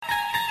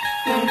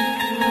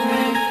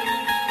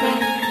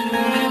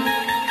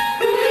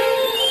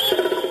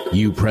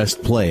You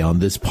pressed play on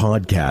this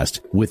podcast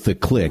with the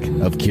click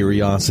of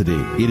curiosity.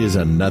 It is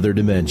another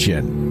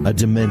dimension, a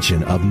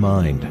dimension of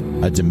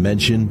mind, a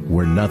dimension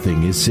where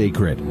nothing is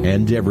sacred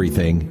and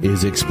everything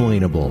is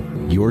explainable.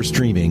 You're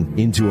streaming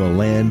into a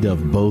land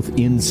of both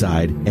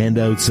inside and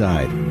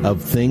outside,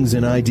 of things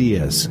and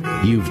ideas.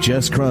 You've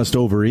just crossed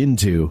over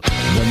into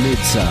the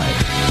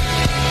Midside.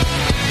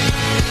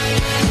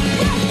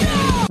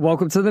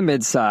 Welcome to the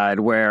Midside,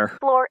 where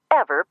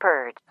Forever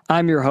Purge.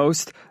 I'm your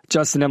host,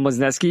 Justin M.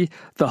 Lesneski,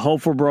 the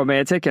hopeful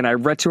bromantic, and I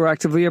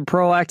retroactively and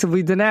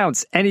proactively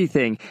denounce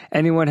anything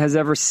anyone has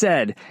ever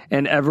said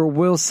and ever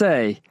will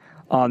say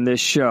on this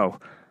show.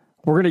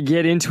 We're going to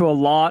get into a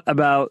lot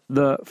about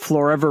the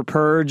Forever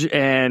Purge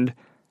and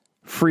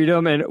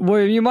freedom, and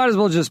well, you might as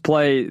well just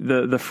play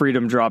the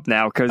freedom drop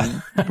now, because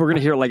we're going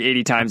to hear it like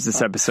 80 times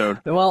this episode.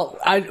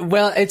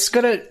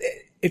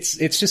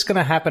 It's just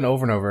gonna happen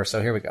over and over, so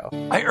here we go.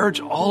 I urge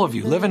all of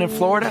you living in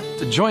Florida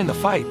to join the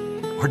fight,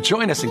 or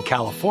join us in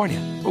California,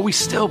 where we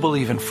still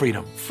believe in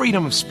freedom.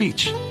 Freedom of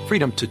speech,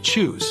 freedom to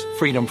choose,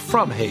 freedom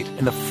from hate,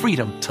 and the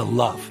freedom to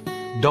love.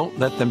 Don't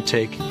let them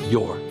take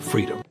your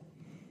freedom.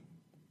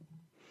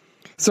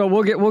 So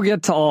we'll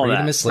get to all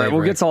freedom that. Is slavery. Right?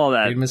 We'll get to all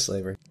that. Freedom is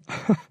slavery.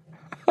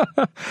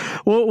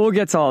 We'll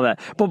get to all that.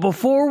 But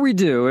before we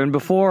do, and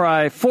before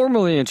I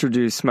formally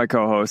introduce my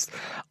co-host,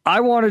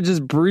 I want to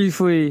just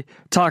briefly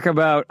talk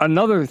about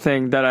another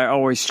thing that I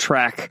always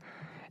track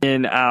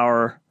in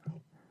our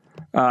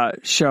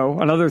show.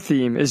 Another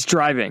theme is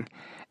driving.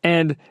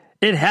 And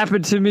it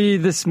happened to me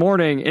this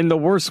morning in the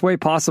worst way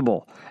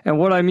possible. And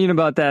what I mean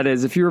about that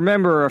is, if you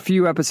remember a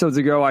few episodes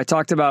ago, I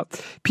talked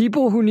about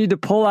people who need to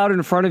pull out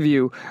in front of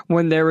you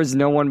when there is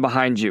no one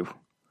behind you.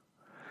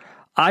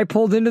 I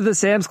pulled into the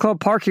Sam's Club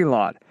parking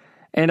lot,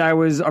 and I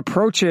was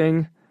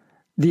approaching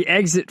the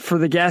exit for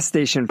the gas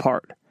station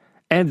part,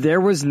 and there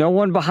was no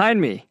one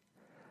behind me.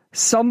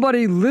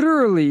 Somebody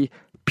literally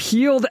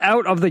peeled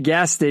out of the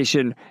gas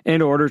station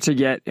in order to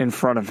get in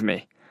front of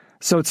me.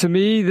 So to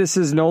me, this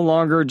is no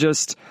longer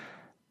just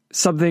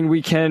something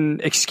we can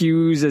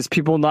excuse as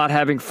people not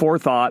having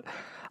forethought.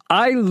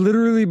 I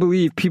literally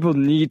believe people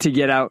need to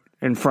get out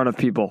in front of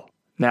people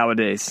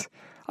nowadays.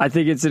 I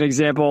think it's an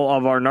example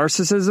of our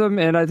narcissism,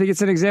 and I think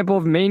it's an example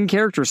of main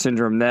character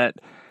syndrome that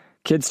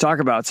kids talk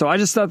about. So I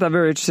just thought that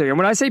very interesting. And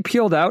when I say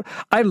peeled out,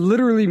 I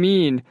literally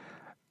mean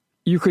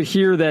you could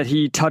hear that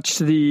he touched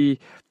the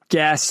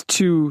gas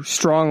too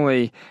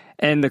strongly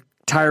and the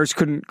tires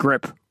couldn't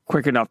grip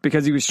quick enough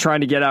because he was trying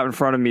to get out in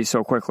front of me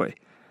so quickly.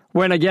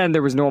 When, again,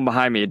 there was no one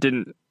behind me. It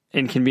didn't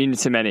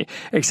inconvenience him any,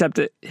 except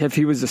that if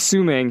he was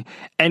assuming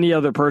any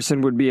other person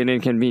would be an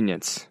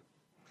inconvenience.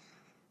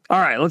 All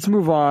right, let's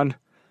move on.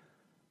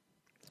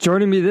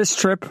 Joining me this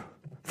trip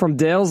from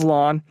Dale's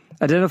Lawn,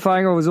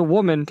 identifying as a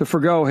woman to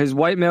forgo his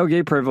white male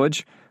gay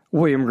privilege,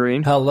 William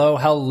Green.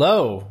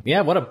 Hello.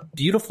 Yeah, what a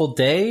beautiful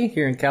day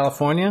here in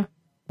California,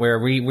 where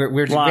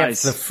we're to get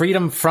the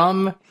freedom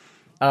from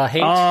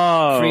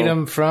hate,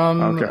 freedom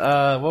from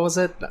what was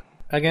it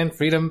again?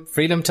 Freedom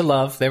to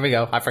love. There we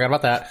go. I forgot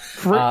about that.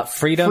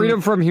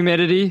 Freedom from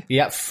humidity.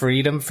 Yeah,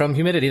 freedom from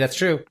humidity. That's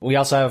true. We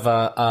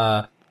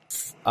also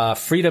have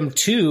freedom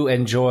to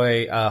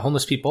enjoy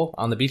homeless people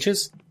on the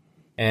beaches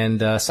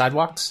and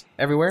sidewalks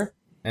everywhere.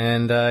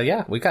 And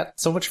yeah, we got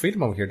so much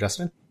freedom over here,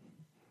 Justin.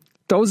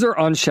 Those are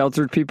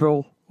unsheltered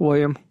people,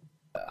 William.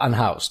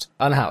 Unhoused.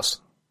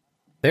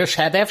 They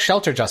have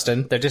shelter,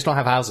 Justin. They just don't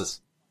have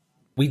houses.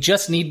 We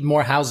just need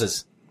more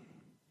houses.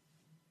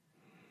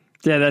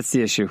 Yeah, that's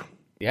the issue.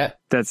 Yeah.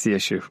 That's the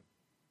issue.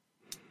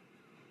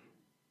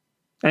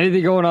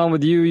 Anything going on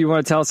with you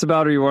want to tell us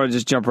about, or you want to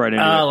just jump right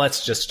into it?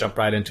 Let's just jump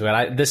right into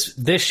it.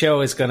 This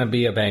show is going to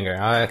be a banger.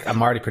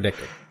 I'm already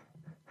predicting.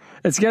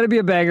 It's got to be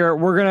a banger.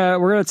 We're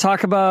gonna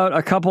talk about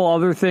a couple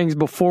other things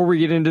before we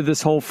get into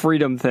this whole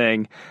freedom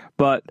thing,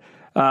 but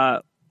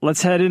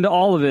let's head into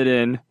all of it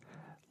in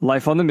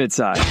Life on the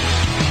Midside. Take a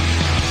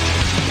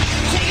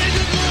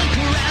good look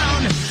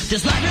around.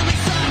 Does life really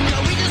suck?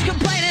 Are we just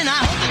complaining?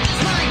 I hope that this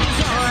mic is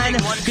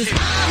on, 'cause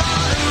I'm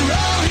on a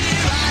roll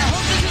here. I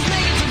hope this is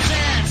making some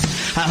sense.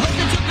 I hope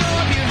that you'll throw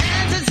up your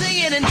hands and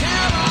sing it and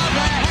tell all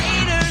the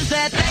haters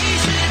that they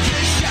should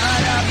just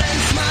shut up and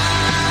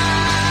smile.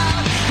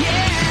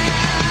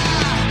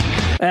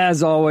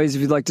 As always,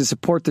 if you'd like to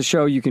support the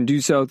show, you can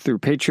do so through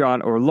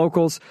Patreon or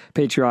Locals.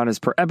 Patreon is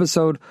per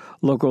episode.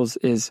 Locals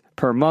is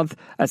per month.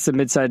 That's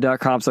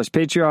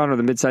themidside.com/Patreon or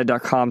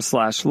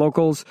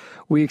themidside.com/locals.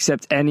 We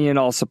accept any and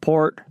all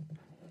support,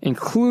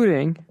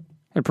 including,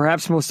 and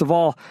perhaps most of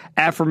all,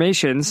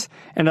 affirmations.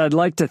 And I'd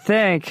like to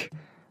thank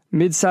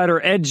Midsider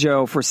Ed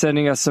Joe for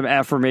sending us some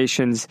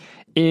affirmations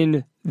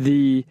in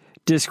the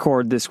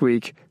Discord this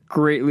week.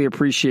 Greatly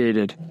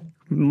appreciated.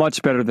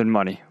 Much better than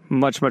money.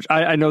 Much.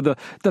 I know the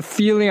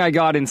feeling I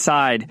got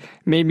inside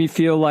made me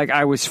feel like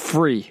I was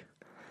free.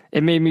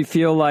 It made me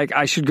feel like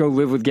I should go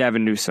live with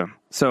Gavin Newsom.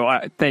 So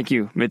thank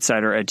you,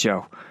 Midsider Ed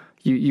Joe.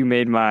 You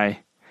made my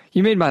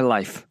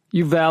life.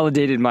 You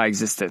validated my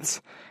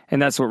existence.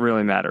 And that's what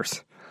really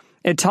matters.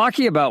 And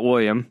talking about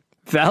William,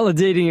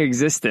 validating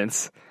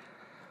existence.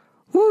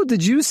 Woo,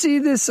 did you see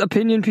this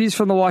opinion piece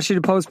from the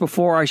Washington Post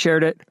before I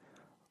shared it?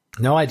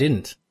 No, I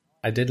didn't.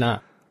 I did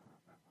not.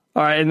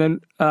 All right, and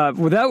then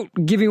without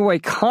giving away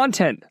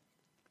content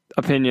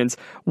opinions,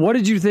 what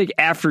did you think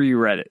after you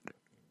read it?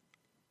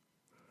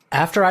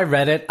 After I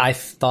read it, I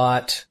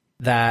thought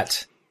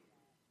that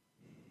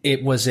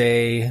it was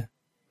a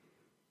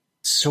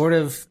sort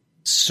of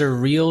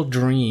surreal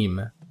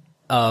dream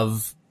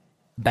of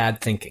bad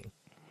thinking.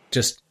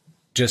 Just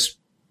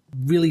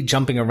really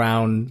jumping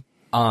around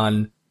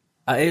on...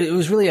 it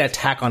was really an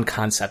attack on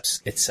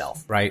concepts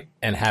itself, right?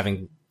 And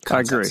having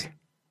concepts. I agree.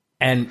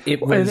 And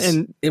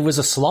it was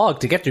a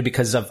slog to get through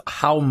because of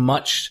how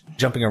much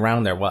jumping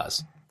around there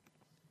was.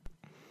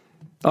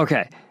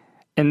 Okay.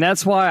 And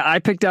that's why I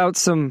picked out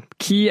some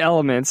key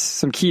elements,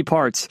 some key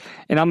parts,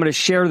 and I'm going to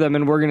share them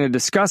and we're going to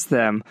discuss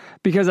them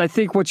because I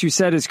think what you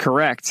said is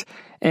correct.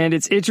 And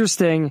it's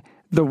interesting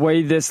the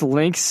way this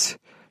links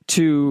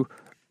to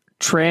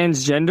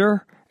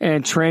transgender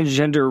and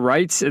transgender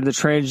rights and the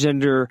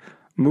transgender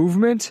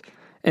movement.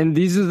 And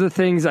these are the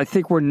things I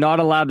think we're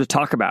not allowed to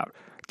talk about.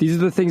 These are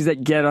the things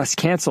that get us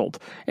canceled.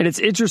 And it's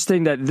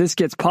interesting that this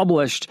gets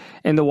published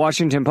in the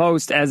Washington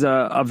Post as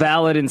a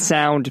valid and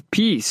sound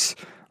piece,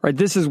 right?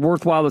 This is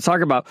worthwhile to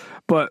talk about,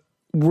 but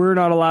we're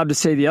not allowed to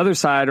say the other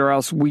side or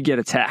else we get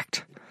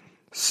attacked.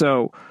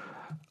 So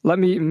let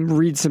me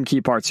read some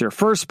key parts here.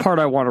 First part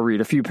I want to read,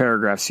 a few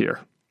paragraphs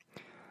here.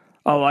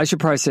 Oh, I should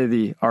probably say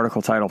the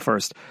article title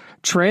first.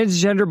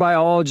 Transgender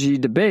biology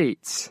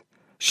debates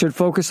should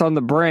focus on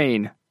the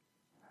brain,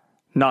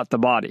 not the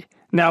body.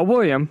 Now,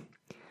 William,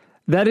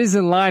 that is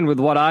in line with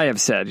what I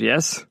have said,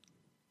 yes?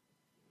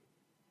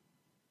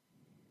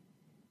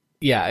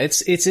 Yeah,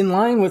 it's in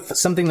line with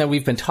something that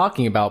we've been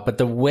talking about, but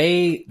the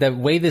way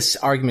this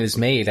argument is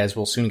made, as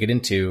we'll soon get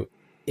into,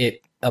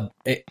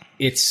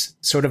 it's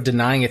sort of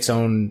denying its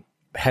own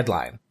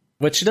headline,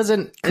 which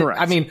doesn't. Correct.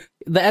 I mean,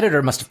 the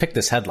editor must have picked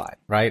this headline,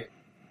 right?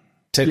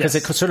 Because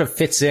it sort of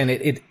fits in.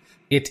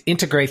 It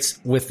integrates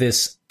with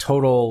this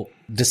total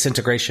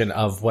disintegration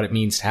of what it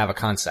means to have a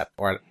concept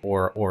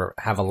or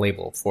have a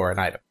label for an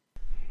item.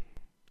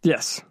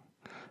 Yes.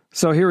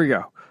 So here we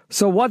go.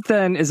 So what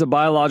then is a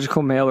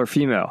biological male or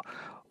female?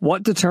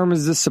 What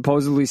determines this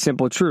supposedly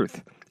simple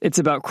truth? It's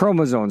about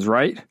chromosomes,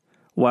 right?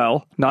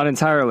 Well, not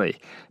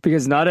entirely,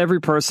 because not every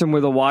person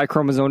with a Y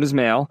chromosome is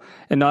male,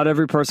 and not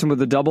every person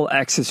with a double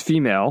X is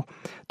female.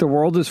 The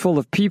world is full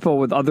of people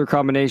with other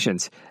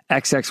combinations,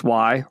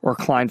 XXY or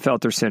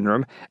Klinefelter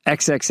syndrome,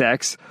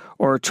 XXX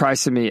or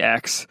trisomy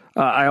X.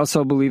 I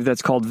also believe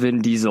that's called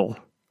Vin Diesel.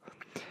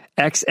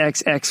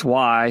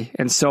 XXXY,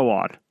 and so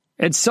on.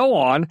 And so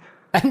on.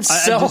 And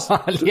so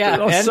on. Yeah.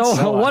 And so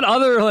on. What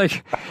other,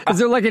 is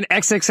there an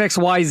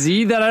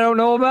XXXYZ that I don't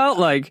know about?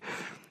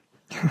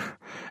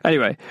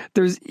 Anyway,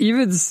 there's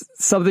even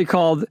something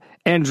called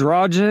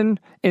androgen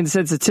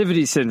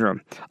insensitivity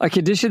syndrome, a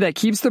condition that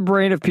keeps the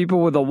brain of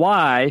people with a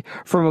Y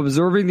from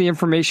absorbing the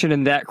information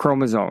in that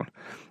chromosome.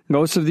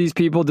 Most of these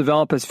people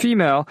develop as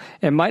female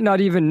and might not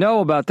even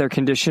know about their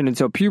condition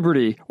until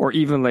puberty or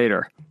even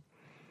later.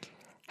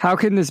 How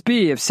can this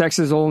be if sex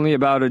is only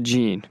about a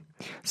gene?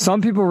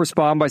 Some people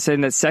respond by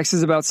saying that sex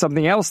is about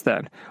something else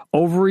then,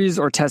 ovaries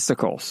or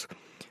testicles,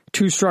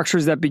 two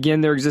structures that begin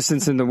their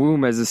existence in the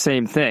womb as the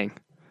same thing.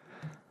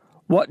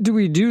 What do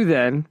we do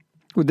then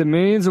with the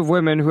millions of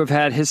women who have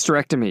had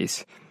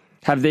hysterectomies?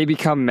 Have they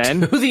become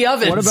men? To the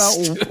ovens. What about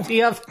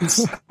the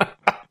ovens?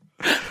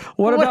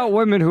 What about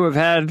women who have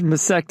had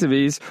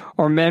mastectomies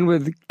or men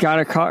with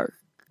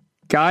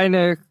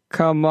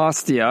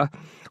gynecomastia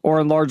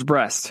or enlarged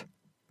breast?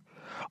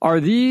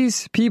 Are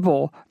these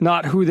people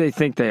not who they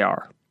think they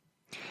are?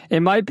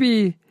 It might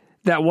be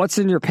that what's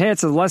in your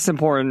pants is less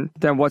important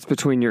than what's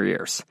between your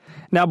ears.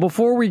 Now,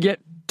 before we get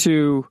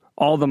to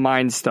all the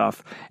mind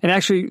stuff, and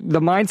actually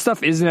the mind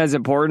stuff isn't as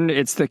important,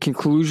 it's the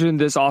conclusion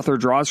this author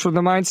draws from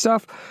the mind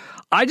stuff,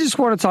 I just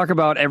want to talk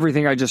about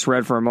everything I just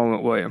read for a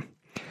moment, William.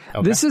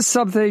 Okay. This is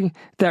something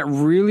that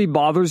really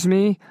bothers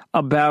me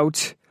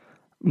about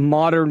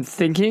modern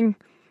thinking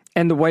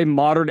and the way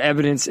modern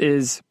evidence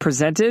is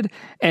presented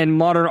and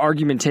modern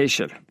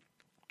argumentation.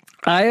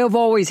 I have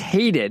always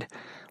hated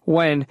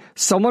when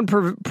someone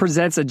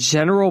presents a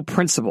general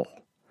principle.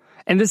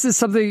 And this is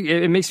something,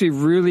 it makes me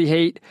really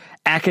hate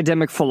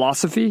academic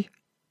philosophy.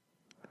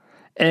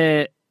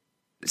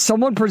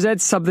 Someone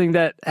presents something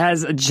that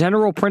has a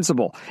general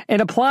principle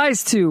and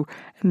applies to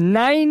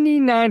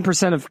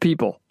 99% of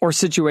people or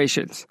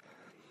situations.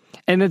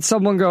 And then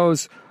someone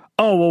goes,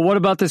 oh, well, what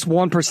about this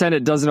 1%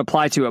 it doesn't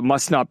apply to? It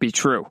must not be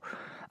true.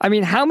 I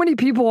mean, how many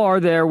people are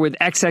there with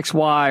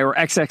XXY or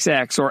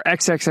XXX or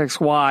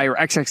XXXY or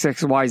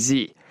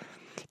XXXYZ?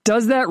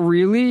 Does that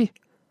really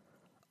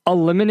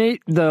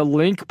eliminate the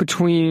link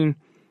between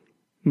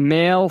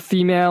male,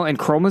 female, and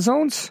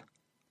chromosomes?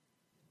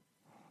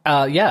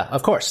 Yeah,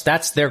 of course.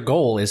 That's their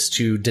goal, is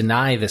to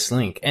deny this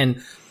link.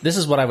 And this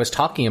is what I was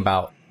talking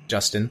about,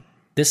 Justin.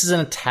 This is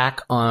an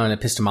attack on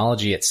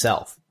epistemology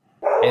itself.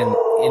 And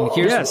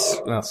here's...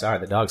 Yes. Oh, sorry,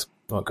 the dog's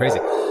going crazy.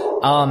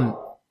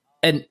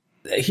 and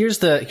here's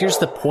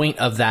the point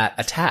of that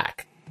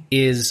attack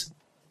is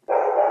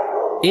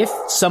if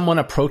someone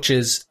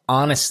approaches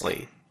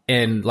honestly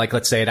in, like,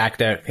 let's say an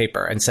academic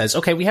paper and says,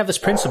 okay, we have this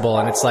principle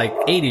and it's like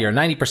 80 or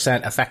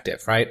 90%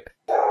 effective, right?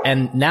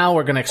 And now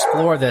we're going to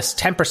explore this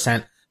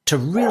 10% to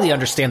really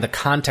understand the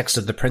context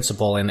of the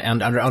principle and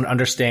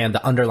understand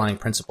the underlying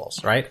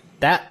principles, right?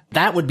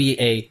 That would be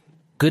a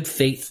good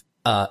faith,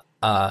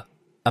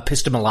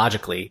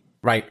 epistemologically,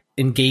 right?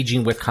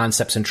 Engaging with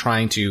concepts and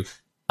trying to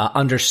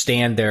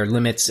understand their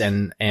limits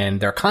and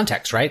their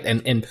context, right?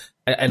 And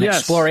an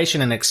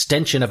exploration and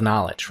extension of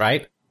knowledge,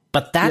 right?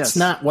 But that's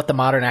not what the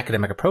modern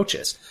academic approach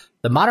is.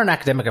 The modern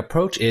academic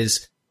approach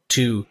is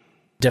to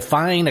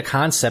define a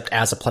concept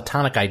as a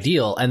Platonic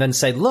ideal and then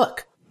say,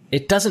 look,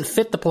 it doesn't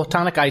fit the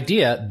Platonic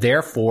idea,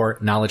 therefore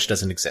knowledge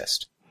doesn't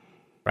exist.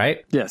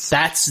 Right? Yes.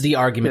 That's the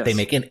argument they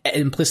make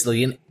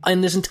implicitly.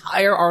 And this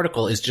entire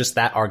article is just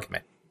that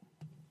argument.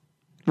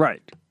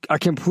 Right. A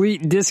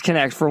complete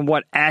disconnect from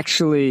what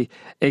actually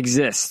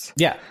exists.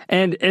 Yeah.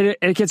 And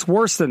it gets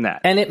worse than that.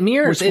 And it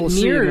mirrors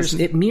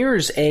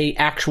a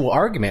actual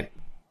argument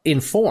in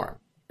form.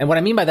 And what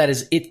I mean by that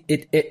is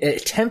it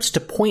attempts to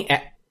point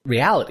at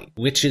reality,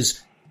 which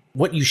is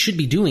what you should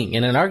be doing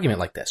in an argument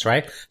like this,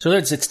 right? So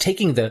it's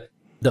taking the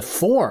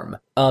form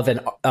of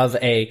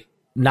a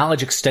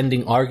knowledge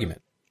extending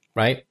argument,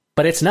 right?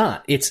 But it's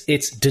not.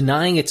 It's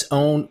denying its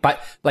own.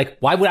 But like,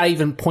 why would I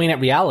even point at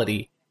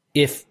reality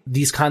if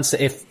these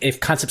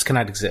concepts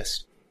cannot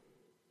exist?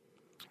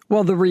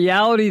 Well, the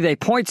reality they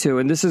point to,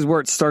 and this is where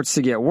it starts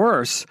to get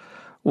worse,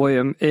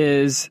 William,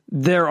 is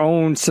their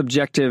own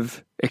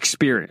subjective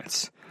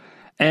experience.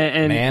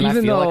 And man, even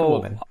I feel though, like a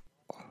woman.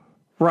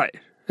 Right.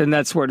 And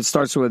that's what it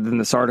starts with in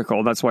this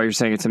article. That's why you're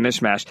saying it's a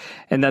mishmash.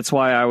 And that's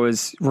why I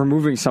was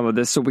removing some of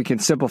this so we can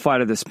simplify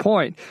to this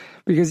point.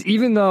 Because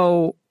even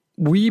though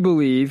we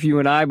believe, you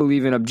and I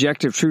believe in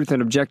objective truth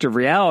and objective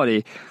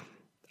reality,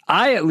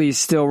 I at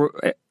least still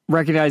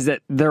recognize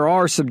that there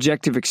are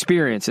subjective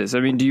experiences. I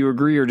mean, do you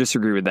agree or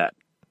disagree with that?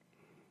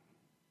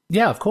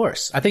 Yeah, of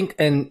course. I think,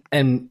 and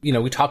you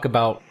know, we talk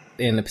about,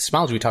 in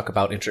epistemology, we talk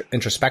about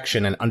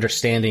introspection and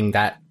understanding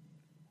that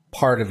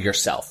part of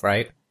yourself,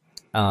 right?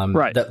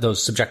 Right.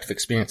 Those subjective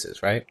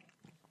experiences, right?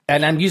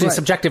 And I'm using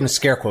subjective in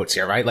scare quotes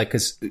here, right? Like,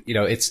 because, you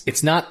know,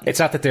 it's not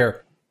that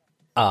they're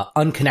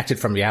unconnected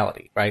from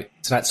reality, right?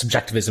 It's not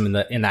subjectivism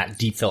in that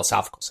deep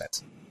philosophical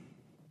sense.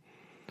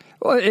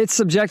 Well, it's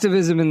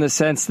subjectivism in the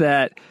sense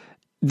that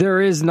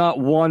there is not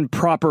one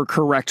proper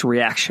correct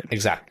reaction.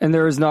 Exactly. And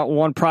there is not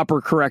one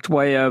proper correct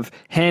way of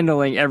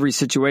handling every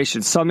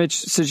situation. Some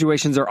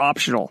situations are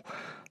optional.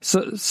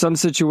 So some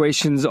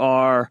situations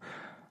are,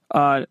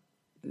 I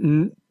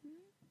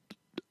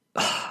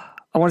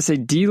want to say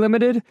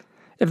delimited,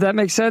 if that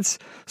makes sense.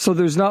 So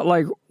there's not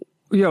like,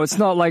 you know, it's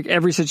not like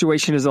every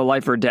situation is a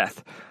life or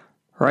death,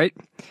 right?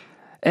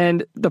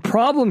 And the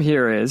problem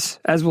here is,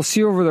 as we'll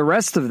see over the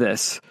rest of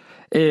this,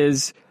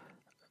 is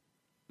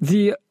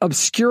the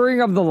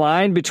obscuring of the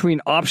line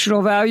between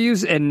optional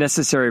values and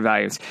necessary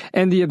values,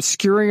 and the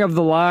obscuring of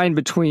the line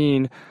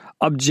between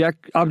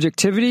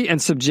objectivity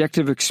and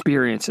subjective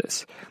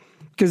experiences.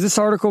 Because this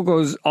article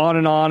goes on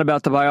and on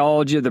about the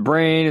biology of the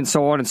brain and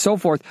so on and so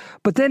forth,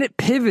 but then it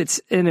pivots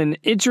in an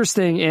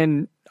interesting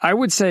and, I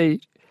would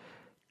say,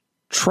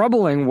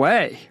 troubling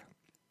way.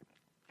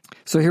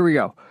 So here we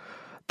go.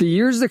 The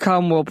years to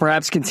come will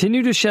perhaps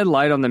continue to shed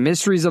light on the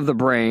mysteries of the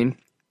brain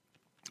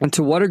and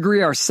to what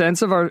degree our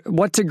sense of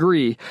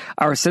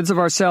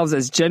ourselves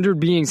as gendered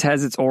beings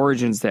has its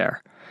origins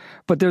there.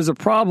 But there's a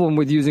problem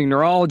with using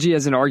neurology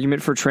as an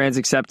argument for trans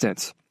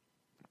acceptance.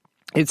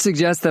 It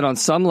suggests that on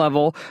some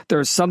level,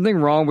 there is something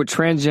wrong with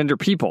transgender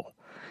people,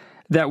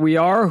 that we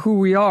are who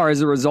we are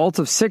as a result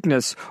of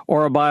sickness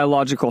or a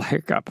biological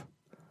hiccup.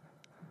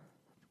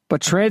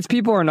 But trans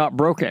people are not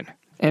broken.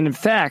 And in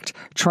fact,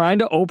 trying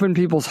to open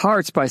people's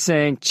hearts by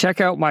saying, check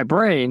out my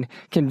brain,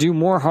 can do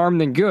more harm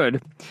than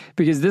good,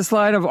 because this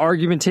line of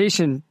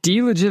argumentation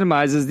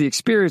delegitimizes the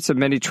experience of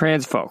many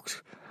trans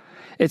folks.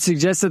 It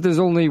suggests that there's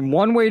only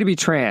one way to be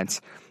trans,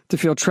 to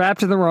feel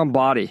trapped in the wrong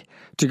body,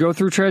 to go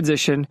through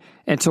transition,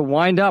 and to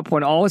wind up,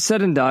 when all is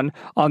said and done,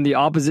 on the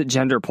opposite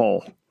gender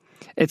pole.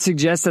 It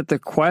suggests that the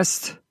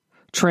quest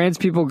trans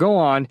people go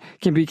on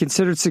can be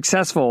considered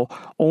successful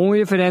only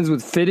if it ends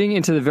with fitting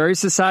into the very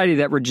society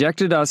that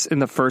rejected us in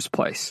the first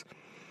place.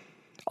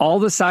 All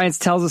the science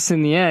tells us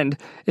in the end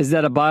is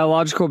that a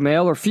biological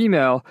male or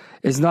female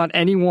is not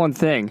any one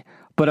thing,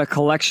 but a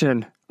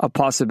collection of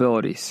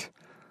possibilities.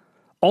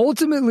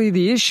 Ultimately,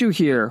 the issue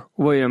here,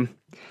 William,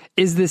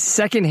 is this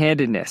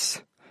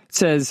second-handedness. It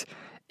says,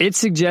 it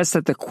suggests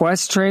that the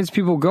quest trans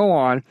people go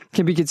on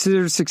can be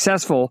considered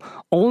successful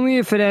only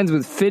if it ends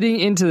with fitting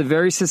into the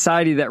very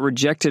society that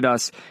rejected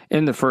us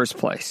in the first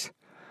place.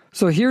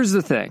 So here's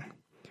the thing.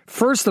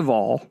 First of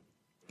all,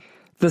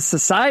 the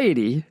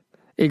society,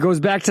 it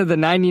goes back to the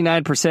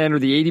 99% or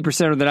the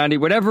 80% or the 90%,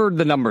 whatever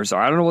the numbers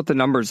are. I don't know what the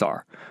numbers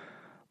are.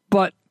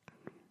 But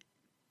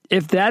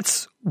if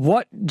that's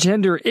what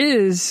gender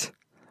is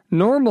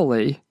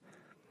normally,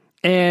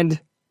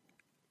 and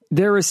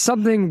there is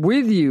something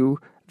with you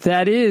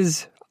that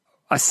is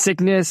a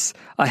sickness,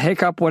 a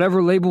hiccup,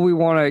 whatever label we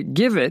want to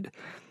give it,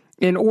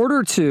 in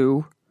order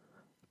to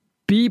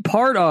be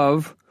part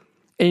of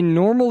a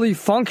normally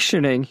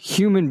functioning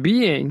human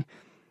being,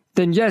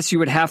 then yes, you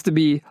would have to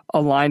be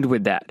aligned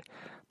with that.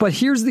 But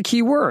here's the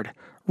key word: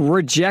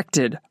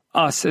 rejected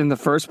us in the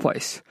first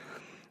place.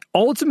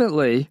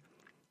 Ultimately,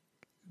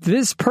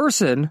 this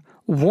person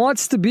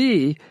wants to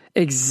be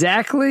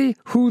exactly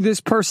who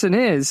this person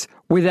is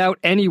without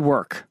any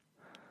work.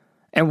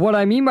 And what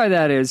I mean by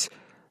that is,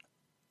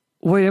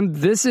 William,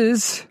 this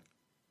is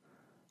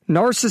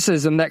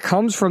narcissism that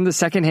comes from the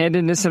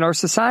second-handedness in our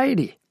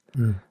society.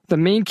 The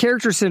main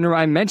character syndrome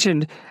I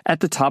mentioned at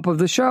the top of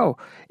the show.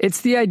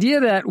 It's the idea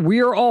that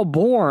we are all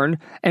born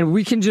and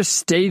we can just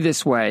stay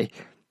this way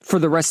for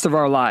the rest of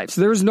our lives.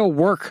 There is no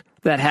work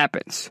that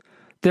happens.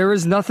 There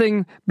is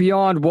nothing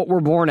beyond what we're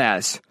born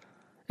as.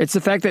 It's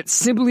the fact that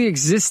simply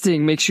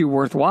existing makes you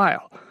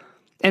worthwhile.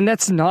 And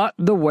that's not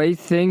the way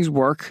things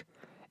work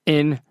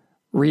in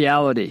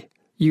reality.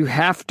 You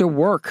have to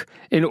work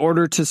in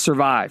order to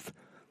survive.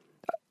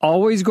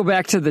 Always go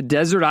back to the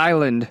desert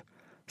island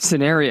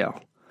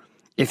scenario.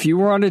 If you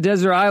were on a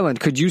desert island,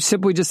 could you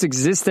simply just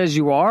exist as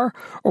you are?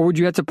 Or would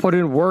you have to put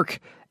in work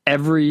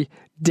every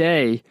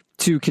day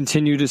to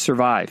continue to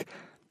survive?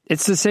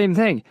 It's the same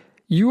thing.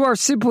 You are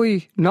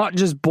simply not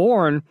just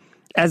born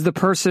as the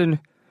person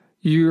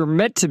you're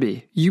meant to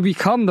be. You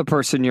become the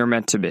person you're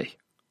meant to be.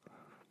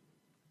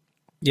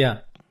 Yeah.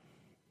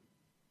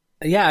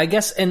 Yeah, I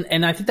guess,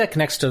 and I think that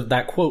connects to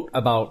that quote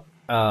about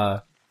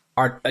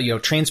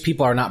trans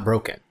people are not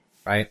broken,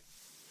 right?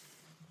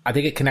 I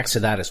think it connects to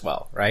that as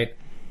well, right?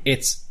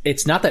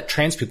 It's not that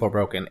trans people are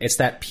broken. It's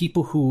that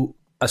people who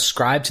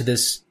ascribe to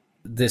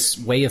this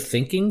way of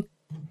thinking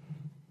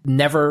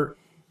never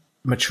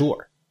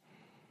mature,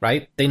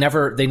 right? They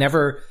never.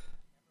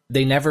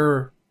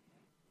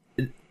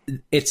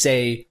 It's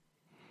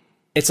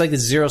like the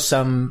zero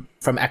sum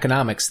from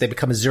economics. They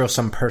become a zero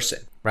sum person,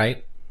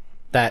 right?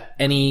 That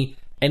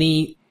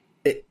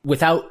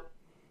without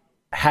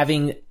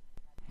having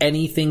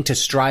anything to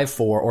strive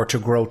for or to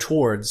grow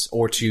towards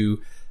or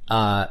to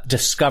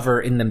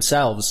discover in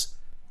themselves,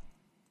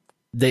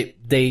 they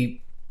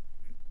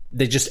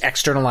just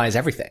externalize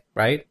everything,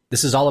 right?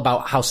 This is all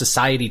about how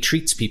society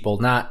treats people,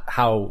 not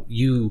how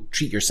you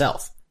treat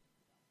yourself.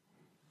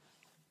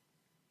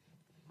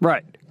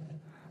 Right.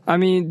 I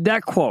mean,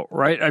 that quote,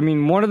 right? I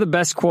mean, one of the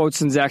best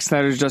quotes in Zack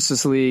Snyder's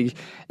Justice League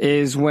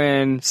is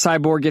when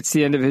Cyborg gets to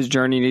the end of his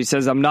journey and he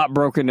says, "I'm not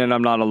broken and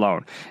I'm not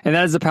alone." And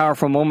that is a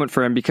powerful moment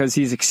for him because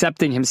he's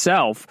accepting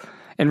himself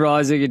and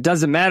realizing it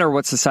doesn't matter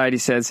what society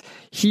says.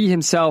 He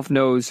himself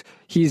knows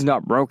he's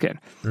not broken.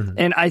 Mm-hmm.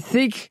 And I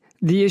think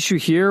the issue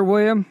here,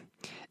 William,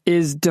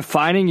 is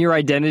defining your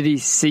identity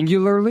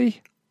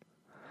singularly.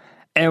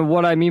 And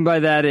what I mean by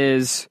that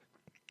is,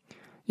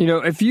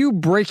 if you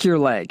break your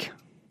leg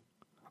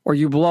or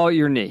you blow out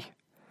your knee,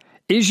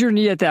 is your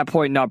knee at that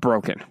point not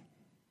broken?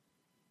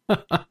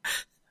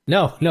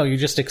 No, you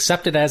just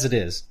accept it as it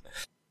is.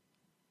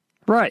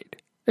 Right,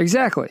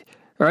 exactly.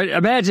 Right?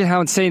 Imagine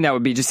how insane that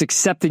would be, just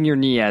accepting your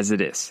knee as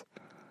it is.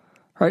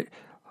 Right?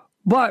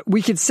 But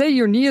we could say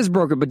your knee is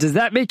broken, but does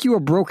that make you a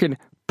broken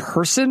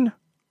person?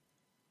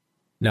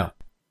 No.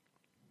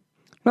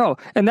 No,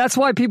 and that's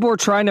why people are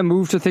trying to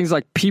move to things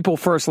like people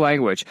first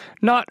language.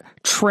 Not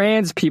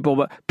trans people,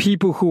 but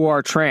people who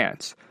are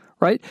trans.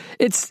 Right?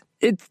 It's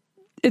the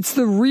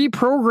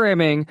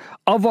reprogramming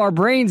of our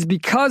brains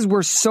because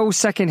we're so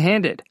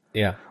second-handed.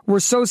 Yeah.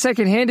 We're so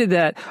second-handed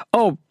that,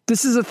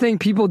 this is a thing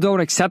people don't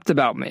accept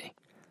about me.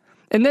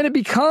 And then it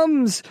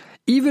becomes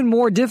even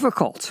more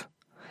difficult.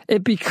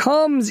 It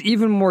becomes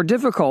even more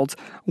difficult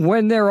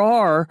when there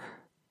are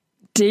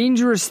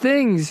dangerous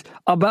things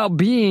about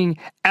being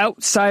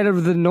outside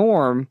of the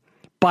norm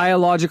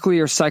biologically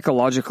or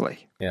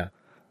psychologically. Yeah.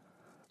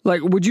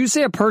 Like, would you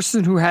say a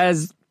person who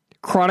has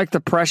chronic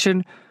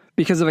depression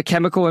because of a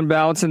chemical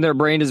imbalance in their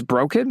brain is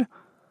broken?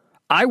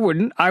 I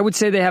wouldn't. I would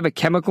say they have a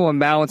chemical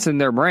imbalance in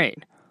their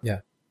brain. Yeah.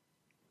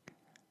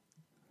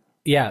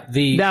 Yeah.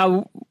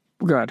 Now,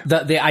 go ahead.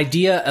 The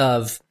idea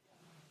of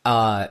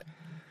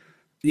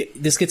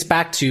this gets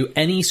back to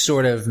any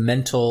sort of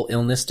mental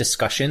illness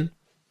discussion,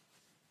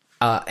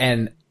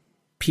 and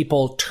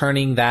people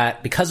turning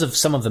that, because of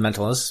some of the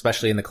mental illness,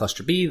 especially in the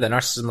cluster B, the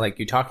narcissism like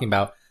you're talking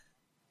about,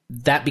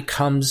 that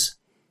becomes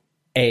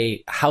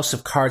a house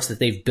of cards that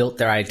they've built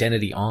their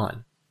identity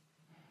on.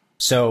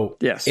 So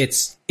yes,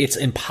 it's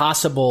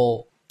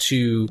impossible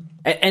to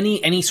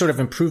any sort of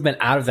improvement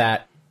out of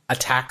that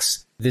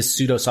attacks this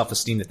pseudo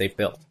self-esteem that they've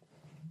built.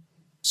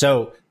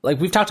 So like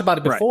we've talked about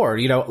it before,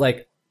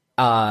 right.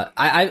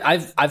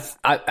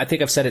 I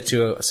think I've said it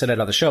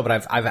on the show, but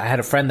I've had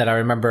a friend that I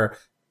remember,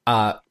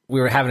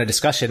 we were having a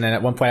discussion, and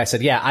at one point I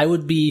said, I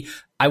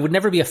would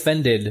never be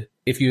offended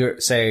if you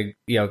say,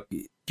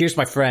 here's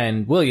my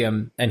friend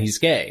William and he's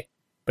gay.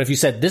 But if you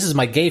said, this is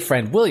my gay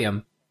friend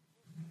William,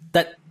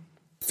 that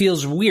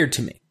feels weird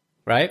to me,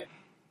 right?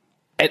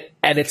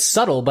 And it's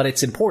subtle, but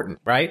it's important,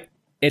 right?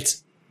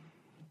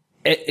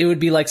 it would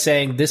be like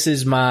saying, this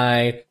is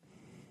my,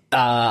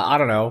 I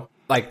don't know,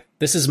 like,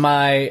 this is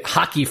my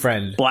hockey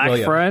friend. Black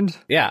William. friend?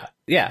 Yeah,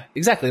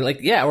 exactly. Like,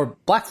 yeah, or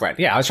black friend.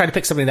 Yeah, I was trying to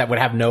pick something that would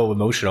have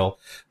no strong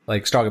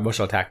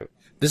emotional attack.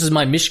 This is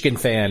my Michigan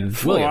fan,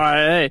 William.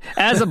 Hey,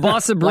 as a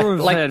Boston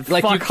Bruins fan,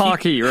 fuck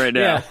hockey right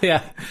now.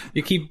 Yeah.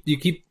 You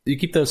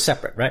keep those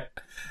separate, right?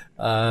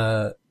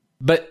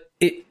 But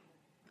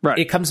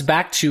it comes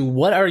back to,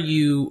 what are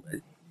you,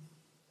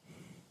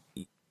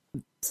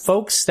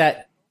 folks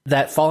that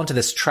fall into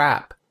this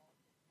trap?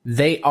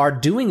 They are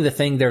doing the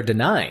thing they're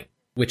denying,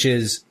 which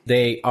is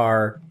they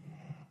are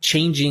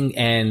changing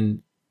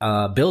and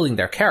building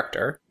their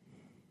character.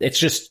 It's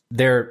just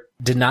they're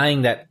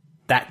denying that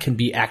can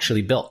be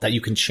actually built, that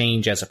you can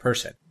change as a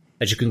person,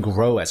 that you can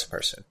grow as a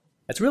person.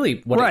 That's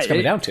really what it's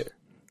coming down to.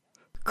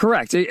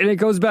 Correct. And it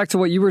goes back to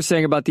what you were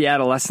saying about the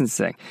adolescence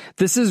thing.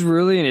 This is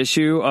really an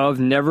issue of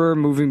never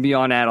moving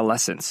beyond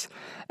adolescence.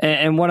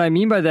 And what I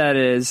mean by that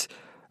is,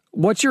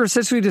 what you're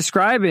essentially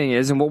describing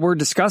is, and what we're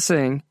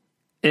discussing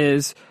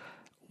is,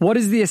 what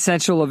is the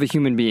essential of a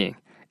human being?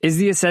 Is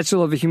the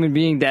essential of a human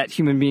being that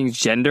human being's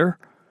gender?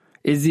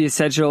 Is the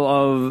essential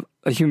of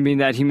a human being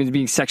that human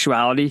being's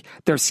sexuality,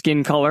 their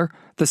skin color,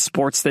 the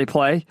sports they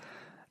play?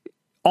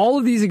 All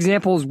of these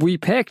examples we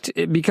picked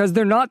because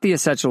they're not the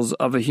essentials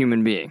of a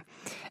human being.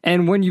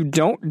 And when you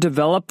don't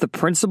develop the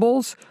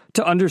principles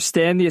to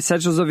understand the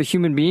essentials of a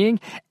human being,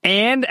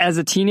 and as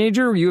a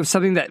teenager, you have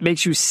something that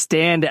makes you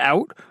stand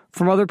out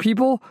from other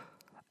people,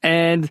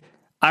 and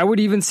I would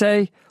even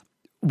say,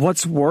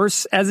 what's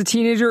worse as a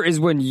teenager is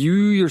when you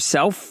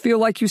yourself feel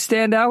like you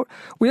stand out.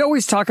 We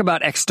always talk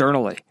about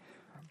externally,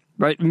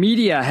 right?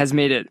 Media has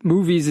made it,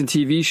 movies and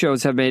TV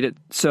shows have made it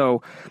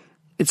so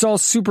it's all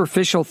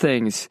superficial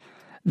things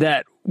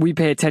that we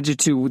pay attention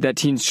to that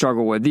teens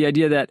struggle with. The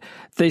idea that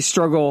they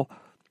struggle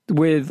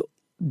with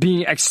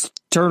being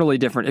externally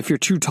different. If you're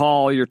too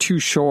tall, you're too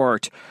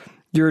short,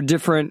 you're a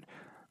different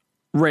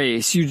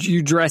race,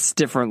 you dress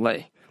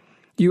differently,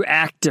 you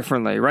act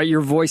differently, right?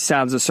 Your voice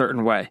sounds a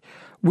certain way.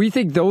 We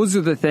think those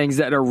are the things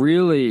that are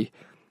really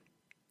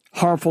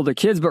harmful to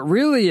kids, but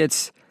really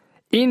it's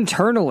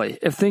internally,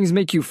 if things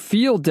make you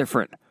feel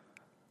different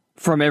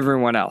from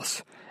everyone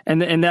else.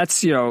 And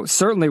that's,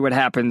 certainly what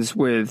happens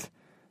with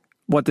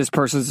what this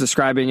person's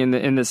describing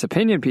in this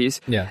opinion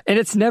piece. Yeah. And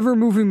it's never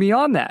moving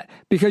beyond that,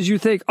 because you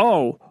think,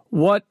 oh,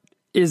 what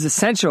is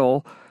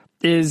essential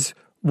is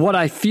what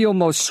I feel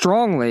most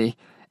strongly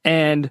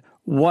and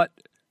what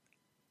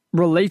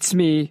relates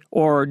me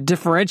or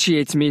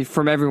differentiates me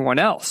from everyone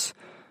else.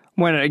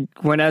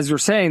 When, as we're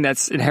saying,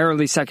 that's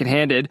inherently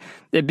second-handed,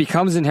 it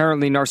becomes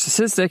inherently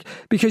narcissistic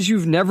because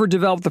you've never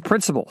developed the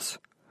principles,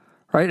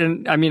 right?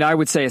 And I mean, I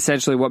would say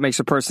essentially what makes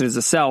a person is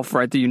a self,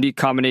 right? The unique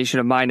combination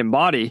of mind and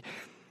body.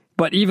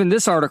 But even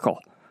this article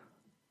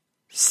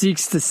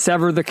seeks to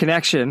sever the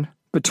connection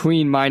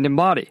between mind and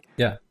body.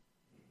 Yeah.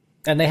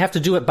 And they have to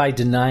do it by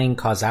denying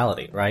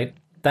causality, right?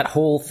 That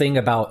whole thing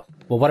about,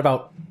 well, what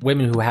about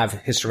women who have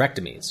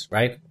hysterectomies,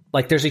 right?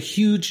 Like, there's a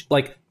huge,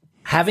 like,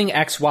 having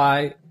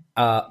XY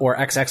or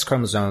XX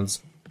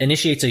chromosomes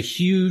initiates a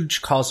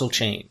huge causal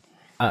chain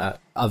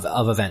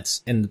of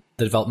events in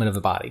the development of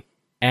the body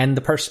and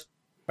the person,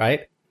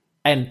 right?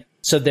 And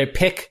so they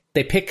pick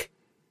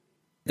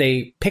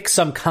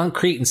some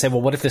concrete and say,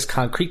 well, what if this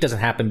concrete doesn't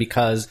happen,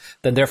 because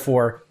then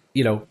therefore,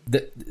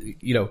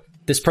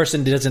 this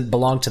person doesn't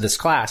belong to this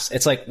class.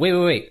 It's like,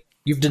 wait.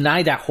 You've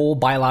denied that whole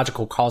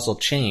biological causal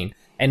chain.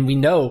 And we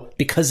know,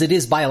 because it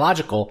is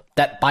biological,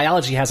 that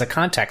biology has a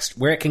context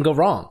where it can go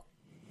wrong,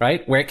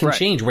 right? Where it can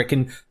change, where it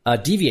can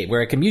deviate,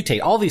 where it can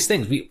mutate, all these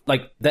things.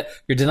 That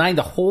you're denying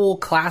the whole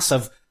class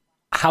of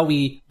how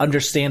we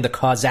understand the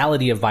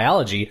causality of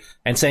biology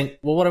and saying,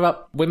 well, what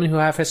about women who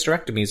have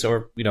hysterectomies,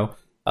 or,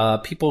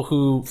 people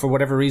who, for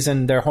whatever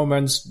reason, their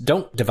hormones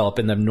don't develop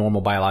in the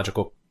normal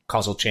biological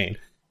causal chain?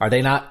 Are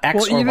they not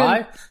X or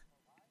Y?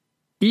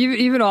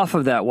 Even off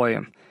of that,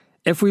 William,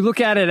 if we look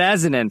at it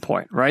as an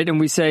endpoint, right, and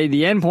we say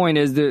the endpoint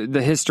is the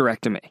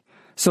hysterectomy.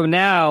 So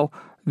now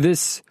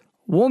this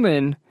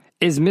woman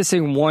is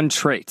missing one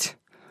trait.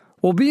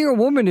 Well, being a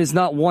woman is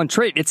not one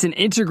trait. It's an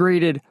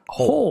integrated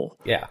whole.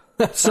 Yeah.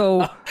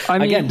 So, I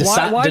mean, again,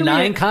 why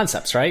denying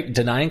concepts, right?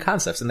 Denying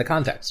concepts in the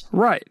context.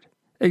 Right.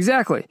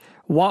 Exactly.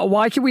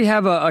 Why can we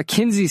have a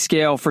Kinsey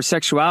scale for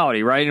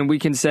sexuality, right? And we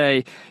can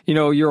say,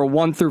 you're a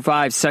 1 through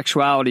 5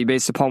 sexuality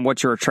based upon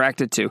what you're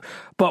attracted to,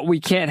 but we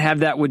can't have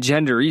that with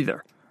gender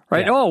either,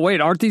 right? Yeah. Oh, wait,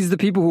 aren't these the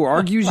people who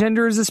argue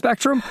gender is a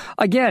spectrum?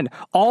 Again,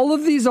 all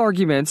of these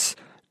arguments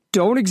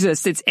don't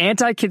exist. It's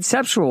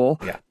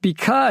anti-conceptual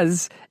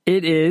because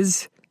it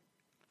is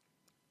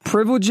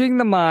privileging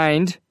the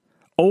mind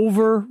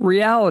over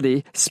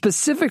reality,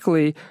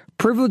 specifically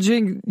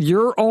privileging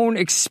your own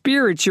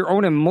experience, your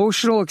own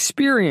emotional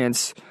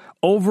experience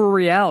over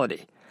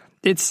reality.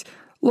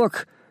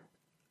 Look,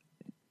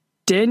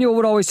 Daniel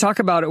would always talk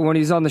about it when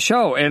he's on the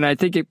show, and I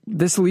think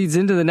this leads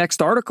into the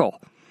next article.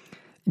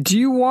 Do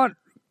you want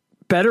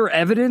better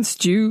evidence?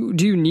 Do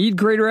you need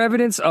greater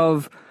evidence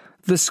of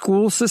the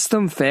school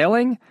system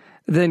failing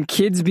than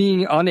kids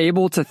being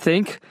unable to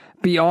think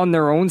beyond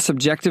their own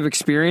subjective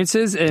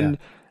experiences and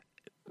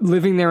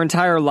living their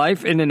entire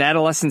life in an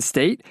adolescent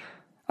state.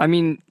 I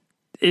mean,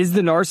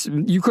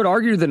 you could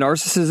argue the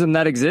narcissism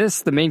that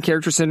exists, the main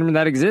character syndrome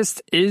that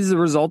exists, is a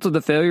result of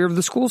the failure of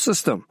the school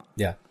system.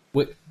 Yeah.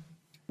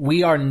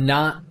 We are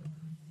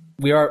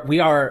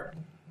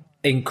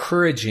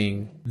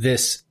encouraging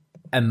this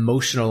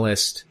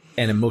emotionalist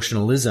and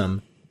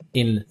emotionalism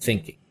in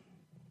thinking.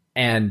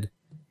 And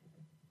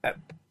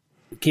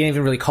can't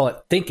even really call it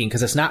thinking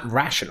because it's not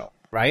rational,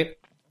 right?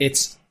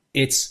 It's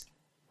this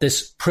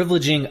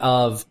privileging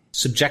of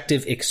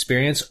subjective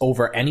experience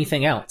over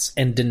anything else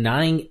and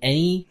denying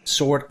any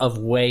sort of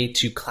way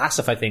to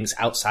classify things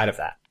outside of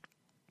that.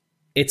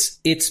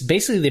 It's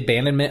basically the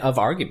abandonment of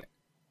argument.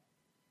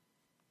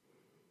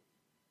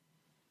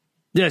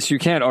 Yes, you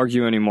can't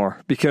argue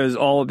anymore because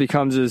all it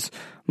becomes is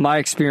my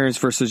experience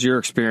versus your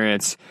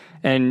experience.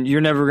 And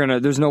you're never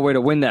there's no way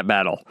to win that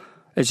battle.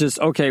 It's just,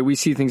 okay, we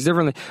see things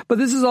differently. But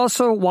this is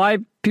also why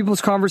people's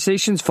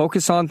conversations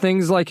focus on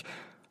things like,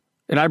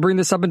 and I bring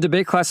this up in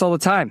debate class all the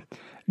time.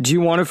 Do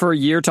you want to, for a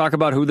year, talk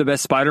about who the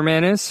best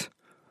Spider-Man is?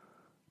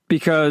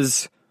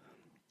 Because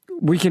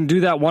we can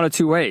do that one of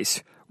two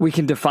ways. We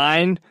can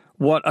define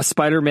what a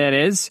Spider-Man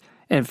is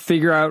and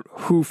figure out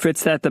who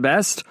fits that the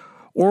best,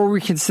 or we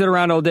can sit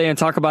around all day and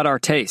talk about our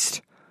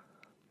taste,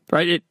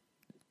 right?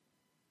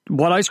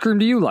 What ice cream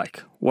do you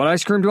like? What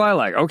ice cream do I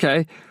like?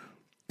 Okay,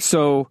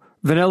 so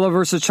vanilla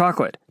versus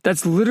chocolate.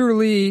 That's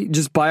literally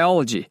just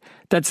biology.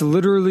 That's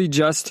literally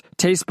just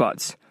taste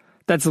buds.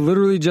 That's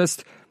literally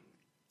just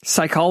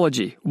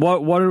psychology.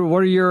 What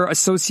are your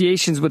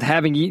associations with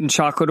having eaten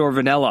chocolate or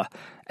vanilla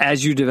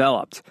as you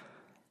developed?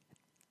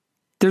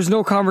 There's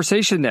no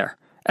conversation there.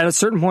 At a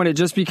certain point, it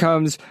just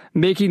becomes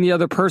making the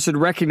other person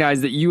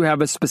recognize that you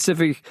have a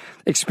specific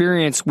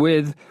experience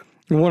with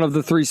one of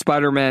the three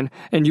Spider-Men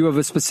and you have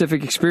a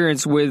specific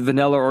experience with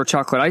vanilla or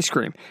chocolate ice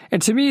cream.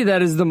 And to me,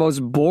 that is the most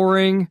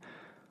boring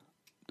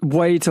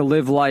way to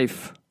live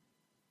life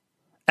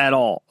at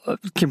all,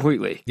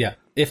 completely. Yeah.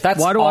 If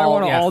that's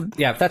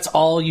if that's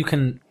all you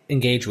can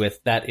engage with,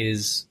 that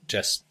is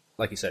just,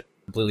 like you said,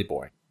 completely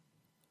boring.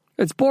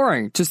 It's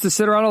boring just to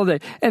sit around all day.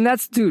 And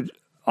that's, dude,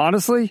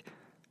 honestly,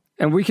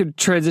 and we could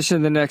transition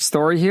to the next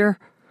story here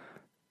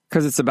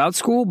because it's about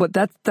school, but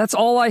that's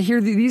all I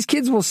hear. These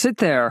kids will sit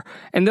there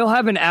and they'll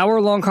have an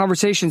hour-long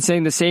conversation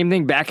saying the same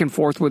thing back and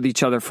forth with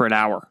each other for an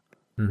hour.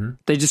 Mm-hmm.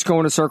 They just go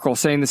in a circle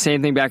saying the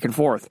same thing back and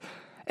forth.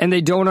 And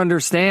they don't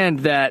understand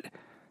that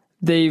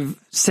they've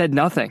said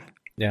nothing.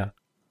 Yeah.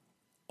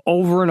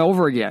 Over and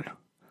over again.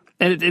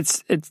 And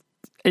it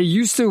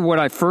used to, when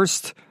I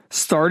first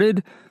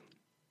started,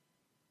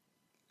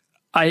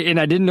 I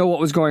didn't know what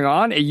was going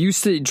on. It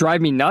used to drive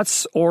me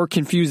nuts or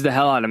confuse the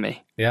hell out of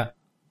me. Yeah.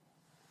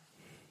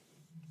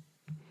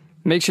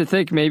 Makes you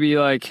think, maybe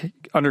like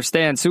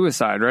understand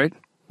suicide, right?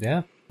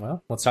 Yeah.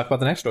 Well, let's talk about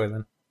the next story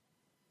then.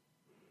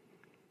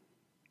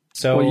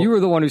 So, well, you were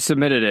the one who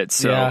submitted it.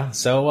 So. Yeah.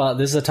 So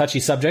this is a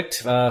touchy subject,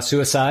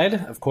 suicide,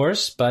 of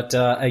course. But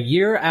a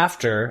year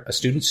after a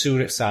student's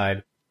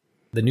suicide,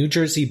 the New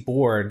Jersey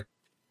board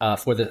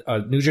for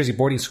the New Jersey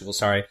boarding school,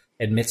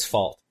 admits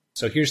fault.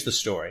 So here's the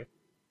story.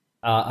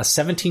 A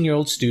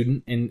 17-year-old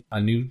student in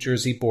a New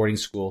Jersey boarding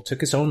school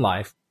took his own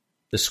life.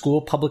 The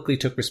school publicly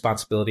took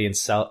responsibility and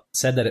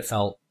said that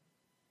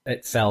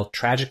it fell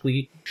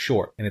tragically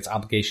short in its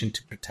obligation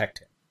to protect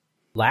him.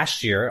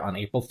 Last year, on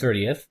April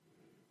 30th,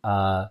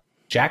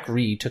 Jack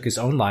Reed took his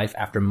own life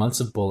after months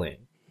of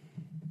bullying.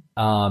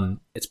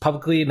 It's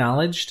publicly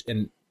acknowledged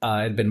and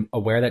had been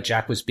aware that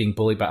Jack was being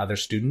bullied by other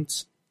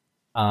students.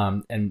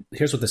 And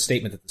here's what the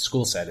statement that the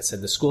school said. It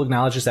said, the school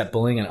acknowledges that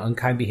bullying and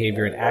unkind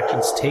behavior and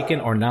actions taken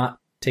or not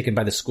taken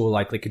by the school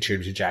likely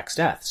contributed to Jack's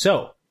death.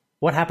 So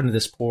what happened to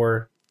this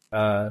poor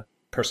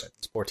person,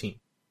 this poor teen?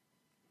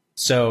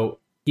 So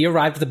he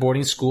arrived at the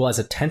boarding school as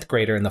a 10th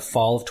grader in the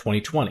fall of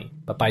 2020.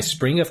 But by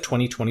spring of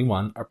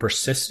 2021, a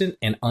persistent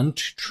and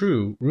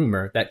untrue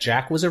rumor that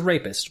Jack was a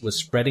rapist was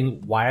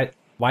spreading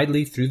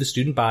widely through the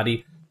student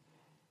body.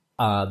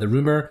 The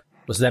rumor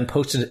was then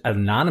posted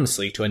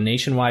anonymously to a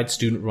nationwide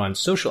student-run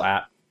social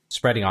app,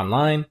 spreading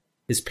online.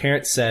 His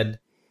parents said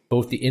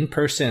both the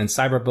in-person and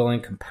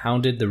cyberbullying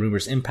compounded the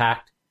rumor's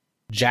impact.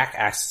 Jack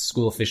asked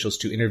school officials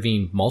to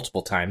intervene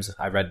multiple times.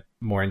 I read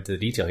more into the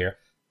detail here,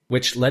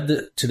 which led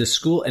to the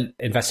school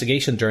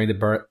investigation during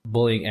the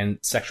bullying and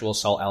sexual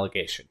assault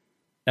allegation.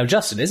 Now,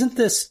 Justin, isn't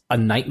this a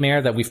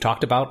nightmare that we've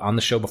talked about on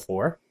the show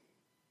before?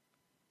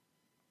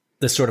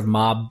 This sort of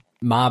mob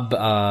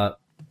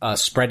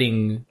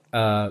spreading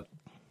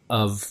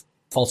of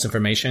false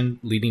information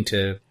leading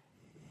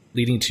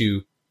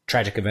to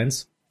tragic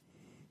events.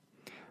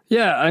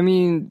 Yeah, I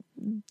mean,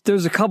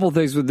 there's a couple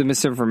things with the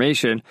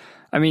misinformation.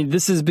 I mean,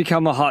 this has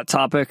become a hot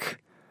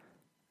topic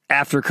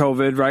after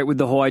COVID, right, with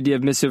the whole idea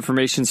of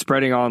misinformation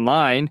spreading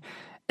online.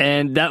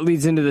 And that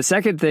leads into the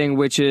second thing,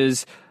 which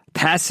is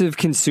passive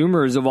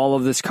consumers of all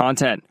of this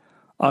content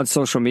on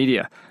social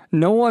media.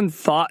 No one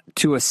thought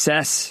to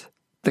assess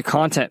the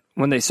content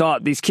when they saw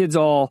it. These kids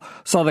all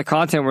saw the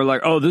content and were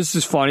like, oh, this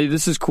is funny,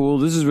 this is cool,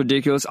 this is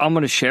ridiculous, I'm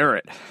going to share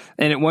it.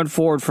 And it went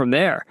forward from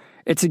there.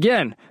 It's,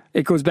 again,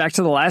 it goes back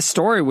to the last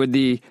story with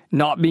the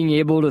not being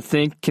able to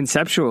think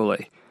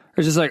conceptually.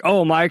 It's just like,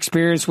 oh, my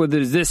experience with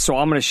it is this, so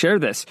I'm going to share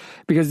this.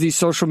 Because these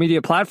social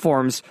media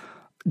platforms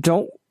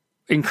don't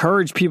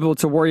encourage people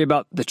to worry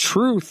about the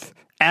truth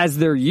as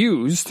they're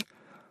used.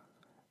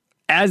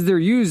 As they're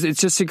used, it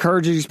just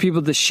encourages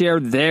people to share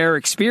their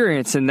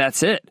experience, and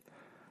that's it.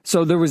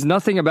 So there was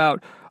nothing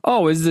about,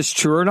 oh, is this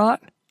true or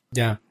not?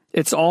 Yeah.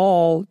 It's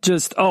all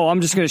just, oh,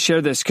 I'm just going to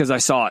share this because I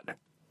saw it.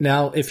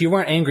 Now, if you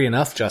weren't angry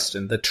enough,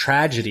 Justin, the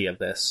tragedy of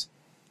this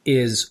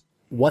is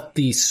what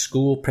the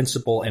school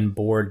principal and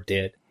board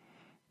did.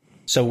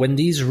 So when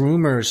these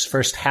rumors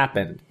first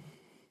happened,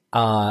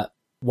 what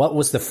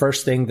was the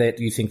first thing that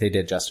you think they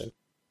did, Justin?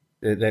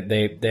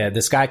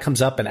 This guy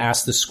comes up and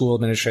asks the school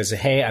administrator,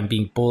 hey, I'm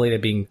being bullied,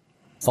 I'm being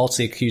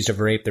falsely accused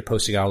of rape. They're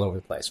posting all over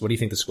the place. What do you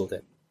think the school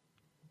did?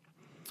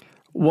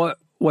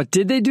 What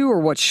did they do, or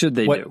what should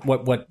they do?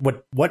 What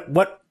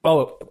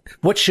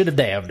should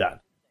they have done?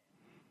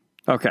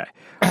 Okay.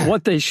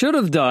 What they should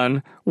have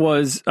done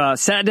was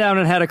sat down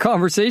and had a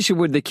conversation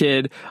with the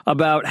kid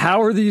about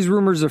how are these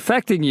rumors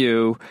affecting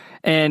you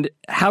and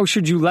how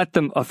should you let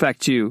them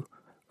affect you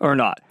or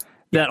not.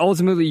 That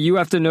ultimately you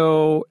have to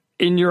know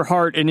in your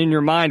heart and in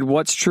your mind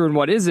what's true and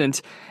what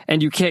isn't,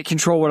 and you can't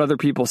control what other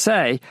people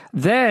say.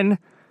 Then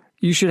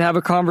you should have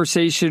a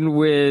conversation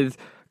with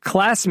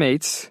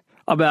classmates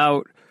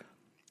about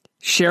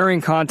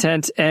sharing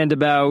content and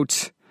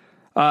about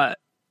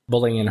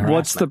bullying and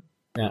harassment.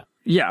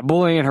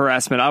 Bullying and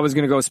harassment. I was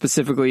going to go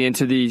specifically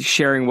into the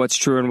sharing what's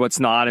true and what's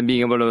not and being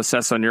able to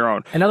assess on your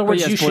own. In other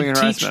words, you should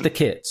teach the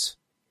kids.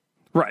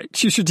 Right.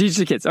 You should teach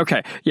the kids.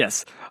 Okay.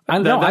 Yes. I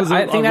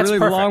think that's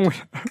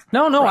perfect.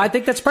 No, I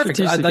think that's perfect.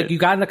 You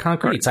got in the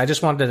concretes. Right. I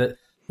just wanted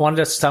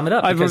to sum it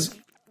up. That's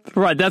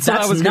what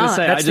I was going to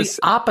say. That's the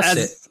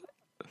opposite.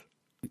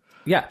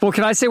 Yeah. Well,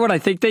 can I say what I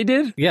think they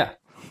did? Yeah.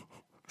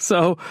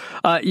 So,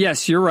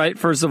 yes, you're right.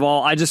 First of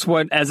all, I just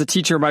went, as a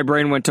teacher, my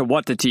brain went to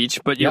what to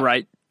teach, but you're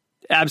right.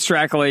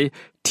 Abstractly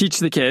teach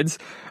the kids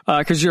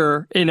because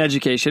you're in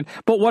education.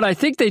 But what I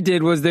think they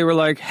did was they were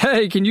like,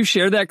 hey, can you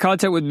share that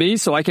content with me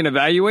so I can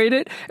evaluate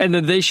it? And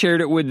then they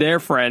shared it with their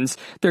friends,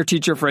 their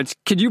teacher friends.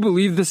 Can you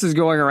believe this is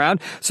going around?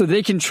 So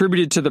they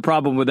contributed to the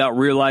problem without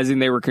realizing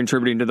they were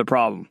contributing to the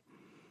problem.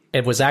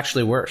 It was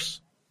actually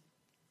worse.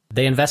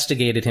 They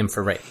investigated him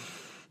for rape.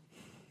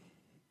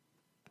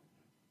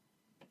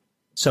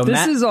 So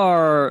this is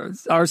our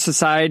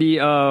society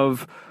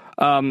of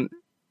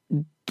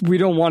we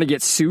don't want to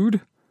get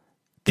sued.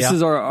 This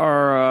is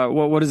our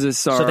what is this?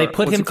 So they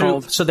put him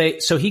through.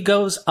 So he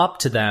goes up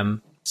to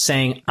them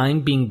saying,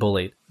 "I'm being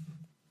bullied."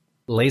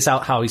 Lays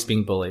out how he's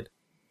being bullied,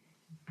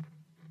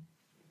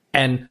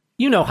 and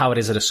you know how it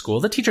is at a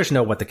school. The teachers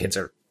know what the kids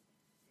are,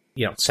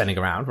 sending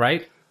around,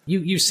 right?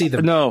 You see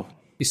the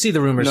you see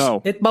the rumors.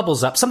 No. It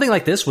bubbles up. Something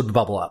like this would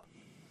bubble up.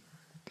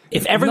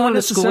 If everyone in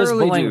the school is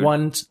bullying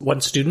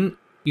one student,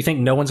 you think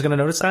no one's going to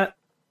notice that?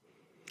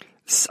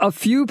 A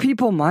few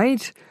people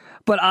might.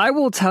 But I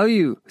will tell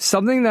you,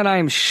 something that I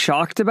am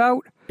shocked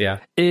about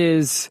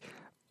is,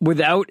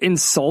 without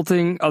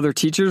insulting other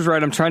teachers,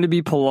 right? I'm trying to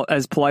be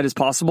as polite as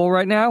possible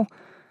right now.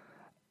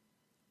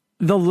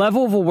 The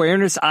level of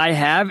awareness I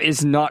have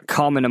is not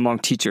common among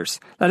teachers.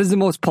 That is the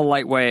most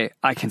polite way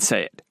I can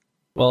say it.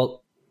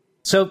 Well,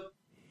 so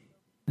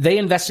they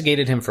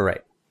investigated him for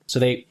rape. So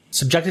they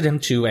subjected him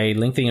to a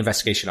lengthy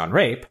investigation on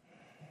rape,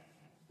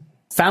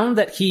 found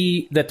that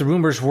the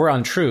rumors were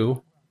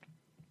untrue,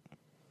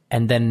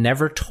 and then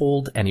never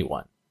told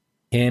anyone,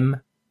 him,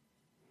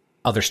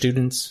 other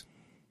students,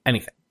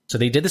 anything. So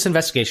they did this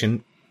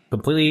investigation,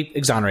 completely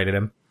exonerated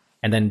him,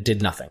 and then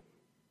did nothing.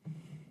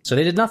 So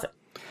they did nothing.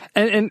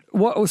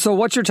 So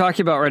what you're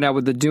talking about right now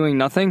with the doing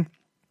nothing,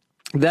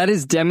 that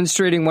is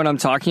demonstrating what I'm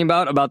talking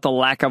about the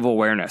lack of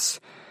awareness.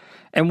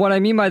 And what I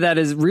mean by that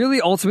is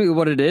really ultimately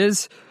what it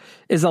is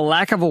a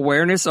lack of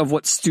awareness of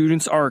what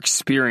students are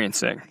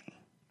experiencing.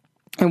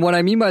 And what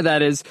I mean by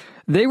that is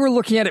they were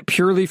looking at it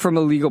purely from a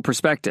legal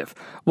perspective.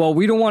 Well,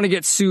 we don't want to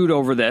get sued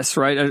over this,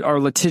 right? Our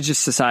litigious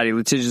society,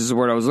 litigious is the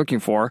word I was looking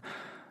for.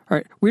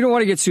 Right? We don't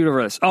want to get sued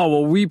over this. Oh,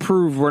 well, we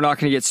proved we're not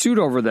going to get sued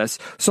over this.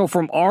 So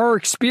from our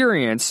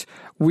experience,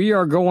 we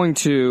are going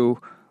to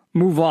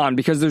move on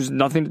because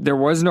there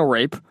was no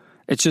rape.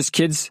 It's just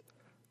kids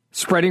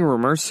spreading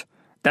rumors.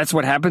 That's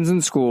what happens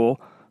in school.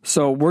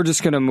 So we're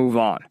just going to move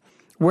on.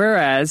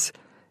 Whereas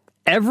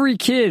every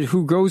kid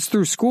who goes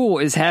through school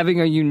is having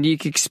a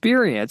unique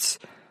experience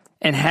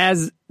and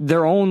has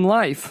their own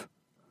life,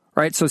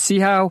 right? So see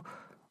how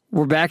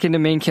we're back into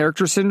main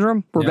character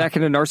syndrome? We're back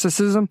into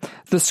narcissism.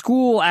 The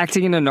school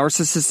acting in a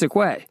narcissistic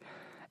way.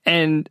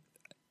 And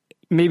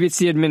maybe it's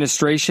the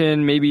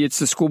administration, maybe it's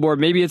the school board,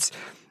 maybe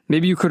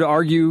you could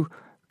argue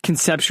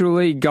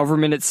conceptually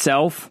government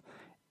itself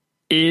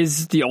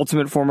is the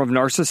ultimate form of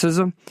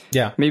narcissism.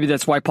 Yeah. Maybe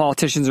that's why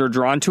politicians are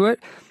drawn to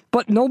it.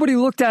 But nobody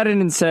looked at it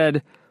and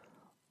said,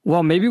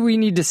 well, maybe we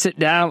need to sit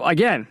down.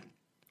 Again,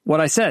 what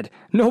I said.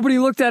 Nobody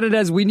looked at it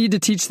as we need to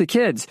teach the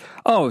kids.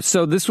 Oh,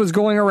 so this was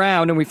going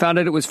around and we found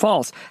out it was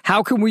false.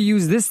 How can we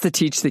use this to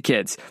teach the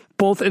kids?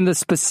 Both in the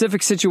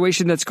specific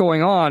situation that's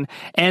going on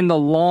and the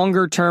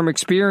longer term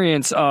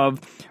experience of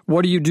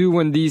what do you do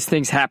when these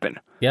things happen?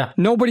 Yeah.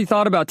 Nobody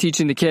thought about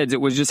teaching the kids.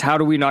 It was just how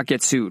do we not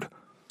get sued?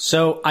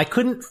 So I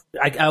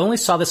only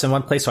saw this in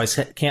one place, so I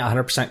can't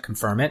 100%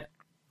 confirm it.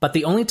 But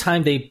the only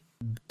time they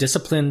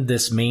disciplined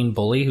this main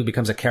bully who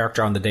becomes a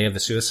character on the day of the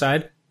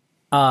suicide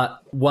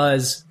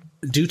was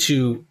due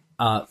to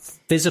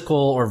physical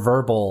or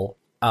verbal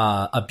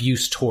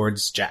abuse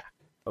towards Jack.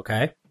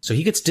 Okay, so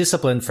he gets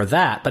disciplined for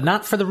that, but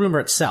not for the rumor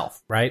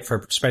itself, right?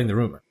 For spreading the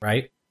rumor,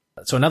 right?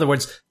 So in other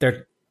words,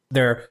 they're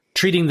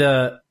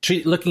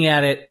looking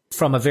at it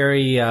from a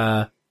very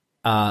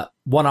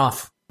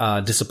one-off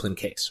discipline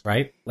case,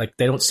 right? Like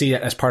they don't see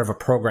it as part of a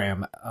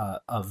program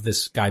of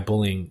this guy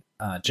bullying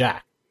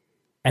Jack.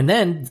 And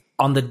then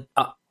on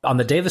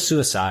the day of the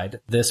suicide,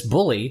 this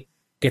bully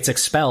gets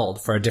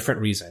expelled for a different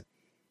reason.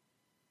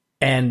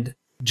 And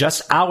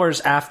just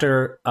hours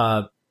after,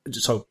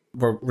 so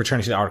we're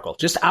returning to the article,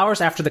 just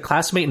hours after the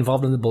classmate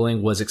involved in the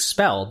bullying was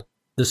expelled,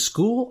 the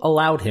school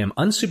allowed him,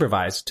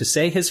 unsupervised, to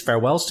say his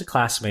farewells to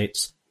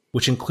classmates,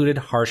 which included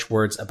harsh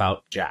words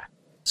about Jack.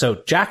 So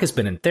Jack has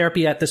been in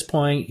therapy at this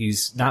point.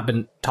 He's not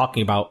been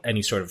talking about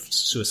any sort of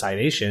suicide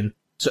ideation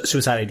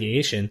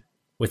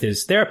with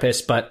his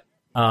therapist, but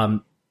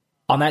on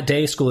that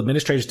day, school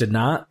administrators did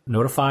not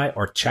notify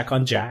or check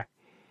on Jack.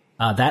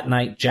 That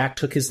night, Jack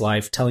took his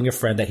life, telling a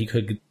friend that he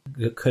could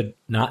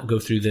not go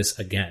through this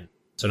again.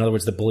 So in other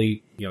words, the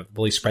bully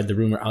spread the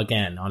rumor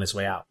again on his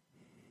way out.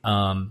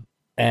 And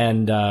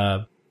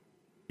then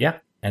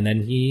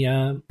he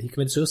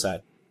committed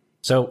suicide.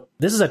 So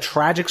this is a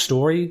tragic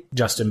story,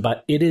 Justin,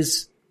 but it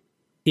is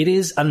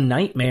a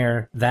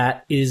nightmare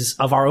that is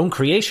of our own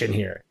creation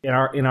here in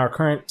our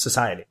current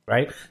society,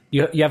 right?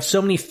 You have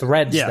so many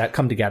threads that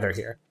come together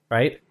here,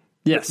 right?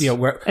 Yes.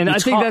 I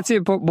think that's the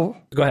important.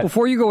 Go ahead.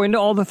 Before you go into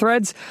all the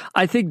threads,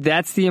 I think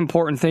that's the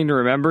important thing to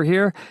remember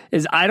here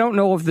is I don't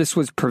know if this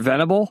was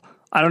preventable.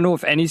 I don't know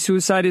if any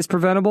suicide is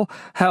preventable.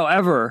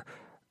 However,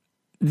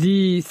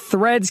 the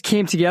threads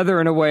came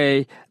together in a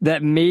way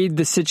that made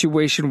the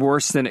situation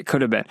worse than it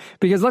could have been.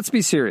 Because let's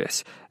be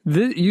serious.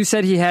 You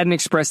said he hadn't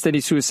expressed any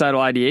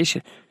suicidal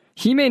ideation.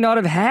 He may not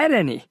have had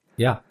any.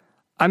 Yeah.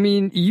 I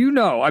mean,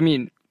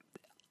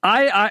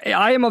 I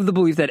am of the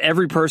belief that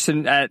every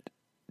person at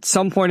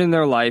some point in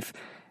their life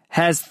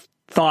has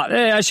thought,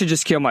 hey, I should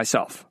just kill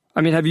myself.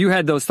 I mean, have you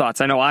had those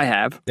thoughts? I know I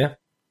have. Yeah.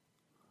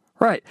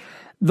 Right.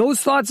 Those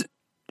thoughts,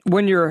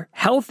 when you're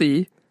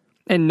healthy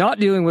and not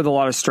dealing with a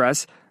lot of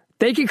stress,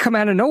 they can come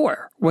out of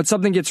nowhere. When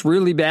something gets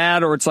really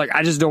bad or it's like,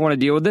 I just don't want to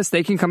deal with this,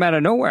 they can come out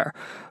of nowhere.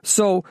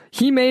 So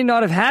he may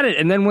not have had it.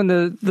 And then when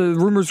the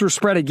rumors were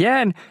spread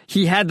again,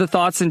 he had the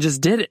thoughts and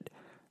just did it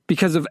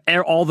because of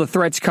all the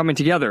threats coming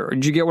together.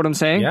 Did you get what I'm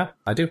saying? Yeah,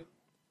 I do.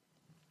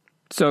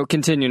 So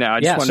continue now.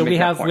 So we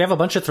have a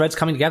bunch of threads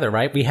coming together,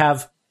 right? We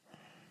have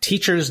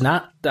teachers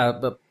not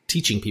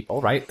teaching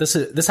people, right?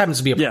 This happens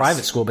to be a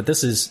private school, but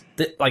this is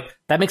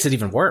that makes it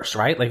even worse,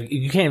 right? Like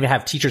you can't even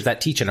have teachers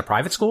that teach in a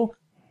private school.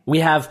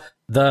 We have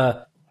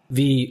the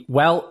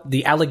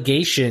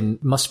allegation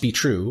must be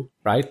true,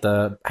 right?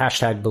 The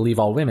hashtag believe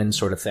all women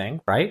sort of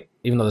thing, right?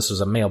 Even though this was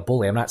a male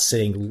bully, I'm not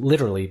saying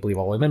literally believe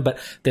all women, but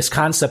this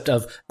concept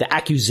of the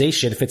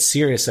accusation, if it's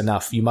serious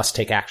enough, you must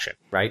take action,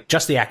 right?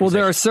 Just the accusation.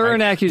 Well, there are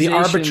certain accusations. The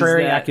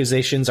arbitrary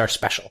accusations are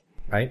special,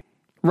 right?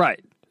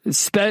 Right.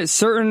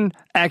 Certain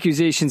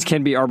accusations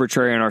can be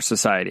arbitrary in our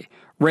society.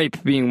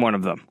 Rape being one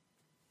of them.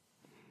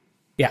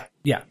 Yeah,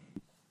 yeah.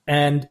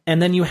 And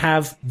then you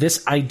have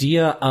this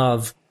idea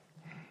of,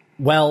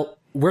 well,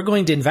 we're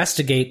going to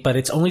investigate, but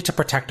it's only to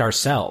protect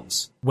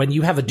ourselves. When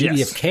you have a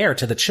duty of care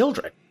to the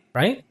children,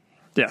 right?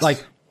 Yes.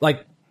 Like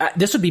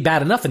this would be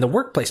bad enough in the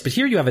workplace, but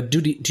here you have a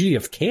duty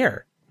of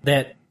care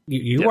that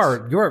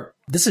you're.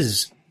 This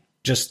is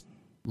just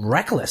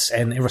reckless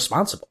and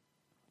irresponsible.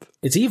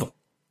 It's evil.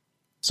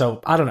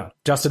 So I don't know,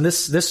 Justin.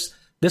 This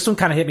one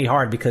kind of hit me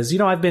hard because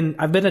I've been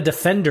a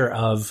defender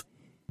of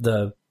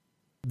the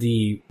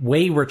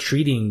way we're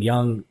treating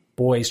young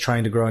boys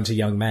trying to grow into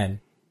young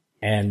men,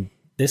 and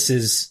this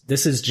just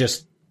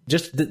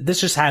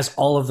has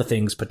all of the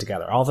things put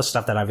together, all the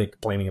stuff that I've been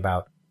complaining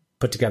about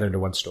put together into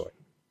one story.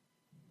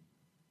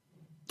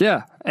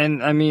 Yeah,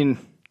 and I mean,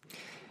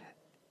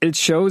 it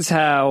shows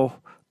how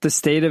the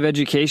state of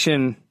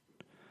education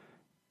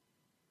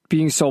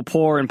being so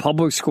poor in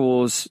public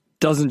schools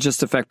doesn't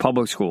just affect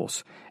public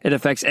schools. It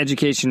affects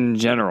education in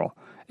general.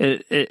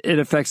 It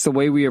affects the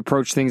way we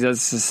approach things as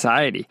a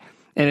society.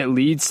 And it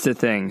leads to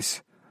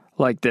things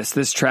like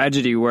this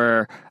tragedy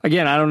where,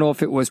 again, I don't know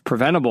if it was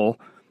preventable,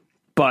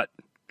 but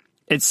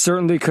it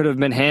certainly could have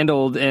been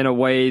handled in a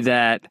way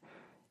that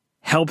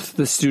helped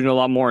the student a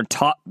lot more and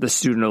taught the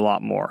student a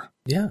lot more.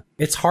 Yeah.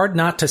 It's hard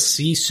not to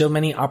see so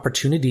many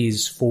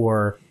opportunities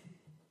for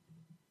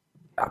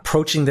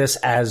approaching this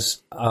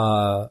as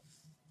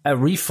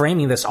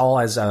reframing this all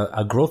as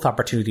a growth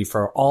opportunity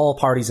for all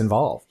parties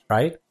involved,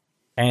 right?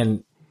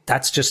 And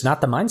that's just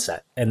not the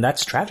mindset, and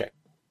that's tragic.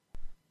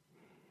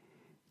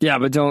 Yeah,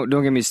 but don't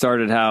get me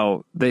started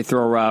how they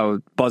throw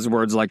around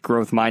buzzwords like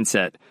growth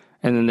mindset,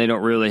 and then they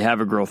don't really have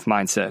a growth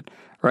mindset,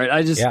 right?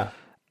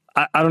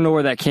 I don't know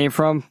where that came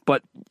from,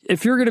 but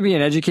if you're going to be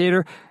an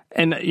educator,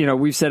 and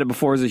we've said it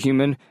before as a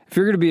human, if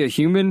you're going to be a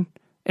human,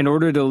 in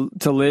order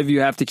to live,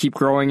 you have to keep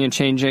growing and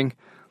changing,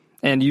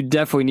 and you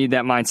definitely need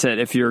that mindset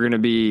if you're going to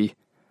be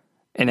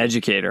an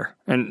educator,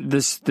 and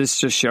this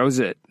just shows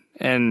it.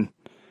 And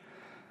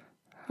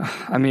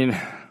I mean,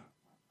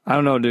 I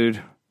don't know,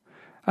 dude.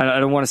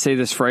 I don't want to say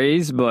this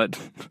phrase, but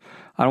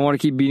I don't want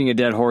to keep beating a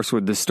dead horse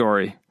with this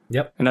story.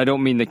 Yep. And I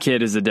don't mean the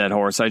kid is a dead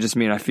horse. I just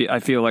mean I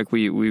feel like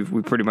we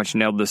pretty much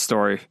nailed this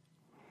story.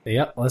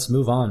 Yep. Let's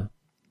move on.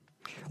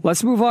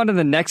 Let's move on to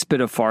the next bit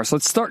of farce.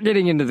 Let's start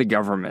getting into the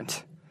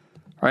government.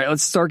 All right,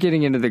 let's start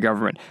getting into the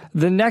government.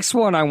 The next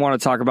one I want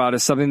to talk about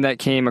is something that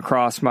came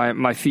across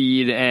my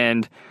feed,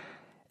 and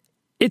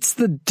it's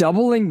the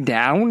doubling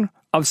down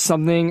of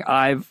something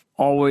I've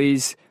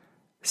always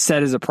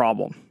said is a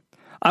problem.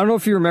 I don't know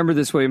if you remember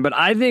this, William, but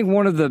I think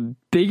one of the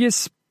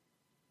biggest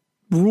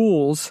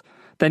rules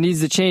that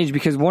needs to change,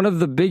 because one of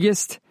the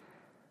biggest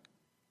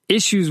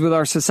issues with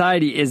our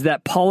society is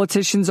that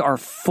politicians are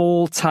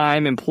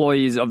full-time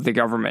employees of the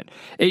government.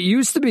 It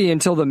used to be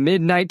until the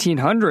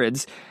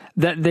mid-1900s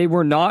that they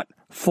were not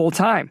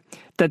full-time,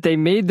 that they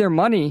made their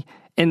money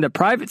in the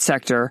private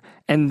sector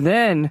and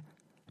then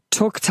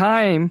took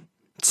time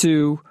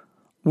to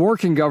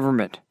work in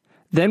government.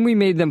 Then we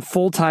made them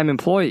full-time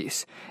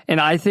employees. And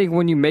I think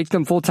when you make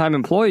them full-time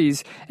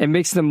employees, it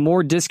makes them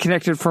more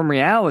disconnected from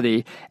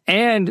reality,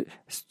 and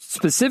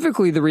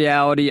specifically the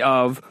reality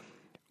of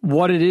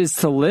what it is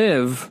to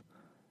live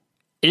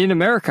in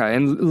America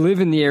and live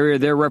in the area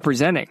they're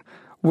representing,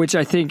 which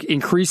I think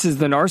increases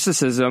the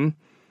narcissism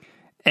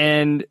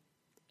and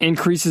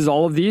increases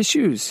all of the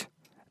issues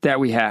that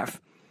we have.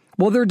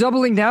 Well, they're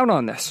doubling down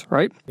on this,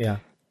 right? Yeah.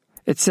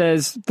 It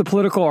says, the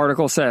political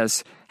article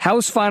says,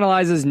 House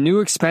finalizes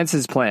new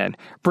expenses plan,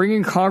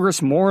 bringing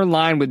Congress more in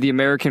line with the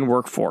American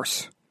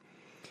workforce.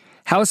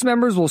 House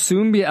members will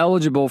soon be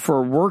eligible for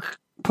a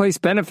workplace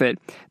benefit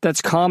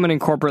that's common in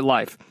corporate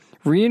life,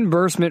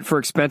 reimbursement for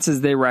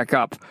expenses they rack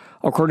up,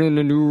 according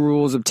to new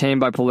rules obtained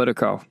by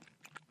Politico.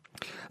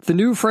 The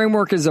new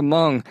framework is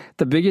among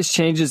the biggest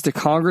changes to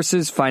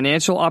Congress's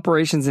financial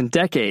operations in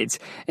decades,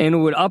 and it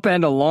would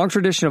upend a long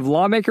tradition of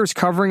lawmakers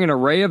covering an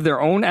array of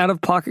their own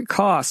out-of-pocket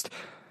costs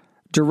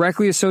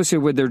directly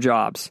associated with their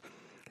jobs.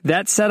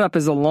 That setup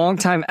is a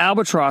long-time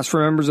albatross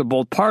for members of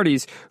both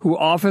parties, who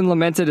often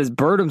lament it as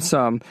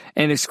burdensome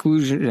and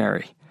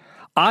exclusionary.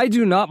 I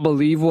do not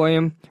believe,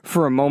 William,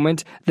 for a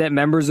moment, that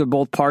members of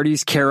both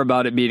parties care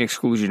about it being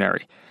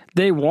exclusionary.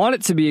 They want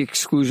it to be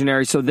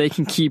exclusionary so they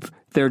can keep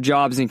their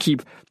jobs and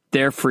keep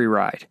their free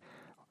ride.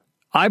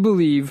 I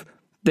believe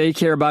they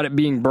care about it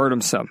being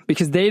burdensome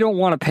because they don't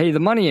want to pay the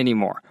money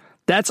anymore.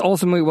 That's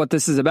ultimately what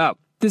this is about.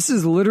 This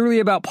is literally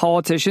about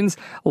politicians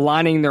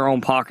lining their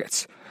own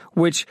pockets,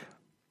 which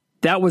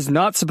that was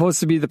not supposed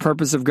to be the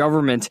purpose of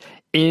government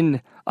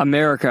in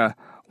America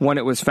when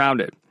it was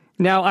founded.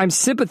 Now, I'm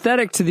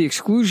sympathetic to the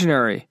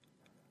exclusionary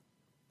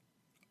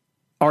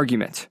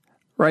argument,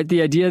 right?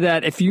 The idea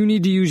that if you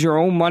need to use your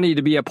own money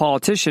to be a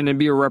politician and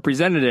be a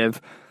representative,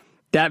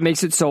 that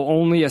makes it so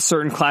only a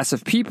certain class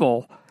of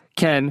people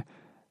can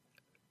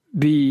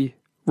be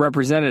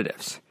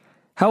representatives.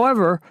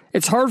 However,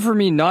 it's hard for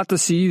me not to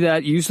see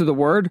that use of the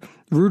word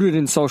rooted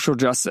in social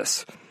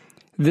justice.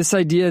 This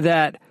idea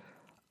that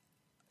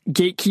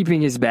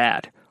gatekeeping is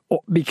bad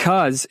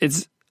because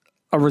it's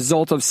a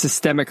result of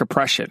systemic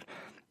oppression,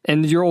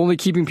 and you're only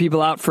keeping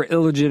people out for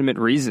illegitimate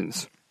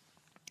reasons.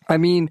 I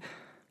mean,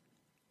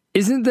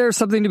 isn't there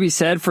something to be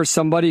said for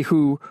somebody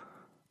who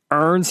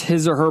earns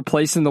his or her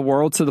place in the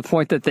world to the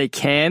point that they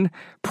can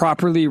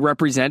properly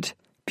represent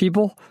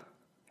people?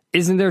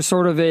 Isn't there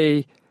sort of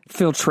a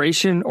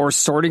filtration or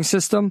sorting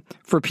system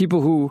for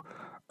people who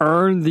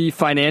earn the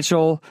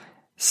financial,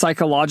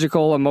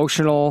 psychological,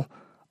 emotional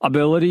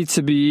ability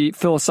to be,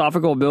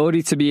 philosophical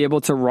ability to be able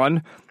to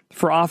run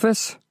for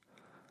office?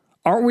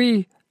 Aren't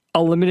we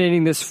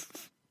eliminating this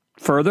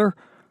further?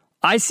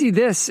 I see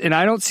this, and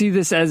I don't see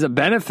this as a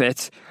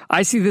benefit.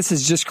 I see this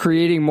as just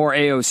creating more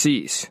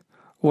AOCs.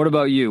 What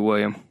about you,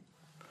 William?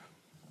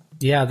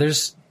 Yeah,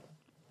 there's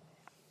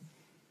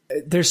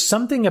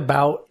something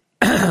about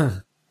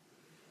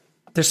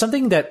there's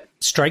something that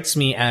strikes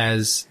me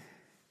as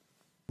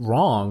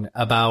wrong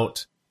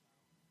about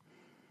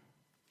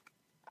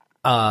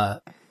us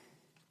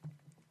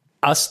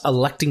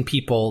electing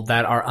people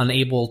that are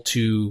unable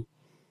to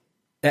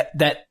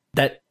that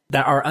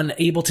are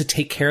unable to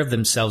take care of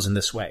themselves in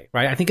this way,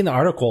 right? I think in the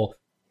article,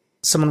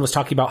 someone was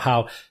talking about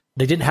how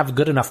they didn't have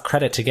good enough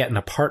credit to get an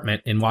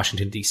apartment in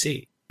Washington,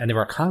 D.C., and they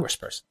were a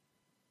congressperson.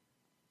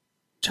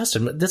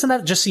 Justin, doesn't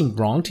that just seem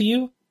wrong to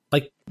you?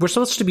 Like, we're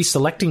supposed to be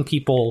selecting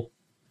people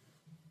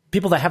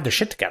that have their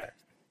shit together,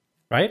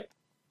 right?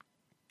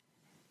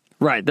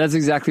 Right. That's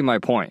exactly my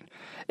point.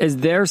 Is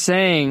they're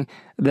saying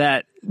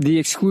that the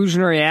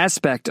exclusionary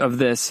aspect of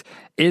this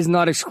is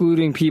not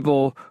excluding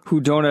people who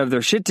don't have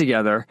their shit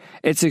together.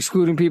 It's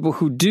excluding people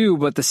who do,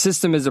 but the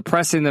system is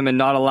oppressing them and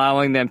not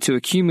allowing them to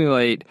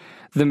accumulate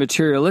the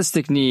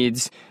materialistic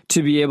needs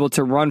to be able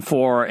to run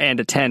for and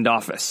attend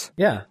office.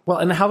 Yeah. Well,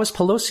 and how is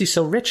Pelosi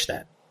so rich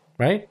then,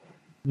 right?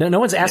 No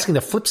one's asking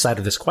the flip side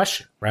of this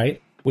question,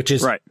 right? Which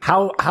is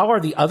how are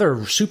the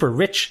other super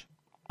rich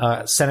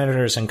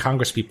senators and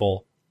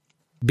congresspeople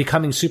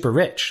becoming super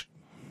rich?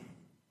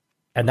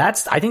 And I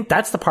think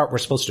that's the part we're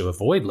supposed to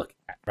avoid looking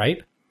at, right?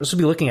 We're supposed to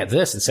be looking at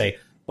this and say,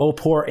 oh,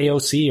 poor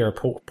AOC or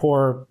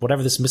poor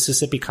whatever this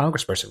Mississippi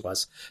congressperson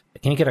was. They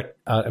can't get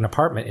an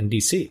apartment in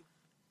D.C.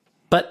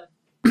 But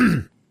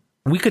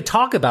we could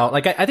talk about,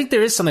 like, I think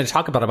there is something to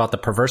talk about the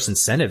perverse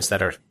incentives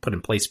that are put in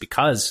place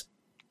because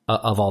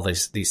of all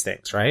these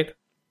things, right?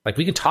 Like,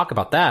 we can talk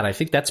about that. I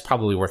think that's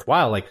probably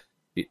worthwhile. Like,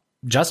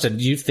 Justin,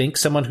 do you think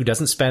someone who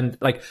doesn't spend,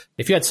 like,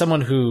 if you had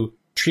someone who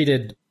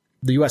treated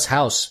the U.S.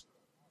 House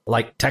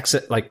like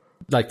Texas, like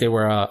they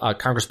were a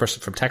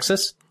congressperson from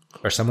Texas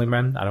or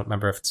assemblyman, I don't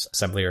remember if it's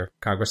assembly or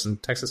Congress in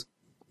Texas,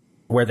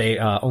 where they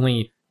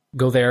only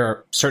go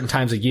there certain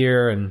times a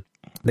year and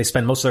they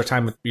spend most of their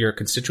time with your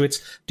constituents,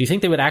 do you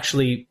think they would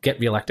actually get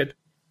reelected?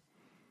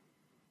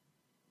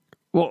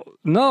 Well,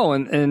 no,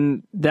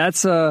 and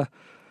that's what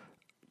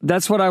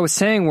I was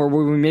saying, where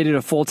we made it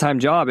a full-time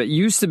job. It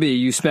used to be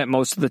you spent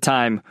most of the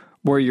time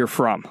where you're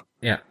from.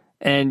 Yeah.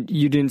 And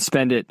you didn't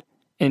spend it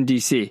in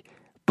D.C.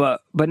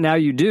 But now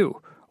you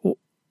do.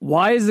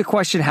 Why is the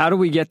question, how do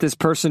we get this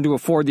person to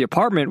afford the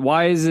apartment?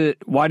 Why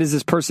does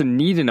this person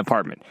need an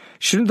apartment?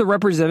 Shouldn't the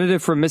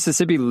representative from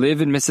Mississippi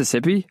live in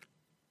Mississippi?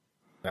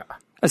 Yeah.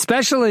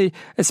 Especially,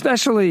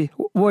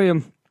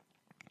 William,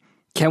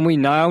 can we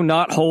now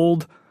not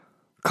hold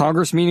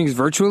Congress meetings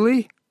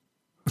virtually?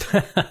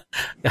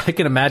 I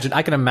can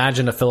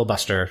imagine a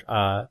filibuster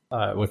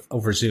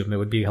over Zoom. It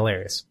would be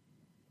hilarious.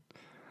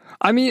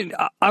 I mean,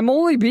 I'm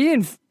only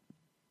being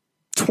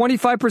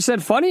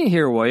 25% funny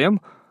here, William.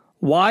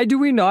 Why do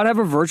we not have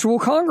a virtual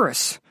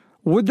Congress?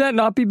 Would that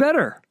not be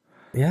better?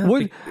 Yeah.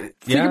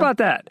 Think about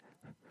that.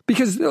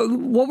 Because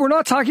what we're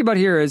not talking about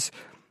here is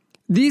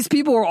these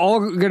people are all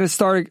going to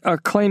start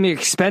claiming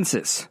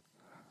expenses.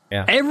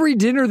 Yeah. Every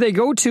dinner they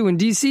go to in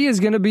D.C. is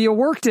going to be a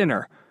work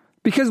dinner.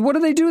 Because what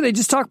do? They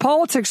just talk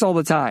politics all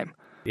the time.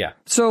 Yeah.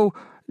 So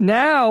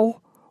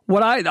now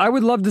what I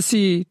would love to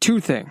see two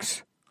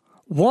things.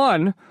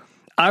 One,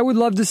 I would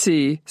love to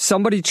see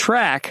somebody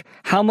track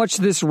how much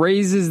this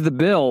raises the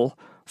bill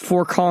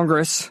for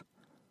Congress,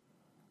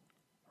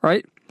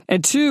 right?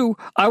 And two,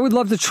 I would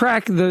love to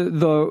track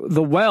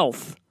the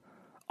wealth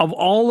of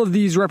all of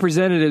these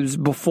representatives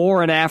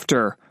before and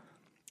after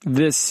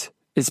this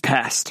is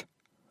passed.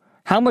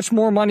 How much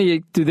more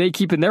money do they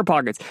keep in their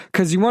pockets?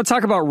 Because you want to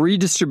talk about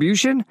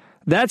redistribution?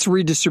 That's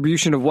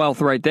redistribution of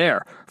wealth right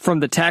there, from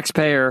the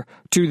taxpayer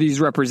to these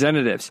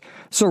representatives.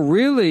 So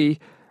really,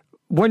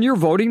 when you're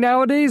voting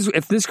nowadays,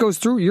 if this goes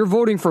through, you're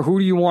voting for who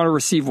do you want to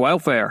receive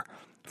welfare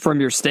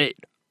from your state.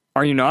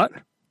 Are you not?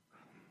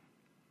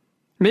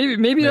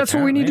 Maybe that's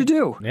what we need to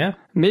do. Yeah.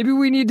 Maybe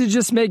we need to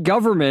just make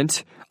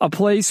government a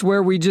place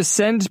where we just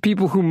send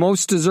people who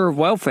most deserve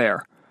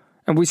welfare,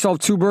 and we solve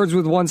two birds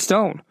with one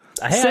stone.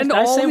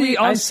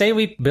 I say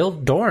we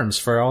build dorms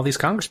for all these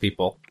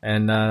congresspeople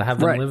and have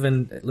them live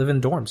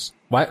in dorms.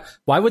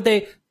 Why would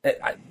they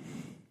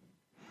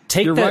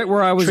take? You're right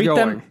where I was going.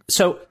 Them,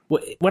 so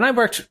when I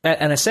worked at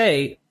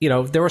NSA,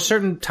 there were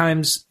certain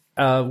times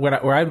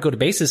where I would go to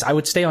bases, I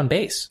would stay on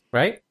base,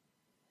 right?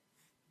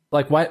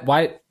 Like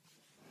why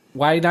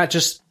not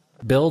just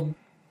build,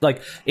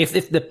 like, if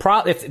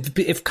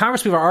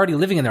congresspeople are already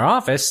living in their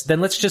office,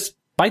 then let's just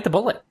bite the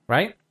bullet,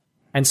 right?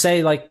 And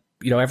say, like,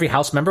 every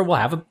House member will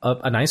have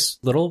a nice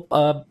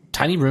little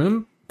tiny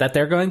room that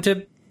they're going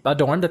to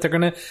adorn, that they're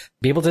going to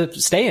be able to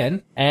stay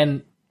in,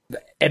 and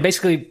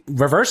basically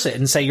reverse it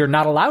and say you're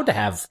not allowed to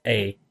have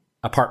a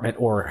apartment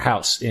or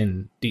house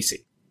in DC,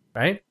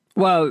 right?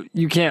 Well,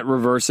 you can't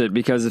reverse it,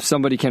 because if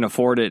somebody can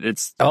afford it,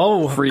 it's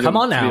freedom. Come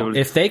on now.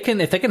 If they can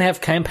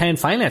have campaign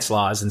finance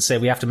laws and say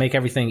we have to make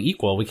everything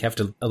equal, we have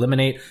to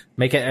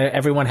make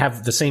everyone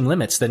have the same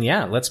limits, then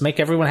yeah, let's make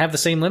everyone have the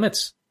same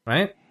limits,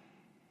 right?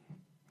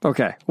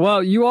 Okay.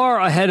 Well, you are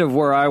ahead of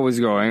where I was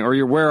going, or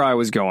you're where I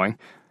was going.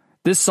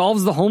 This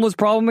solves the homeless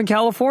problem in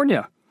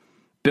California.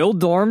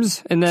 Build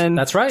dorms, and then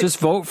just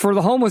vote for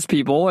the homeless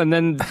people, and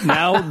then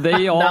now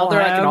they all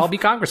can all be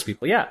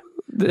congresspeople, yeah.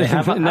 They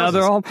have now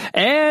they're all,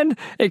 and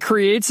it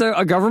creates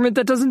a government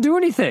that doesn't do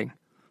anything,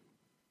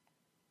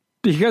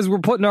 because we're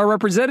putting our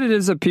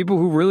representatives of people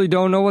who really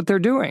don't know what they're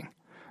doing,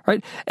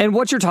 right? And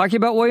what you're talking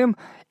about, William,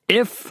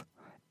 if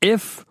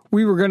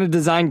we were going to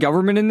design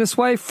government in this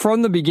way,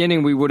 from the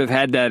beginning we would have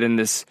had that in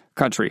this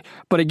country.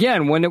 But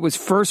again, when it was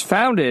first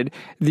founded,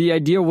 the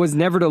idea was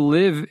never to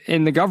live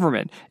in the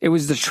government. It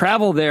was to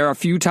travel there a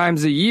few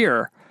times a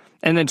year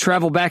and then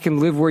travel back and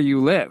live where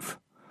you live.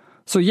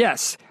 So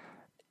yes,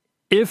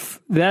 if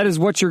that is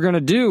what you're going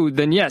to do,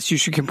 then yes, you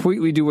should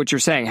completely do what you're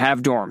saying,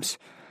 have dorms.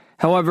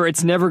 However,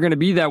 it's never going to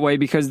be that way,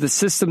 because the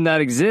system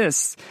that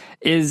exists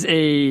is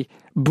a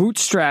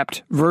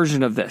bootstrapped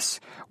version of this,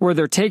 where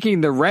they're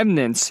taking the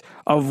remnants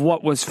of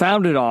what was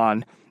founded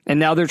on, and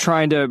now they're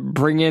trying to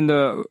bring in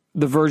the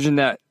version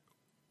that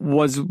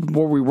was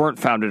what we weren't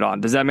founded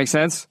on. Does that make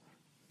sense?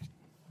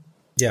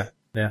 Yeah,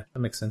 that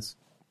makes sense.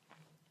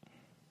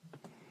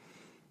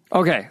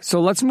 Okay,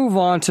 so let's move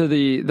on to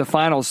the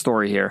final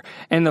story here.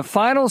 And the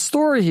final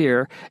story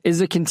here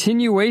is a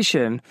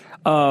continuation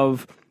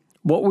of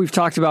what we've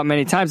talked about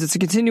many times. It's a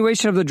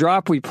continuation of the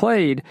drop we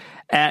played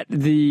at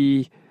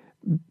the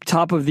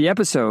top of the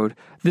episode.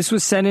 This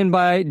was sent in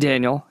by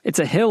Daniel. It's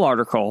a Hill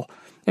article,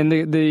 and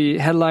the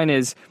headline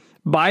is,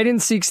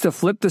 Biden seeks to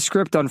flip the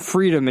script on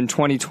freedom in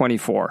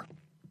 2024.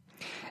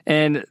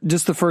 And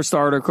just the first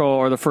article,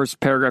 or the first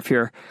paragraph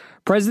here,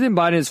 President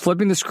Biden is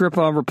flipping the script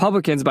on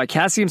Republicans by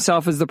casting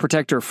himself as the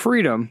protector of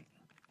freedom,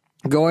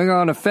 going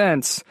on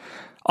offense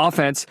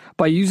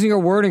by using a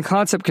word and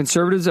concept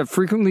conservatives have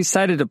frequently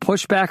cited to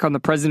push back on the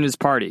president's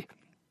party.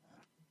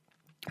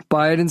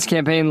 Biden's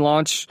campaign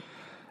launch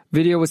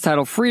video was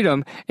titled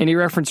Freedom, and he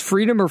referenced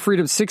freedom or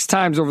freedom 6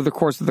 times over the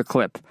course of the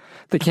clip.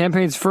 The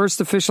campaign's first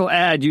official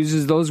ad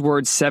uses those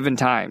words 7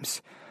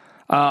 times.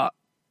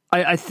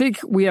 I think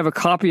we have a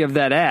copy of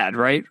that ad,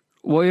 right,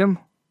 William?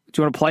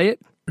 Do you want to play it?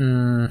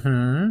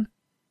 Mm-hmm.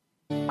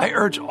 I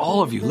urge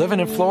all of you living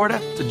in Florida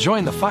to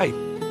join the fight,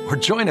 or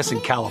join us in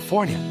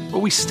California,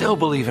 where we still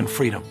believe in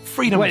freedom.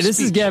 Freedom Wait, of this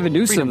speech, is Gavin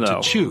Newsom, freedom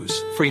though. To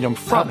choose, freedom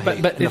from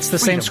hate, but it's the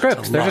same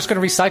script. They're just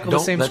going to recycle the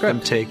same script. Don't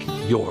let them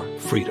take your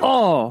freedom.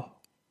 Oh,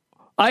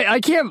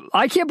 I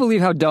can't believe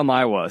how dumb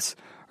I was,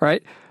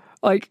 right?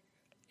 Like,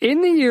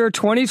 in the year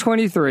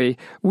 2023,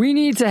 we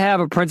need to have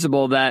a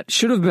principle that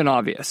should have been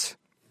obvious.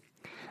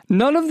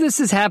 None of this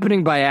is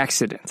happening by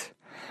accident.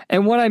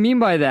 And what I mean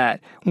by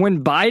that,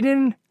 when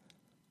Biden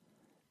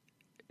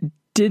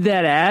did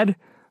that ad,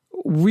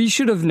 we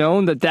should have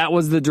known that that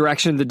was the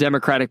direction the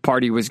Democratic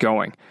Party was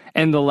going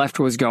and the left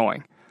was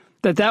going.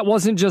 That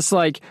wasn't just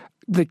like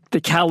the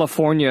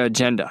California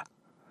agenda.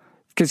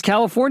 Because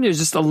California is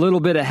just a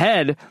little bit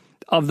ahead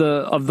of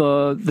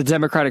the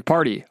Democratic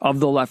Party, of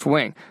the left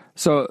wing.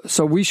 So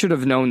we should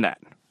have known that.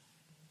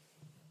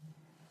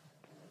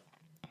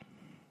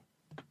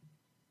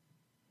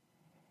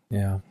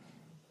 Yeah.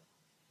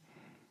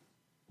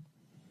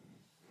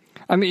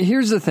 I mean,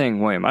 here's the thing,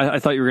 William. I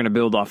thought you were going to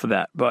build off of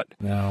that, but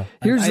no.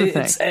 Here's the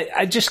thing.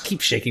 I just keep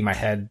shaking my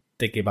head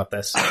thinking about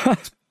this. I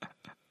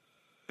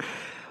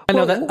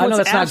know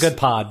that's not good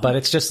pod, but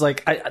it's just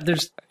like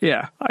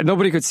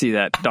nobody could see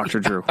that,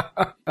 Dr. Drew.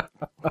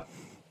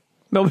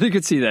 Nobody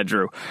could see that,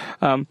 Drew.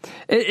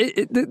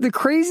 The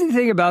crazy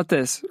thing about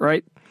this,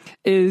 right,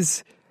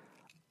 is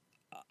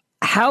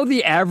how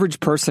the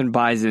average person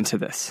buys into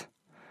this.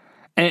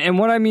 And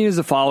what I mean is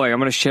the following. I'm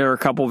going to share a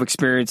couple of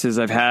experiences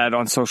I've had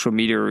on social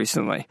media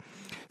recently.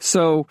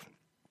 So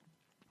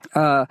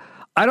I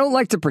don't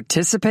like to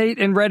participate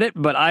in Reddit,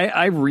 but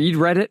I read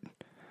Reddit,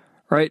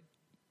 right?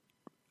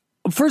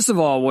 First of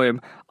all,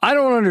 William, I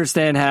don't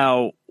understand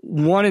how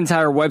one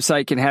entire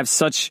website can have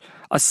such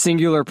a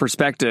singular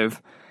perspective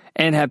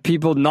and have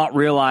people not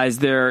realize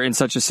they're in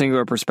such a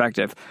singular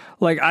perspective.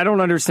 Like, I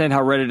don't understand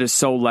how Reddit is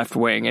so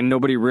left-wing and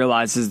nobody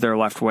realizes they're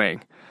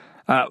left-wing.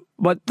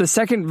 But the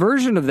second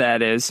version of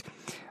that is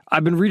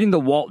I've been reading the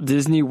Walt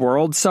Disney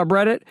World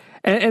subreddit.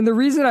 And the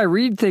reason I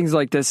read things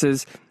like this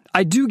is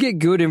I do get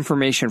good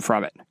information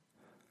from it.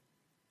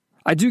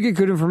 I do get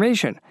good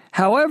information.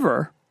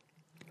 However,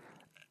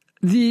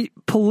 the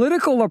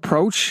political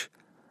approach,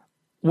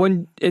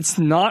 when it's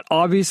not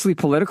obviously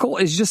political,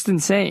 is just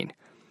insane.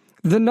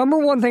 The number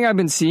one thing I've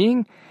been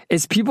seeing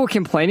is people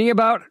complaining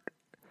about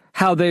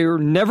how they're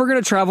never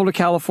going to travel to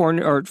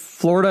California or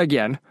Florida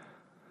again.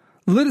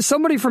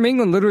 Somebody from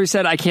England literally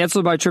said, I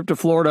canceled my trip to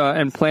Florida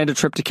and planned a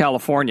trip to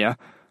California.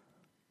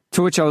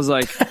 To which I was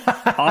like,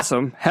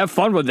 awesome. Have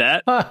fun with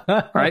that.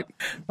 Right?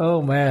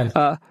 Oh, man.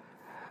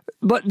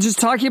 But just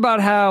talking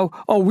about how,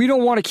 we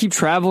don't want to keep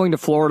traveling to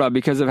Florida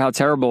because of how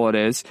terrible it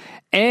is.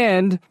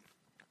 And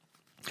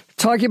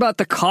talking about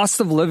the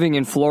cost of living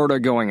in Florida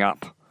going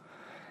up.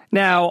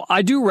 Now,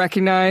 I do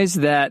recognize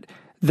that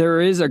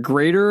there is a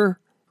greater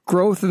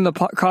growth in the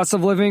cost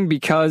of living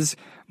because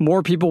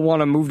more people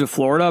want to move to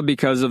Florida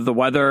because of the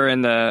weather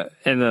and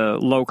the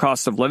low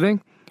cost of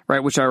living, right?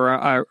 Which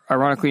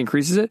ironically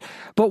increases it.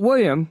 But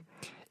William,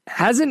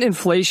 hasn't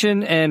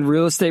inflation and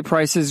real estate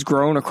prices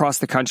grown across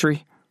the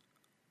country?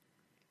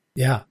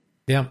 Yeah.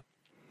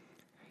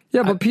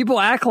 But people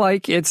act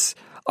like it's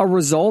a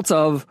result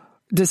of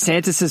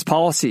DeSantis's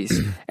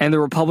policies and the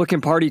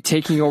Republican Party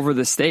taking over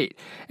the state.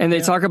 And they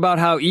talk about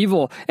how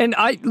evil. And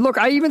I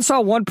even saw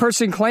one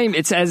person claim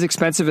it's as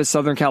expensive as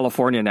Southern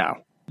California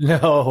now.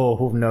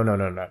 No.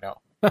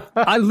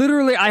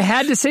 I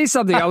had to say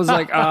something. I was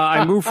like,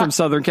 I moved from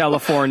Southern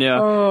California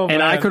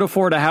and I could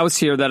afford a house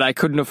here that I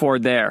couldn't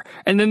afford there.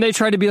 And then they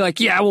tried to be like,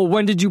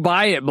 when did you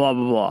buy it? Blah,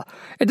 blah, blah.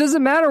 It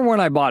doesn't matter when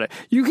I bought it.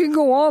 You can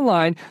go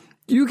online.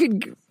 You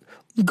can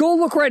go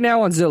look right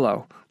now on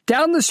Zillow.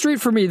 Down the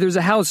street from me, there's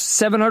a house,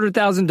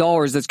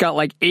 $700,000 that's got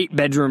like 8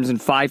 bedrooms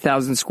and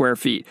 5,000 square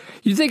feet.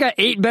 You think an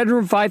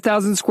 8-bedroom,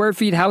 5,000 square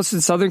feet house in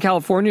Southern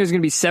California is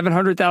going to be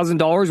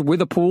 $700,000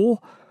 with a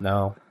pool?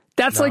 No.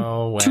 That's like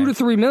 $2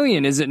 to $3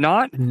 million, is it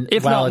not?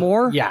 If not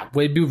more? Yeah,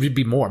 it would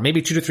be more.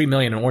 Maybe $2 to $3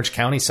 million in Orange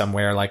County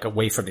somewhere, like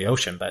away from the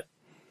ocean. But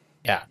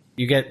yeah,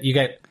 you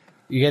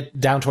get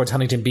down towards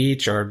Huntington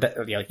Beach, or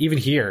even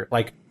here,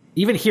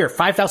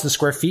 5,000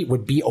 square feet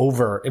would be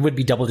over. It would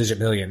be double-digit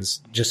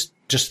millions. Just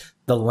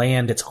the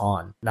land it's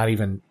on, not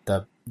even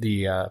the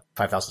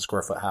 5,000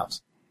 square foot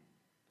house.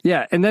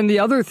 Yeah, and then the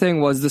other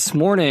thing was this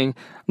morning,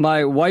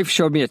 my wife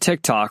showed me a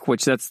TikTok,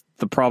 which that's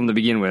the problem to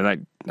begin with.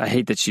 I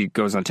hate that she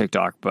goes on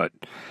TikTok,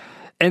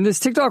 and this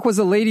TikTok was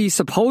a lady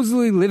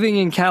supposedly living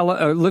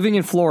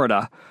in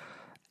Florida,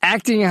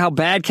 acting how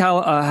bad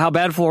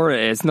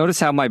Florida is. Notice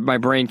how my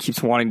brain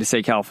keeps wanting to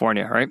say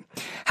California, right?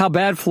 How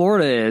bad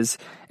Florida is,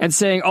 and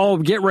saying, "Oh,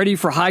 get ready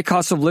for high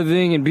cost of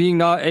living and being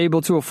not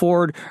able to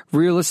afford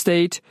real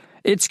estate.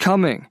 It's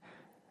coming."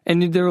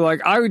 And they were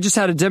like, "I just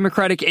had a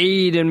Democratic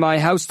aide in my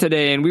house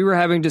today, and we were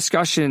having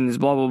discussions,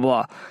 blah, blah,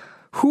 blah."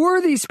 Who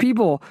are these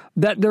people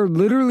that they're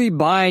literally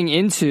buying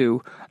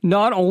into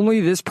not only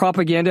this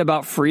propaganda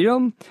about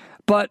freedom,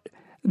 but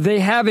they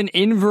have an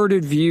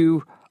inverted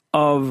view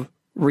of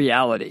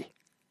reality?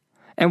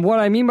 And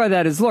what I mean by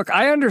that is, look,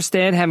 I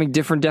understand having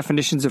different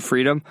definitions of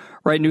freedom,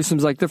 right?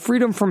 Newsom's like the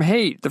freedom from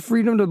hate, the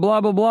freedom to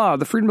blah, blah, blah,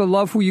 the freedom to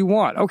love who you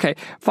want. Okay,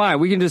 fine,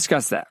 we can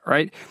discuss that,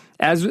 right?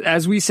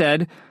 As we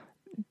said,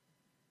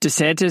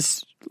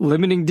 DeSantis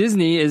limiting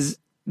Disney is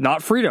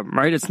not freedom,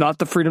 right? It's not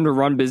the freedom to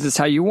run business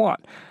how you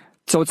want.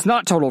 So it's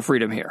not total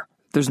freedom here.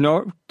 There's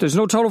no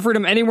total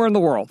freedom anywhere in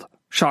the world.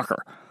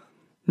 Shocker.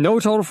 No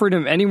total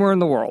freedom anywhere in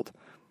the world.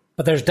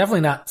 But there's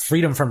definitely not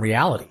freedom from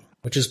reality,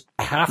 which is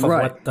half of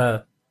what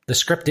the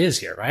script is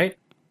here, right?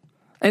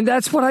 And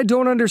that's what I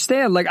don't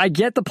understand. Like, I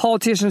get the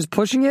politicians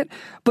pushing it,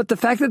 but the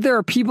fact that there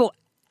are people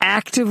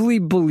actively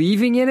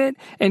believing in it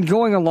and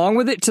going along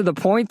with it to the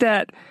point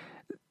that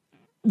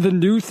the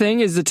new thing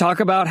is to talk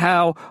about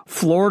how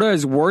Florida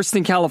is worse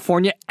than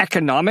California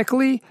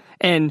economically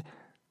and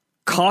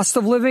cost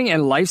of living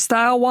and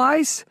lifestyle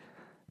wise,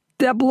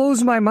 that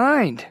blows my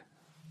mind.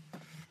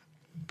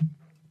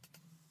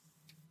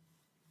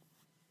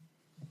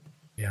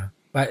 Yeah.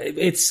 But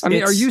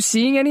are you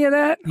seeing any of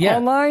that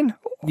online?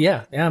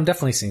 Yeah, I'm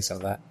definitely seeing some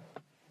of that.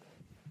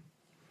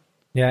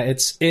 Yeah,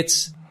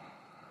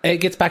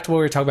 it gets back to what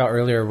we were talking about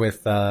earlier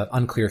with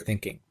unclear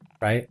thinking,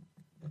 right?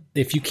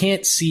 If you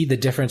can't see the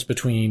difference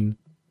between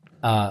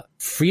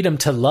freedom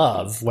to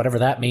love, whatever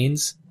that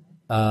means,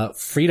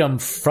 freedom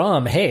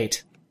from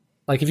hate,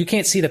 like if you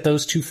can't see that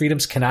those two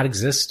freedoms cannot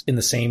exist in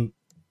the same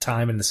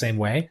time in the same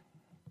way,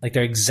 like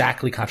they're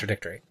exactly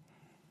contradictory.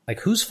 Like,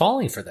 who's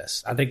falling for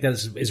this? I think that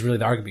is really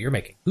the argument you're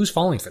making. Who's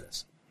falling for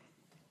this?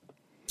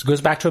 It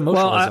goes back to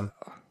emotionalism.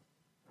 Well,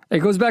 it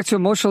goes back to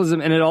emotionalism,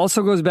 and it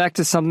also goes back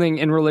to something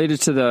in related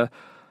to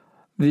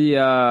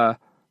the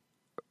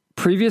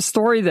previous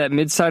story that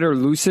Midsider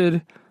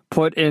Lucid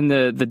put in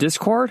the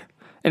Discord,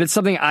 and it's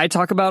something I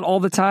talk about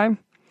all the time.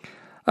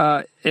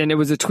 And it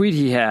was a tweet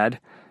he had,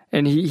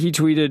 and he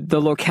tweeted,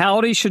 "The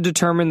locality should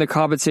determine the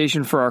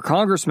compensation for our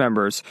Congress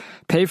members.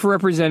 Pay for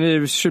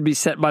representatives should be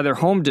set by their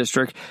home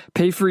district.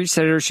 Pay for each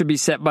senator should be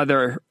set by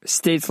their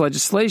state's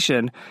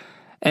legislation."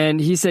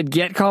 And he said,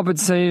 "Get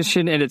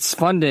compensation and its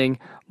funding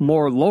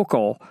more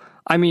local."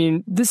 I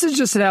mean, this is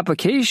just an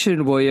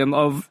application, William,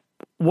 of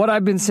what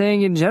I've been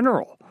saying in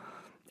general.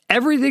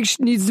 Everything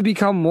needs to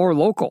become more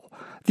local.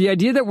 The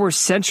idea that we're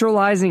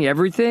centralizing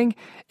everything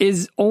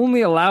is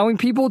only allowing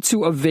people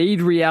to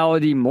evade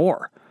reality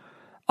more.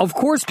 Of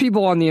course,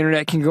 people on the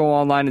internet can go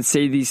online and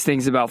say these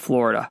things about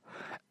Florida.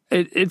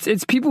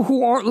 It's people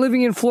who aren't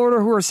living in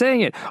Florida who are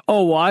saying it.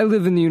 "Oh, well, I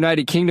live in the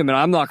United Kingdom and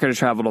I'm not going to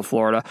travel to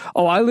Florida.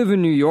 Oh, I live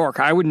in New York.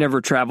 I would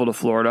never travel to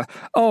Florida."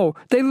 Oh,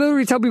 they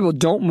literally tell people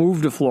don't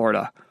move to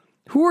Florida.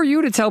 Who are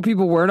you to tell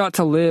people where not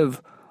to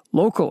live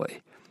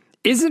locally?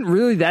 Isn't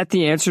really that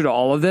the answer to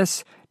all of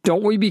this?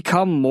 Don't we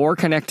become more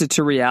connected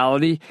to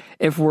reality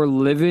if we're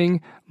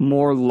living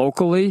more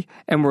locally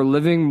and we're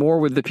living more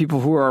with the people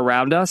who are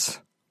around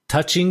us?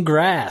 Touching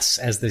grass,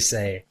 as they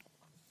say.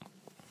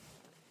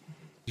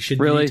 You should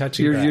really be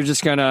touching grass. You're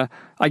just gonna.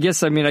 I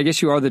guess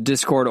you are the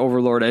Discord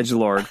overlord,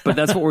 edgelord. But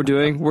that's what we're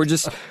doing. We're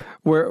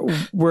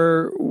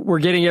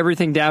getting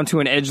everything down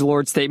to an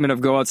edgelord statement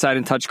of go outside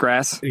and touch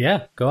grass.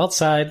 Yeah, go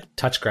outside,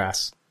 touch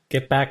grass,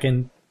 get back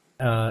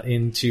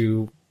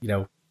into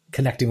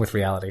connecting with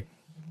reality.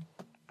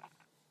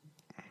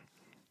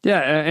 Yeah,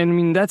 and I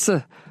mean that's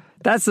the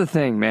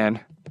thing,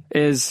 man.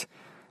 Is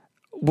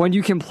when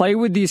you can play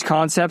with these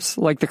concepts,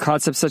 like the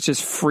concepts such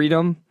as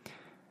freedom,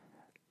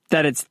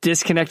 that it's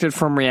disconnected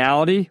from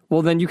reality,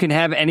 well, then you can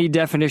have any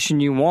definition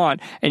you want,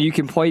 and you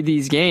can play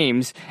these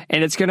games,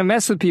 and it's going to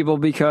mess with people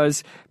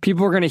because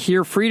people are going to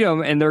hear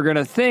freedom, and they're going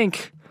to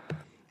think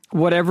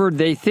whatever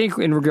they think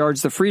in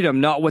regards to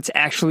freedom, not what's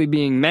actually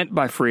being meant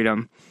by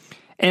freedom.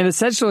 And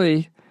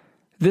essentially,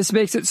 this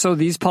makes it so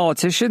these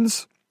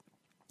politicians,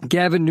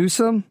 Gavin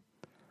Newsom,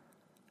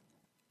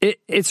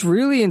 it's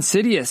really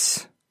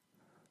insidious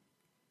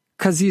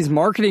because he's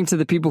marketing to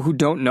the people who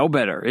don't know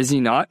better, is he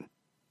not?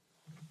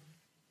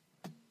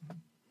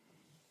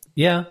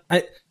 Yeah,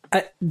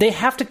 they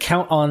have to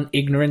count on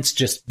ignorance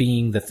just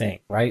being the thing,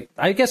 right?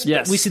 I guess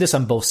we see this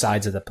on both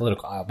sides of the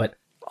political aisle, but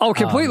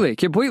completely.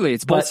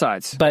 It's both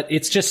sides. But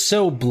it's just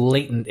so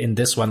blatant in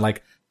this one.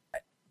 Like,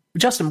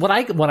 Justin, what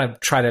I want to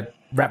try to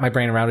wrap my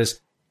brain around is,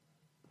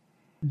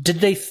 did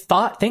they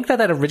think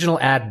that original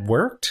ad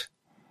worked?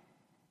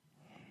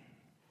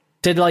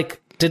 Did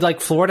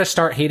Florida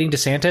start hating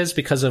DeSantis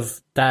because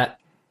of that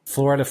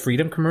Florida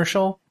Freedom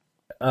commercial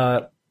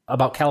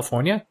about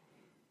California?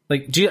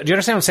 Like, do you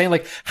understand what I'm saying?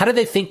 Like, how did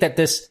they think that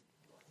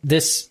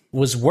this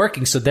was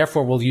working? So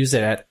therefore, we'll use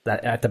it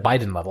at the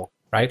Biden level,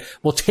 right?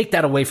 We'll take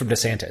that away from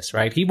DeSantis,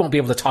 right? He won't be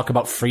able to talk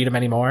about freedom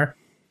anymore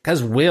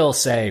because we'll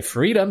say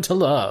freedom to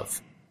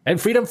love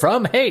and freedom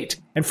from hate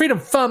and freedom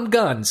from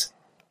guns.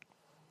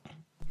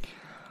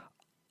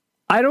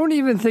 I don't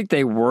even think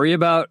they worry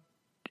about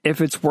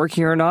if it's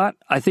working or not.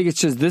 I think it's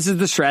just, this is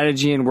the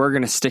strategy and we're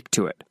going to stick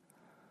to it.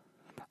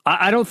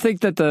 I don't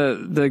think that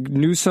the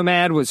Newsom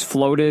ad was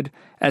floated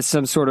as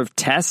some sort of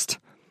test.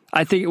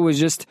 I think it was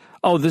just,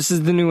 this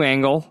is the new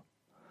angle.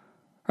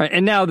 Right?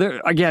 And now,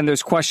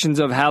 there's questions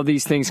of how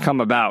these things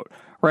come about.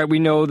 Right? We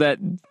know that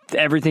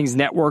everything's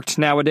networked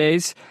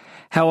nowadays.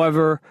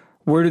 However,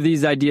 where do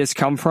these ideas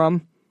come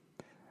from?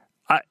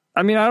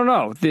 I mean, I don't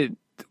know.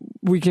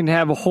 We can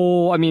have a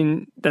whole,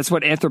 that's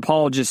what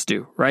anthropologists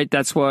do, right?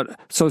 That's what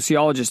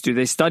sociologists do.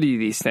 They study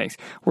these things,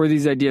 where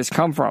these ideas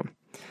come from.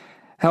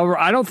 However,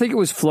 I don't think it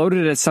was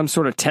floated as some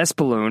sort of test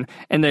balloon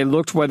and they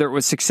looked whether it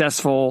was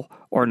successful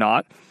or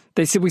not.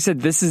 We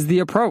said, this is the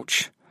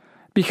approach.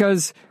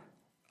 Because,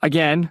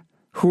 again,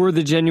 who are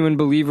the genuine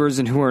believers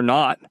and who are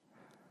not?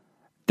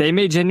 They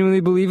may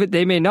genuinely believe it,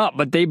 they may not,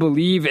 but they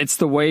believe it's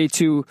the way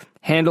to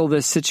handle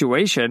this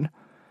situation.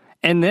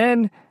 And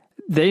then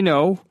they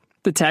know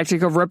the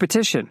tactic of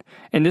repetition.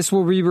 And this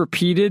will be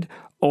repeated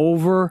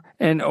over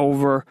and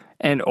over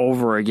and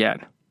over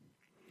again.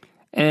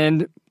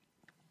 And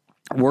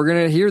we're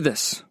going to hear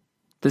this.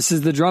 This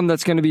is the drum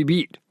that's going to be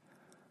beat.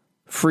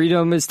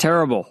 Freedom is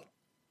terrible.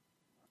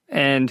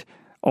 And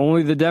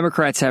only the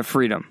Democrats have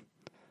freedom.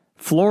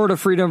 Florida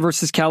freedom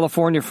versus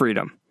California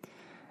freedom.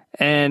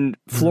 And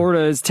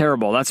Florida is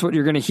terrible. That's what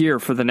you're going to hear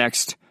for the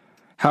next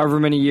however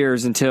many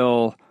years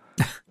until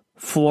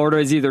Florida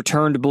is either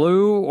turned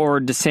blue or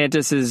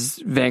DeSantis is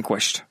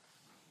vanquished.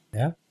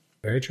 Yeah,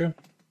 very true.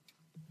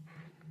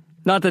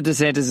 Not that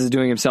DeSantis is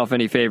doing himself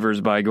any favors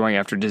by going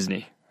after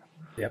Disney.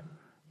 Yep.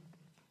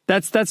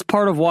 That's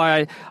part of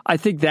why I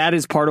think that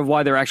is part of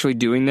why they're actually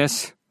doing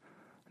this.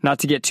 Not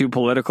to get too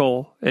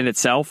political in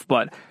itself,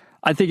 but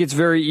I think it's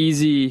very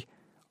easy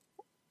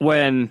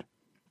when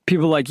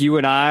people like you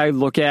and I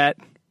look at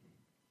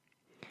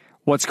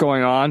what's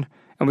going on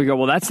and we go,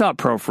 well, that's not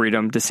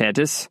pro-freedom,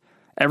 DeSantis.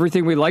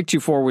 Everything we liked you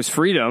for was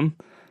freedom,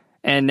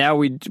 and now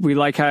we don't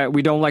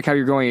like how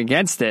you're going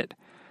against it.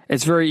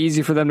 It's very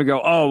easy for them to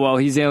go, oh, well,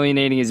 he's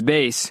alienating his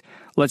base.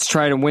 Let's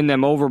try to win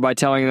them over by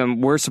telling them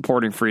we're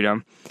supporting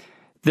freedom.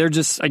 They're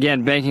just,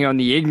 again, banking on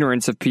the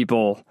ignorance of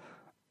people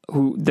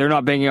who they're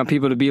not banking on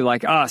people to be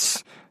like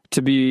us,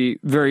 to be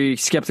very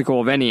skeptical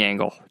of any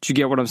angle. Do you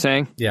get what I'm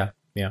saying? Yeah.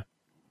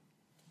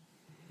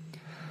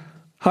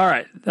 All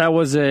right. That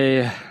was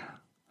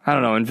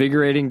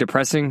invigorating,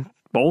 depressing,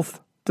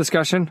 both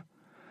discussion.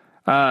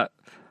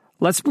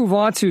 Let's move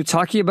on to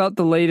talking about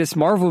the latest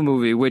Marvel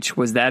movie, which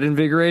was that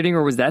invigorating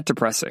or was that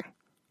depressing?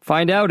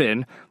 Find out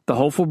in The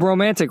Hopeful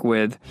Bromantic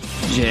with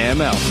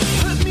JML.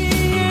 Put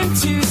me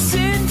into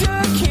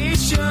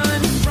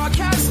syndication,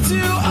 broadcast to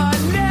a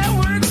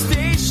network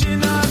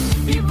station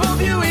of people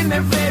viewing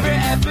their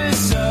favorite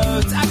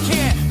episodes. I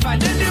can't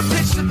find a new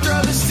pitch to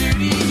throw the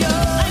studio.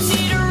 I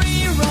need a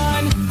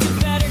rerun to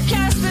better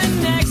cast the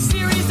next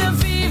series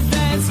of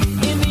events.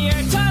 In the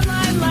air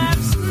timeline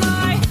lapse,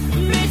 my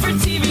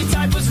made-for-TV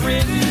type was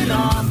written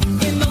off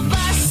in the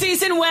last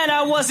season when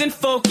I wasn't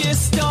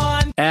focused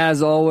on.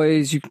 As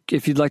always,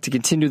 if you'd like to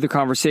continue the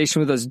conversation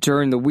with us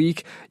during the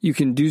week, you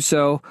can do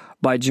so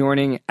by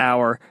joining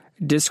our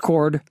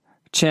Discord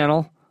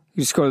channel.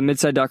 You just go to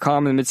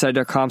midside.com and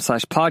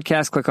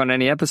midside.com/podcast, click on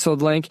any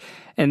episode link,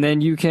 and then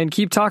you can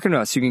keep talking to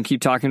us. You can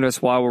keep talking to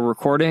us while we're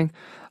recording.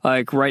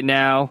 Like right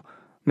now,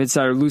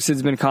 Midsider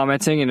Lucid's been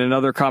commenting, and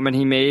another comment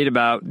he made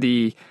about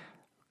the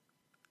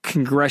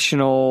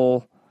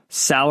congressional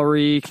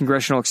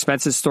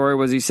expenses story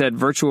was he said,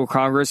 virtual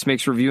Congress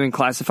makes reviewing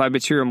classified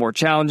material more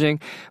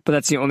challenging, but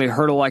that's the only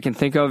hurdle I can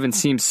think of and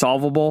seems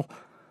solvable.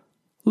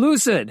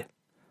 Lucid,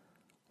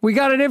 we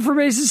got an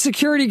information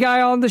security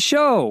guy on the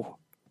show.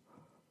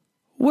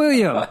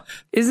 William,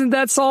 isn't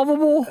that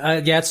solvable?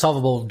 Yeah, it's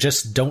solvable.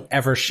 Just don't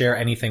ever share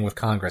anything with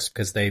Congress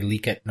because they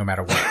leak it no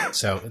matter what.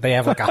 So they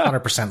have like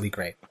 100% leak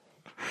rate.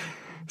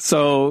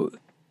 So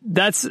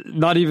that's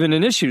not even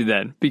an issue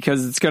then,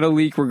 because it's going to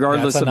leak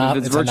regardless of if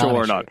it's virtual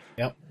or not.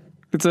 Yep.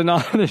 It's a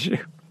non-issue.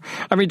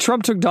 I mean,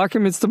 Trump took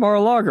documents to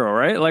Mar-a-Lago,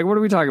 right? Like, what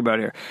are we talking about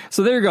here?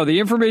 So there you go. The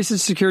information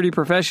security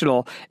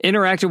professional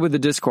interacted with the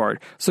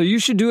Discord. So you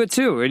should do it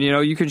too. And,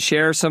 you can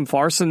share some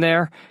farce in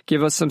there,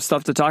 give us some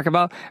stuff to talk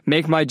about,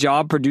 make my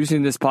job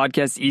producing this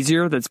podcast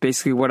easier. That's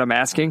basically what I'm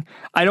asking.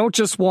 I don't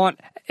just want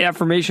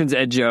affirmations,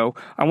 Ed Joe.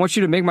 I want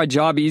you to make my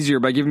job easier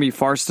by giving me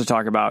farce to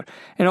talk about.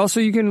 And also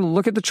you can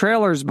look at the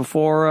trailers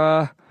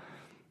before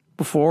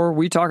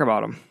we talk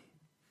about them.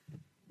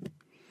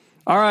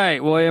 All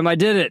right, William, I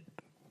did it.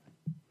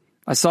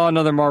 I saw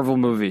another Marvel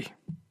movie.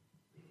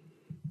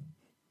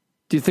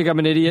 Do you think I'm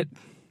an idiot?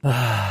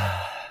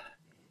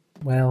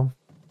 Well,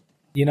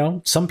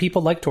 some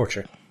people like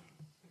torture.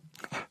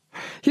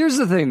 Here's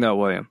the thing, though,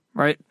 William,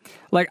 right?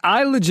 Like,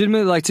 I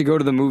legitimately like to go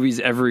to the movies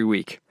every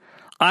week.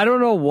 I don't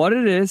know what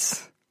it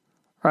is,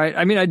 right?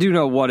 I mean, I do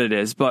know what it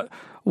is, but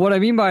what I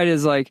mean by it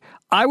is, like,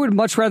 I would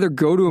much rather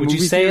go to a movie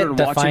theater and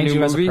watch a new movie.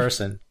 Would you say it defines you as a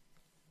person?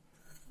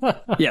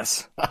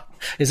 Yes.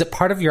 Is it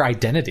part of your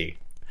identity?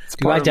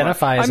 Do you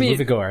identify as a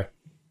moviegoer?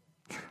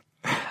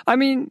 I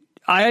mean,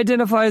 I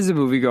identify as a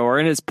moviegoer,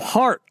 and it's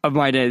part of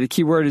my identity. The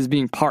key word is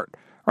being part,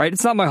 right?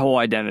 It's not my whole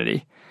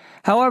identity.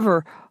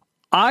 However,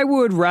 I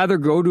would rather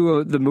go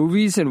to the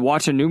movies and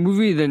watch a new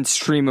movie than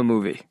stream a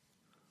movie.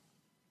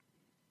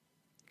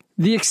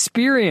 The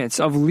experience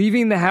of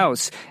leaving the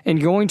house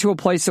and going to a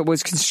place that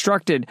was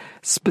constructed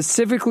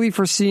specifically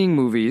for seeing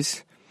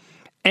movies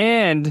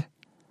and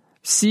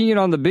seeing it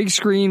on the big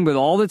screen with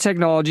all the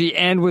technology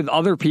and with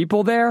other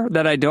people there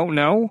that I don't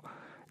know,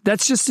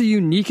 that's just a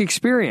unique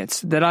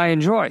experience that I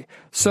enjoy.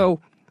 So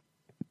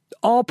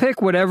I'll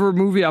pick whatever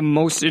movie I'm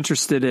most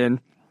interested in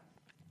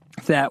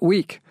that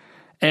week.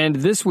 And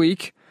this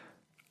week,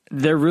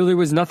 there really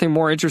was nothing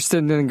more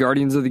interesting than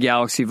Guardians of the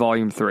Galaxy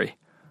Volume 3.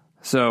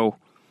 So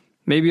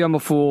maybe I'm a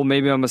fool,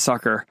 maybe I'm a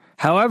sucker.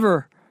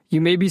 However,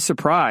 you may be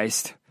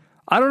surprised.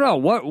 I don't know.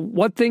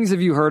 What things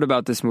have you heard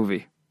about this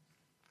movie?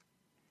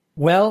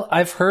 Well,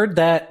 I've heard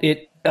that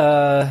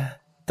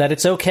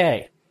it's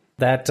okay.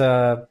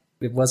 That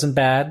it wasn't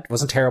bad,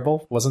 wasn't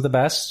terrible, wasn't the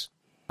best.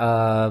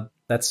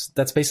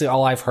 That's basically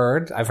all I've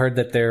heard. I've heard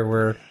that there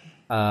were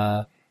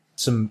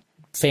some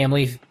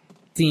family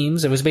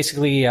themes. It was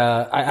basically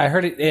I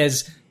heard it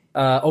as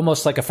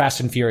almost like a Fast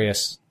and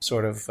Furious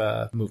sort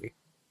of movie.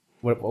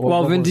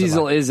 What Vin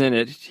Diesel is in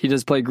it. He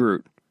does play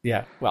Groot.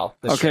 Yeah. Well.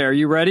 Okay. Are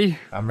you ready?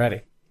 I'm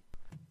ready.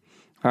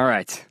 All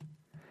right.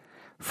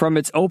 From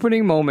its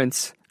opening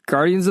moments,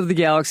 Guardians of the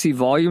Galaxy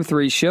Volume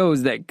 3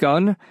 shows that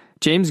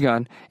James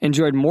Gunn,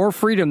 enjoyed more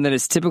freedom than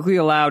is typically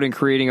allowed in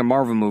creating a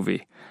Marvel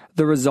movie.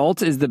 The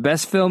result is the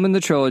best film in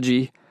the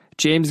trilogy,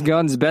 James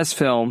Gunn's best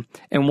film,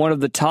 and one of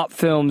the top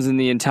films in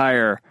the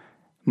entire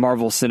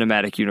Marvel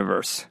Cinematic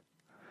Universe.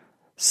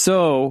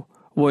 So,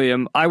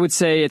 William, I would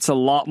say it's a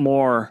lot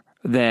more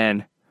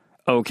than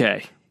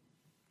okay.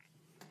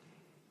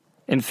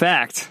 In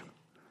fact,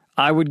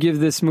 I would give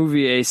this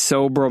movie a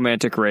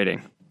so-bromantic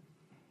rating.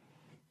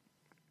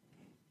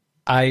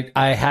 I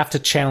have to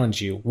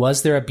challenge you.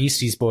 Was there a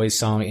Beastie Boys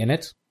song in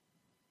it?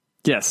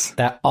 Yes.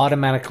 That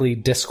automatically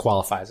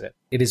disqualifies it.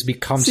 It has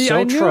become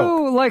so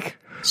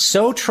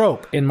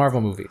trope in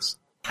Marvel movies.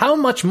 How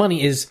much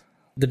money is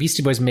the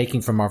Beastie Boys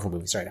making from Marvel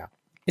movies right now?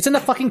 It's in the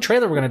fucking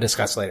trailer we're going to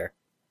discuss later.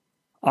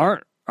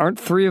 Aren't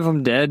three of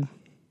them dead?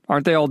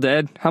 Aren't they all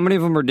dead? How many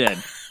of them are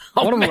dead?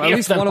 At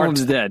least one of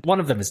them's dead. One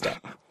of them is dead.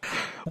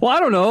 Well, I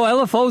don't know.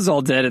 LFO's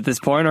all dead at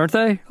this point, aren't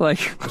they? Like,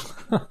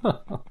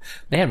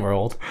 man, we're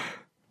old.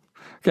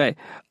 Okay,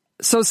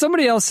 so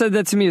somebody else said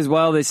that to me as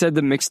well. They said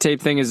the mixtape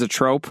thing is a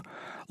trope.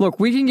 Look,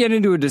 we can get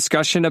into a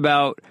discussion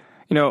about,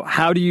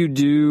 how do you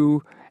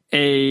do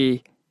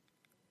a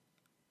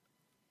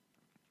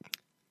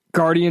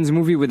Guardians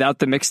movie without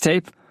the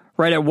mixtape,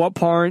 right? At what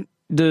point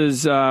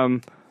does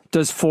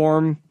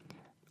form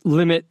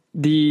limit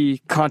the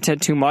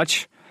content too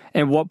much?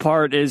 And what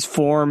part is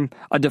form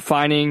a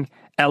defining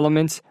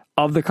element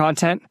of the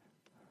content?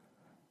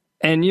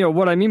 And,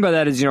 what I mean by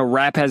that is,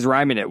 rap has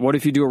rhyme in it. What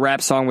if you do a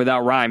rap song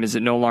without rhyme? Is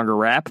it no longer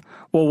rap?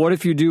 Well, what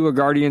if you do a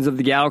Guardians of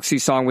the Galaxy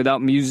song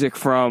without music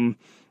from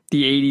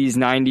the 80s,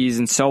 90s,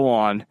 and so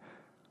on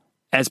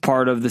as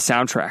part of the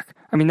soundtrack?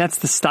 I mean, that's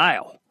the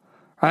style.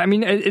 I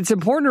mean, it's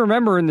important to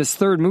remember in this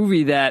third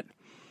movie that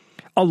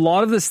a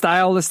lot of the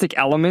stylistic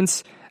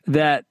elements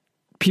that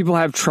people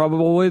have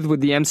trouble with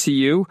the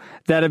MCU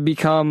that have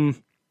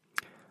become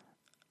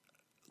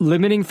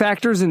limiting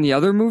factors in the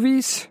other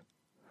movies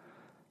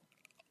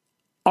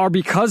are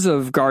because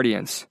of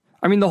Guardians.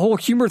 I mean, the whole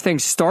humor thing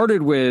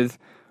started with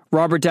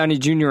Robert Downey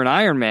Jr. and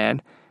Iron Man,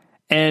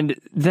 and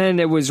then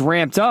it was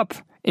ramped up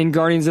in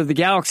Guardians of the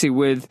Galaxy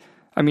with,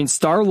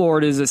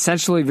 Star-Lord is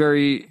essentially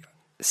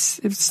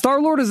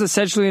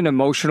an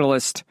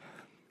emotionalist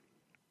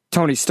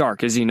Tony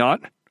Stark, is he not?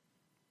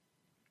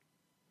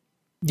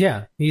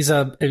 Yeah, he's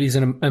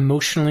an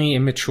emotionally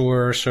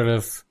immature, sort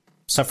of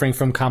suffering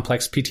from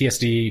complex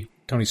PTSD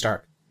Tony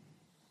Stark.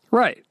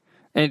 Right.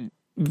 And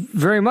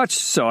very much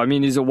so.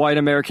 He's a white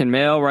American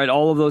male, right?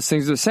 All of those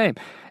things are the same.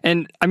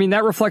 And,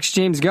 that reflects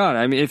James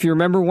Gunn. If you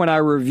remember when I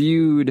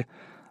reviewed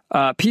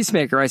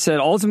Peacemaker, I said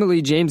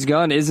ultimately James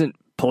Gunn isn't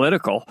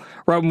political,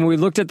 right? When we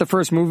looked at the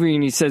first movie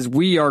and he says,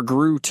 "We are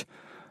Groot,"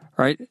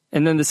 right?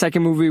 And then the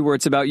second movie where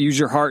it's about use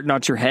your heart,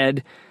 not your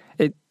head.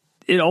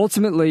 It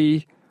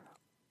ultimately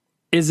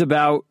is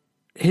about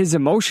his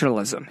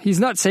emotionalism. He's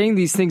not saying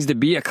these things to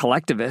be a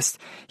collectivist.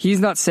 He's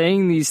not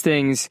saying these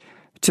things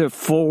to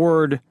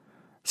forward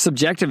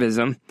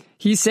subjectivism.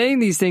 He's saying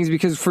these things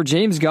because for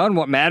James Gunn,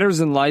 what matters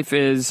in life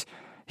is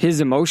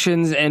his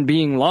emotions and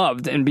being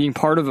loved and being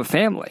part of a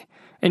family.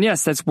 And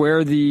yes, that's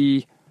where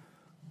the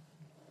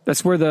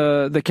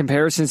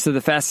comparisons to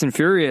the Fast and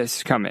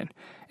Furious come in.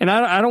 And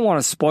I don't want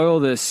to spoil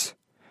this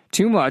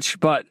too much,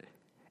 but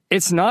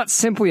it's not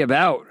simply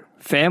about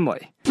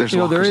family. There's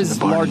there is in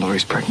the bar and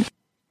Lori's pregnant.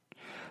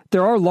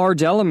 There are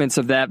large elements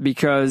of that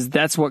because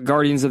that's what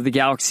Guardians of the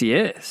Galaxy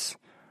is,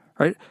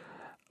 right?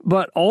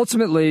 But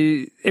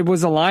ultimately, it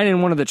was a line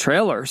in one of the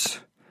trailers.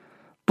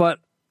 But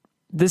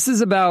this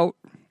is about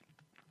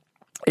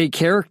a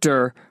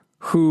character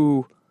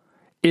who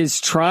is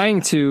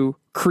trying to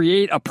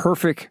create a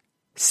perfect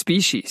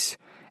species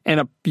and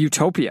a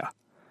utopia.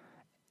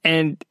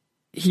 And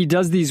he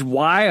does these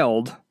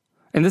wild,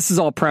 and this is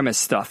all premise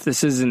stuff.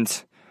 This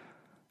isn't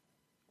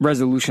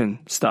resolution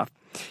stuff.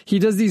 He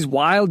does these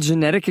wild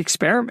genetic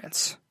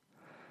experiments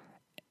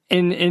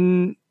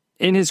in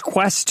his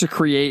quest to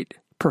create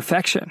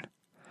perfection.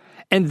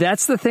 And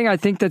that's the thing I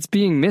think that's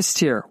being missed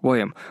here,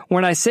 William.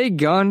 When I say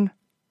Gunn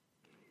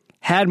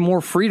had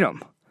more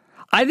freedom,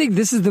 I think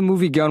this is the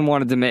movie Gunn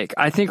wanted to make.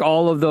 I think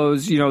all of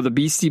those, the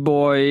Beastie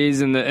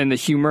Boys and the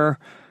humor,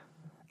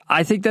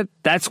 I think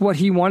that's what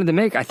he wanted to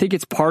make. I think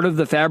it's part of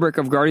the fabric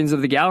of Guardians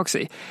of the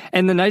Galaxy.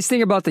 And the nice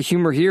thing about the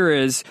humor here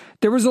is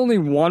there was only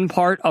one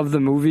part of the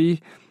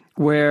movie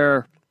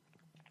where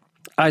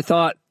I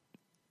thought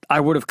I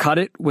would have cut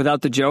it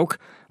without the joke,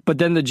 but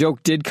then the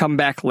joke did come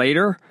back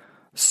later.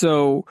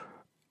 So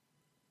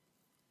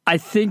I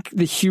think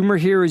the humor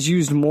here is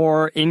used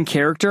more in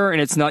character,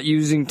 and it's not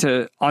using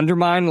to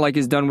undermine like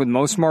is done with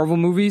most Marvel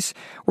movies,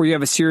 where you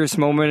have a serious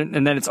moment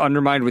and then it's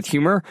undermined with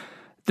humor.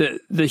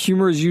 The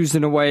humor is used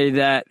in a way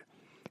that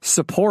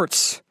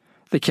supports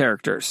the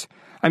characters.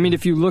 I mean,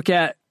 if you look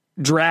at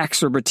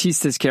Drax or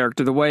Batista's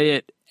character, the way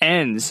it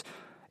ends,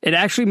 it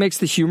actually makes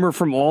the humor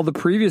from all the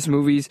previous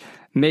movies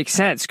make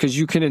sense because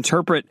you can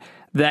interpret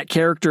that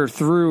character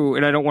through,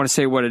 and I don't want to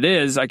say what it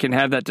is. I can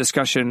have that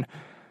discussion,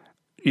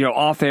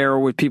 off air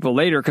with people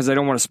later because I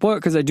don't want to spoil it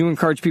because I do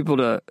encourage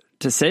people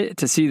to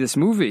see this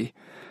movie.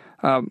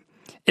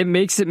 It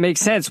makes it make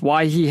sense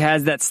why he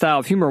has that style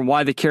of humor and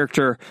why the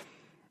character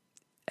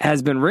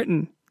has been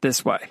written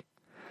this way.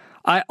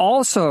 I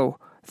also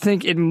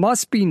think it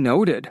must be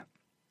noted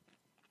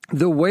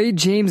the way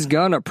James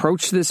Gunn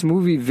approached this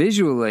movie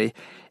visually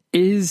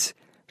is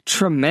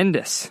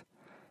tremendous.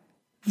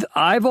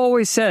 I've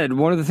always said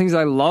one of the things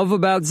I love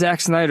about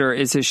Zack Snyder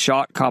is his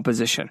shot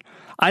composition.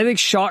 I think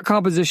shot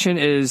composition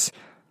is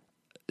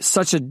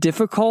such a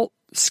difficult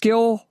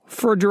skill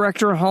for a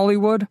director in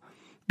Hollywood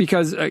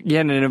because,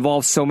 again, it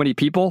involves so many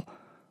people,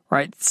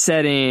 right?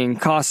 Setting,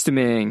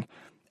 costuming,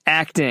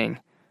 acting,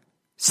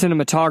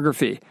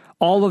 cinematography.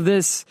 All of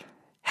this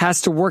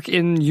has to work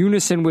in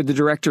unison with the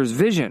director's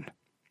vision.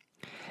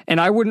 And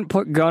I wouldn't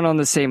put Gunn on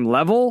the same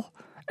level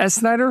as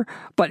Snyder,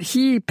 but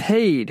he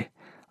paid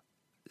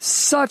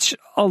such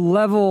a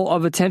level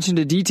of attention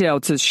to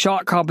detail to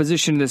shot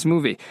composition in this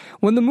movie.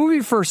 When the movie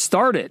first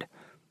started,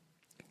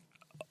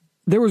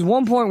 there was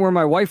one point where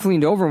my wife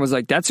leaned over and was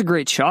like, "That's a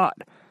great shot."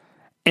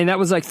 And that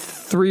was like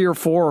 3 or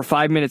 4 or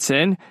 5 minutes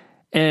in.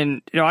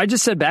 And, I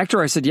just said back to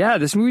her, I said, "Yeah,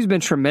 this movie's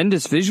been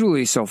tremendous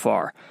visually so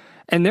far."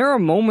 And there are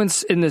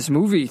moments in this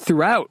movie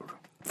throughout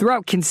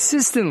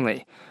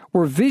consistently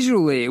where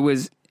visually it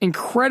was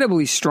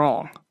incredibly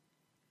strong.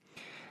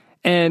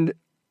 And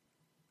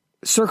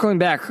circling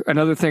back,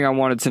 another thing I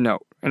wanted to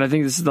note, and I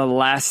think this is the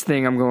last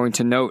thing I'm going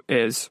to note,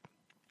 is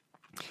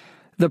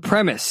the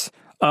premise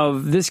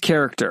of this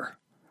character,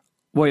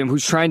 William,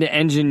 who's trying to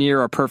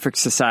engineer a perfect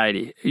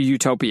society, a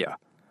utopia.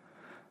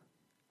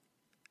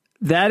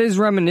 That is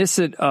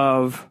reminiscent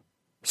of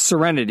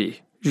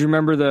Serenity. Do you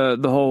remember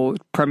the whole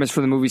premise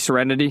for the movie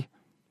Serenity?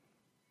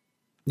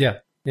 Yeah.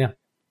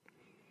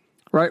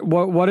 Right.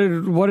 What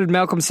did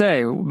Malcolm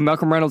say?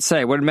 Malcolm Reynolds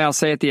say? What did Mal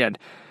say at the end?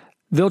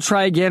 They'll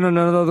try again in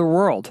another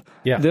world.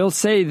 Yeah. They'll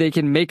say they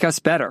can make us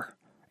better,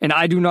 and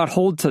I do not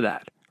hold to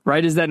that.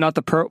 Right? Is that not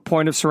the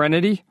point of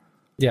Serenity?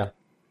 Yeah.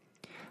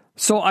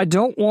 So I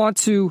don't want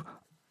to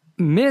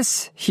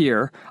miss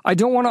here. I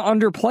don't want to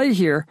underplay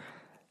here.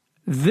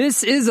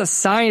 This is a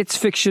science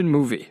fiction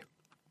movie.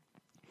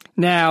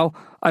 Now,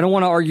 I don't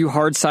want to argue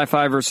hard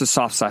sci-fi versus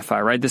soft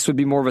sci-fi, right? This would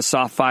be more of a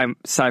soft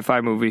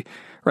sci-fi movie,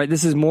 right?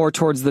 This is more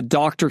towards the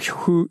Doctor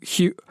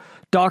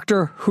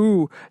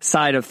Who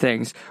side of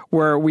things,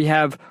 where we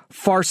have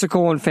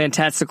farcical and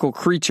fantastical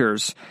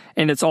creatures,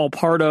 and it's all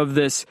part of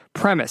this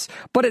premise.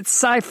 But it's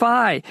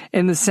sci-fi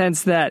in the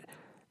sense that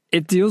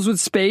it deals with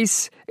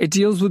space, it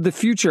deals with the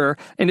future,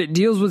 and it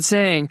deals with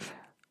saying,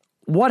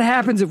 what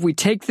happens if we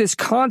take this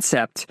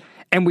concept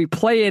and we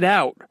play it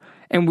out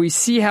and we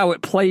see how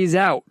it plays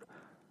out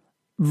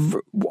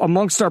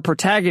amongst our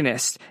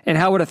protagonist and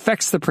how it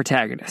affects the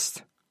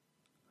protagonist.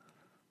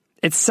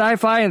 It's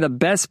sci-fi in the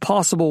best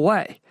possible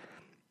way.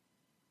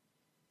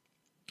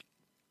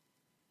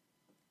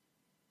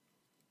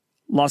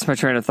 Lost my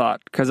train of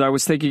thought because I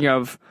was thinking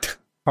of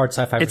hard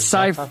sci-fi. It's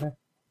sci-fi.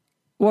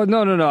 Well,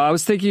 no. I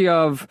was thinking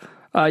of,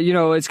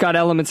 it's got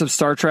elements of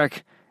Star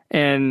Trek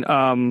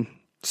and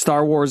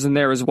Star Wars in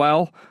there as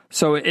well.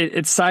 So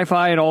it's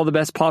sci-fi in all the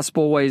best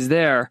possible ways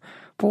there.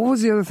 But what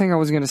was the other thing I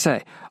was going to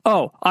say?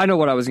 Oh, I know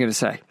what I was going to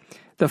say.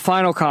 The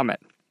final comment.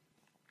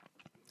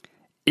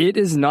 It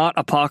is not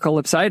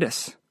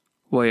apocalypsitis,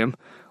 William.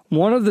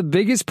 One of the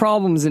biggest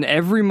problems in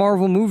every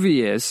Marvel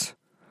movie is,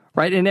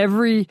 right, in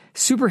every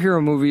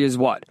superhero movie is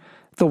what?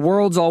 The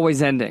world's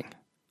always ending.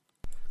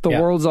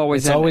 World's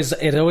always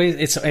ending.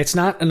 It's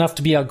not enough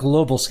to be a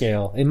global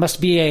scale. It must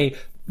be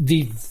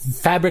the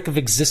fabric of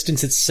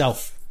existence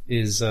itself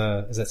is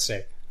at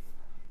stake.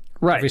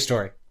 Right. Every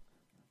story.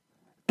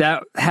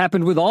 That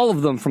happened with all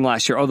of them from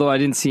last year, although I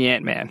didn't see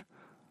Ant-Man.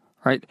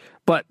 Right?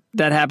 But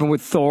that happened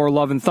with Thor,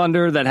 Love and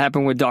Thunder. That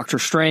happened with Doctor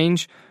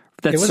Strange.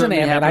 That it wasn't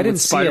Ant-Man. I didn't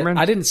see Spider-Man. it.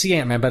 I didn't see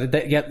Ant-Man, but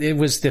it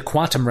was the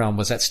quantum realm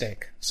was at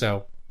stake.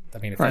 So, I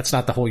mean, if that's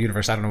not the whole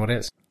universe, I don't know what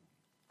is.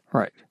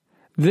 Right.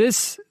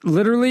 This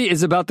literally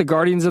is about the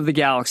Guardians of the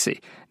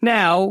Galaxy.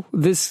 Now,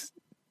 this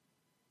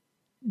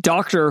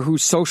doctor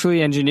who's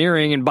socially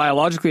engineering and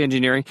biologically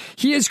engineering,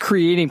 he is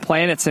creating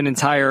planets and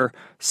entire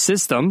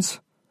systems.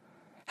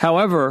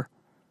 However,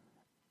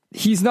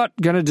 he's not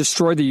going to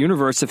destroy the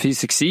universe if he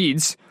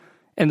succeeds.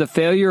 And the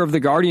failure of the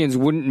Guardians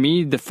wouldn't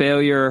mean the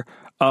failure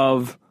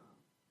of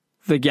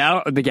the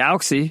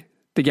galaxy.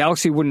 The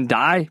galaxy wouldn't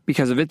die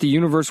because of it. The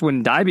universe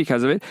wouldn't die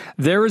because of it.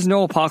 There is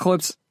no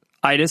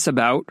apocalypse-itis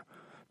about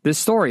this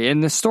story. In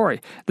this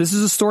story, this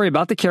is a story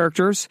about the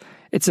characters.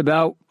 It's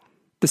about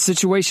the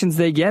situations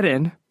they get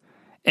in,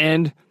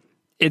 and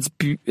it's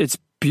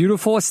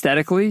beautiful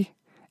aesthetically,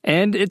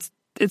 and it's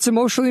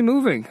emotionally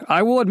moving.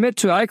 I will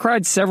admit I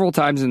cried several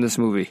times in this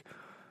movie.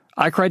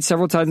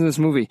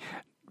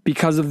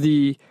 Because of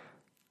the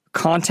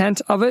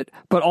content of it,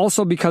 but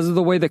also because of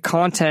the way the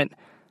content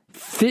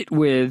fit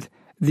with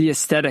the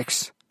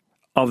aesthetics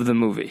of the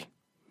movie.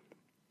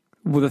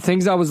 Well, the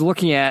things I was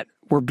looking at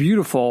were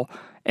beautiful,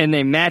 and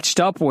they matched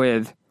up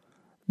with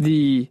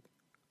the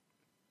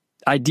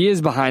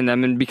ideas behind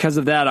them, and because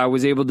of that, I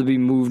was able to be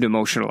moved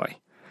emotionally.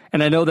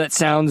 And I know that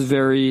sounds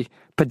very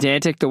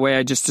pedantic the way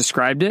I just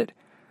described it,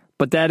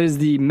 but that is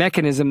the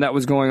mechanism that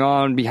was going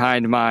on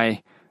behind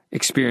my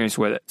experience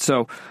with it.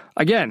 So,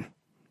 again,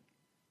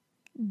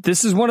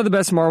 this is one of the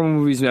best Marvel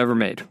movies ever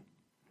made.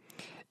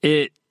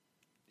 It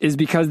is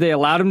because they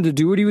allowed him to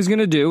do what he was going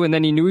to do, and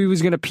then he knew he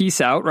was going to peace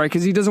out, right?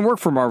 Because he doesn't work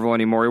for Marvel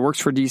anymore. He works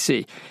for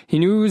DC. He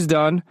knew he was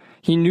done.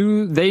 They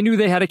knew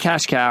they had a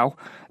cash cow.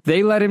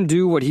 They let him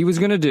do what he was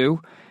going to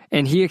do,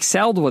 and he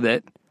excelled with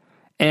it.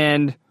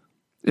 And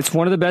it's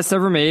one of the best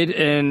ever made,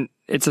 and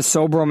it's a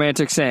sober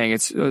romantic saying.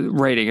 It's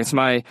rating. It's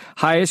my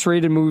highest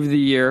rated movie of the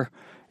year.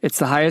 It's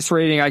the highest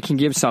rating I can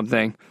give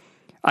something.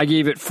 I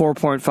gave it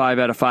 4.5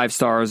 out of 5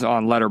 stars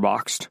on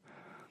Letterboxd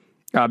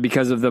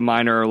because of the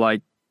minor,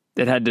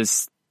 it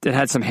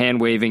had some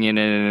hand waving in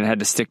it, and it had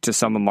to stick to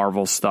some of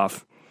Marvel's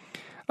stuff.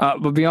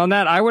 But beyond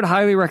that, I would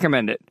highly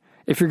recommend it.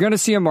 If you're going to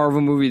see a Marvel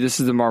movie,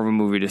 this is the Marvel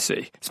movie to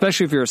see,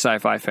 especially if you're a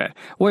sci-fi fan.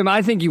 William,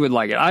 I think you would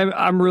like it.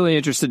 I'm really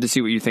interested to see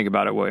what you think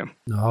about it, William.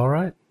 All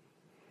right.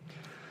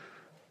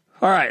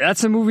 All right,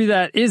 that's a movie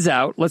that is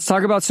out. Let's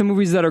talk about some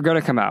movies that are going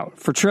to come out.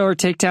 For Trailer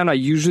Takedown, I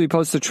usually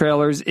post the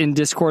trailers in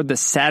Discord the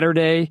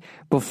Saturday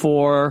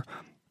before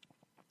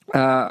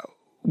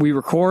we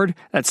record.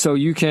 That's so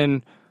you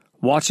can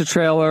watch the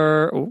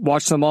trailer,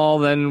 watch them all,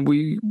 then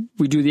we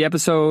do the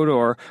episode,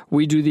 or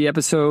we do the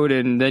episode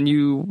and then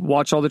you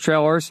watch all the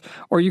trailers,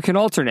 or you can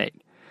alternate.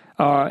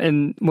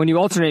 And when you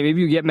alternate,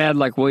 maybe you get mad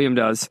like William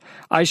does.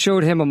 I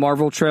showed him a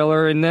Marvel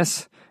trailer in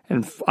this,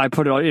 and I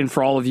put it in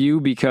for all of you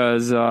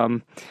because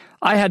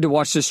I had to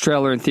watch this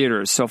trailer in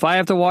theaters. So if I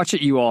have to watch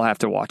it, you all have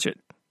to watch it.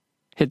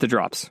 Hit the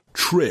drops.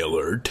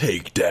 Trailer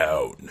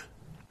Takedown.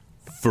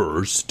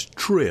 First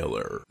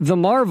trailer. The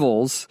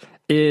Marvels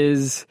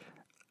is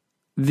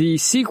the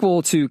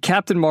sequel to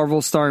Captain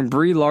Marvel starring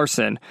Brie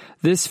Larson.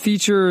 This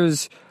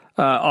features,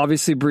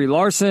 obviously, Brie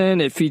Larson.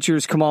 It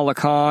features Kamala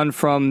Khan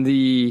from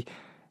the,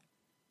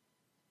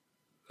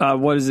 what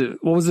was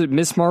it,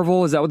 Miss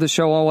Marvel? Is that what the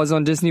show was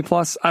on Disney+?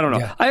 I don't know.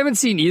 Yeah. I haven't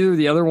seen either of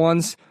the other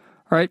ones,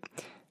 right?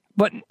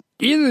 But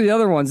either of the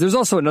other ones, there's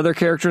also another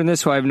character in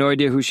this who I have no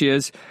idea who she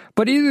is,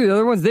 but either of the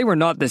other ones, they were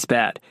not this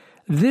bad.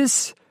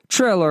 This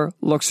trailer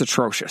looks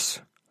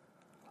atrocious.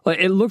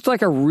 It looked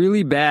like a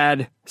really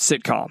bad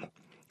sitcom.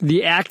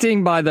 The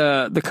acting by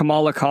the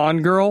Kamala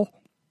Khan girl,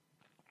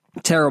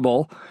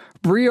 terrible.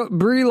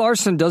 Brie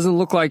Larson doesn't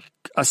look like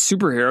a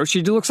superhero.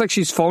 She looks like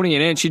she's phoning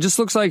it in. She just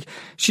looks like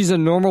she's a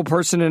normal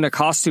person in a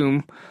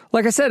costume.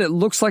 Like I said, it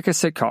looks like a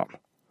sitcom.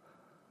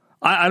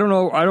 I don't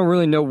know. I don't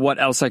really know what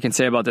else I can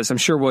say about this. I'm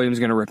sure William's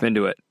going to rip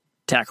into it.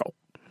 Tackle.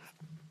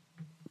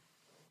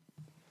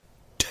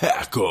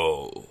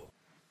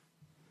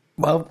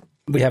 Well,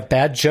 we have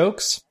bad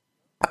jokes.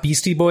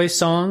 Beastie Boys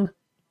song,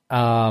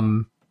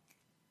 an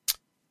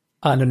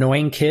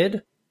annoying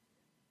kid.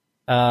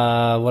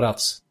 What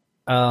else?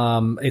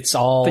 It's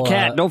all the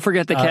cat. Don't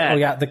forget the cat. Oh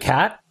yeah, the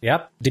cat.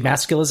 Yep.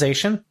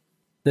 Demasculization.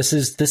 This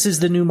is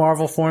the new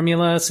Marvel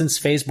formula since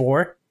Phase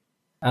 4.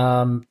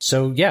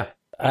 So yeah,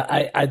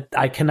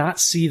 I cannot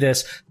see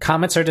this.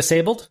 Comments are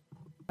disabled.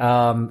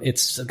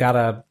 It's got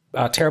a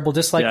terrible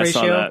dislike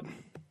ratio. I saw that.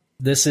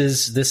 This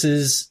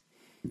is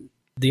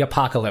the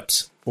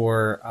apocalypse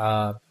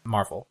for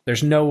Marvel.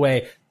 There's no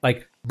way.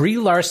 Like, Brie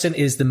Larson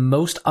is the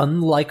most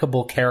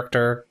unlikable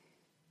character.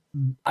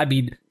 I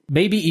mean,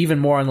 maybe even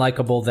more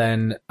unlikable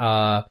than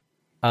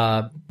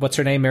what's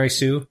her name, Mary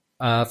Sue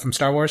from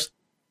Star Wars.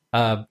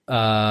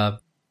 Ray?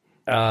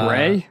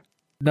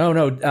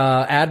 No.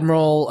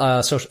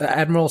 Admiral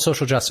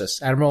Social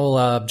Justice.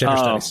 Admiral Gender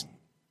Studies.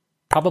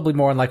 Probably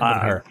more unlikable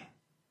than her.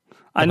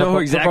 I know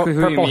exactly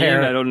who you mean.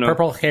 I don't know.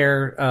 Purple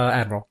hair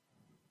Admiral.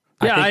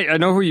 Yeah, I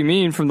know who you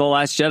mean from The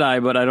Last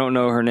Jedi, but I don't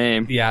know her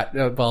name.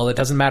 Yeah, well, it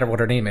doesn't matter what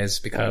her name is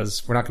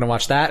because we're not going to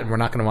watch that and we're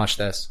not going to watch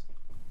this.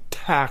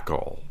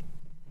 Tackle.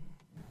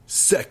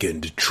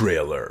 Second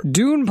trailer.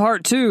 Dune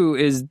Part 2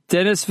 is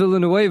Denis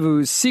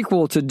Villeneuve's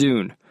sequel to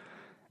Dune.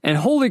 And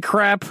holy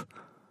crap,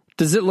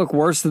 does it look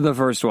worse than the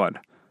first one.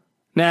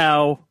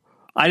 Now,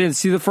 I didn't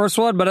see the first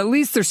one, but at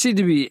least there seemed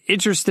to be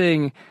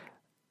interesting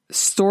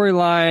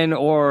storyline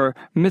or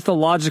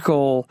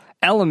mythological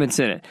elements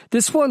in it.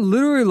 This one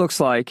literally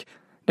looks like,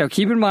 now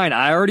keep in mind,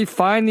 I already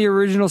find the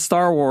original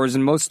Star Wars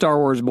and most Star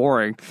Wars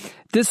boring.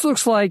 This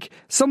looks like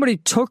somebody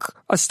took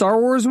a Star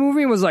Wars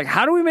movie and was like,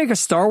 how do we make a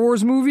Star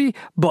Wars movie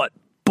but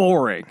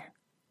boring?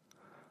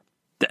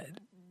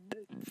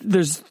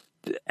 There's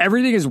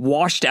everything is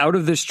washed out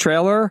of this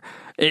trailer.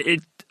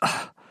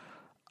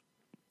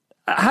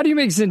 How do you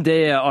make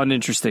Zendaya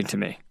uninteresting to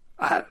me?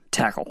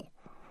 Tackle.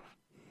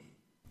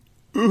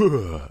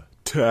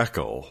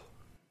 Tackle.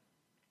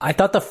 I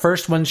thought the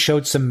first one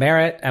showed some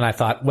merit, and I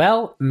thought,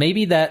 well,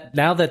 maybe that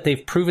now that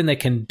they've proven they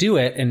can do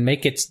it and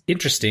make it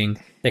interesting,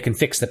 they can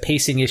fix the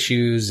pacing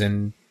issues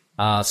and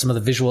some of the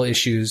visual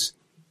issues.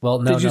 Well,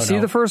 no, did you see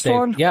the first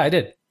one? Yeah, I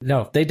did.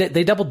 No, they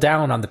doubled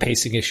down on the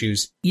pacing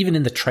issues, even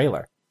in the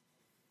trailer.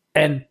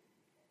 And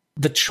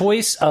the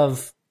choice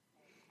of,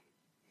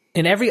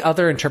 in every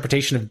other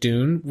interpretation of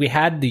Dune, we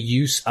had the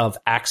use of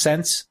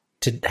accents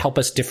to help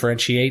us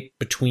differentiate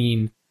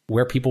between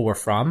where people were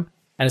from.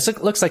 And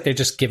it looks like they're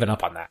just given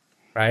up on that,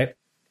 right?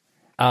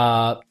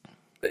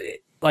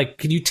 Like,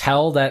 can you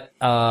tell that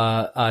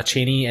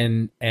Chaney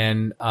and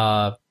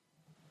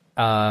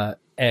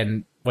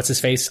what's his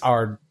face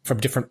are from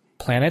different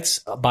planets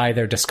by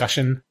their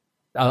discussion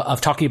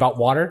of talking about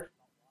water?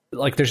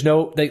 Like, there's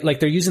no,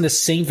 they're using the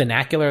same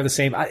vernacular, the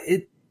same.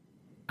 I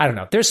don't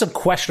know. There's some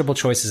questionable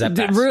choices at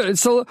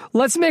best. So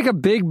let's make a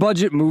big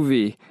budget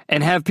movie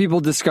and have people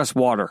discuss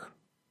water.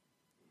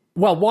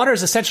 Well, water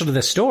is essential to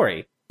the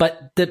story.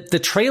 But the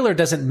trailer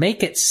doesn't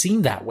make it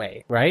seem that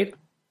way, right?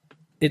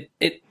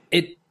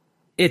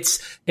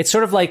 It's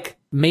sort of like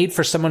made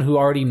for someone who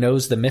already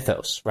knows the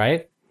mythos,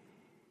 right?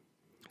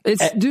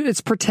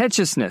 It's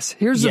pretentiousness.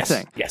 Here's the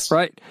thing, yes,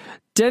 right?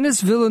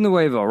 Denis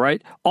Villeneuve,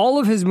 right? All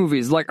of his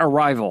movies, like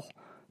Arrival,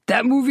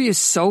 that movie is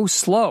so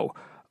slow.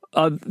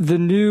 The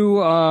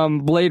new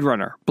Blade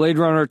Runner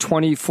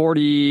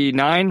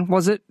 2049,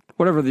 was it?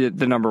 Whatever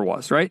the number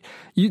was, right?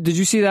 Did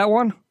you see that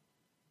one?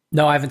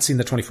 No, I haven't seen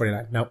the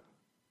 2049. Nope.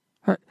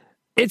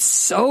 It's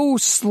so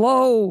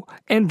slow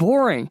and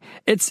boring.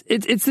 It's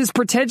this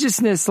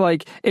pretentiousness,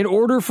 like, in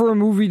order for a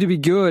movie to be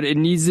good, it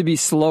needs to be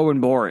slow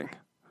and boring.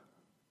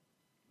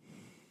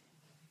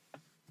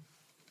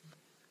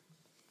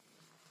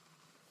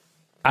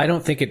 I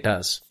don't think it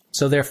does.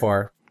 So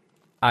therefore,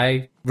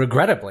 I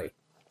regrettably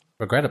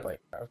are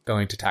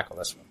going to tackle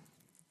this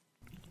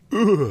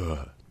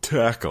one.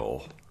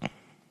 Tackle.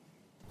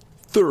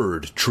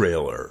 Third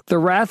trailer. The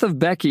Wrath of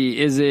Becky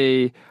is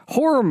a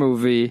horror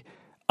movie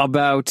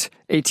about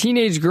a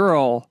teenage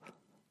girl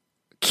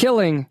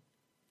killing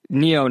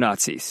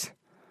neo-Nazis.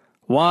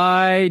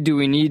 Why do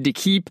we need to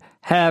keep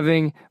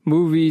having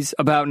movies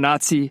about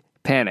Nazi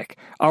panic?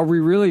 Are we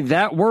really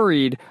that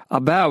worried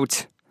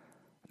about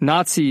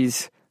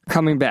Nazis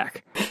coming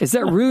back? Is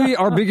that really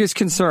our biggest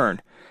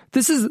concern?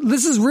 This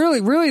is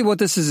really what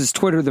this is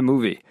Twitter the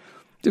movie.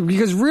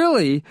 Because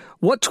really,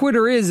 what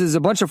Twitter is a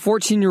bunch of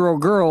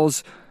 14-year-old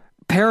girls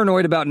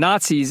paranoid about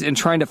Nazis and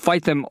trying to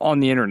fight them on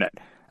the internet.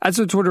 That's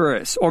what Twitter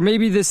is. Or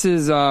maybe this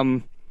is,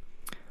 crap,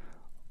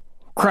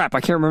 I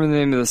can't remember the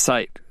name of the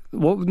site.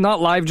 Not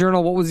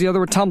LiveJournal, what was the other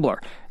one? Tumblr.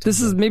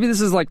 Maybe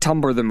this is like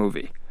Tumblr the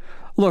movie.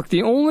 Look,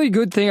 the only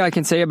good thing I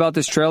can say about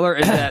this trailer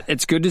is that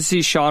it's good to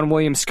see Sean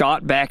William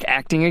Scott back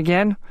acting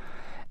again.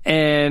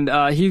 And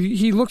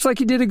he looks like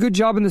he did a good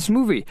job in this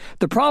movie.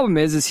 The problem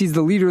is he's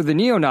the leader of the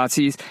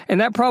neo-Nazis,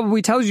 and that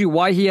probably tells you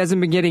why he hasn't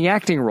been getting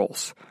acting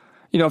roles.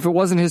 You know, if it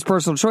wasn't his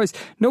personal choice,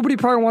 nobody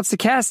probably wants to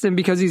cast him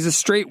because he's a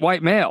straight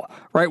white male,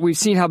 right? We've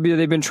seen how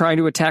they've been trying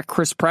to attack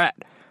Chris Pratt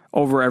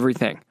over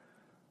everything,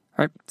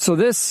 right? So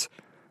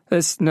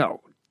no,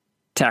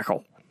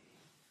 tackle.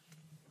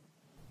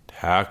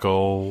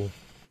 Tackle.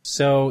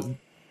 So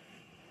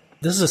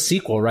this is a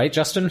sequel, right,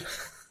 Justin?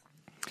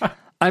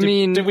 I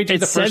mean, did we do it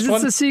the says first one?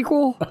 It's a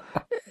sequel.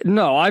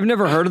 No, I've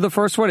never heard of the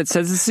first one. It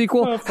says it's a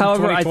sequel.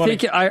 However, I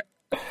think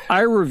I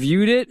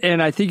reviewed it,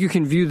 and I think you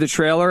can view the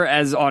trailer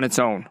as on its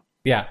own.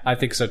 Yeah, I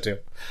think so too.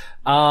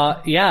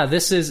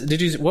 This is. Did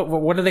you?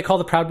 What do they call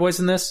the Proud Boys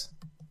in this?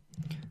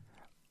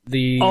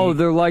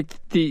 They're like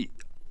the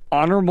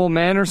honorable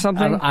men or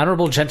something.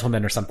 Honorable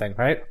gentlemen or something,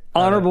 right?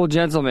 Honorable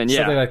gentlemen, yeah,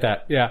 something like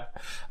that. Yeah,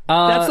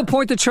 that's the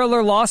point. The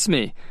trailer lost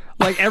me.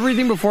 Like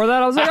everything before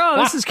that, I was like,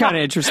 oh, this is kind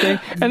of interesting.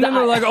 And then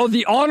they're like, oh,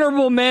 the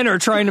honorable men are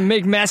trying to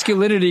make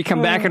masculinity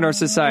come back in our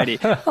society.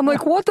 I'm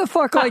like, what the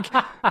fuck? Like,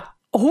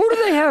 who do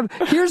they have?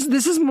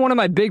 This is one of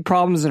my big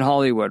problems in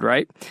Hollywood,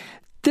 right?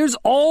 There's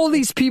all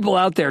these people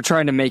out there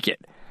trying to make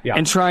it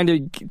and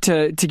trying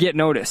to get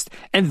noticed.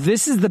 And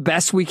this is the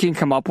best we can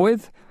come up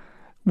with.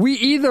 We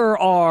either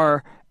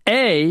are,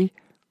 A,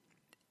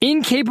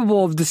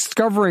 incapable of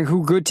discovering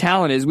who good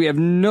talent is. We have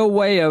no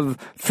way of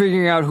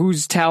figuring out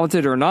who's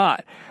talented or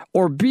not.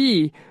 Or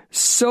B,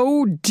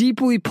 so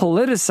deeply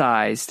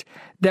politicized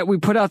that we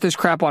put out this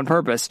crap on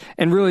purpose.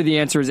 And really the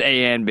answer is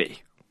A and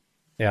B.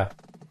 Yeah.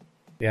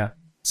 Yeah.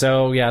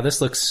 So, yeah, this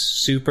looks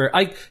super...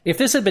 if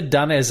this had been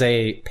done as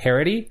a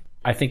parody,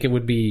 I think it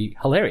would be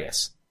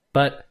hilarious.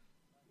 But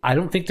I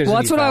don't think there's any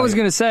that's what value. I was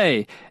going to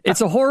say.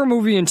 It's a horror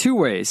movie in two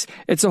ways.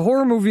 It's a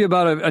horror movie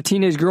about a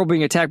teenage girl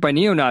being attacked by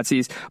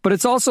neo-Nazis, but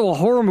it's also a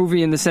horror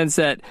movie in the sense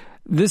that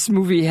this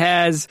movie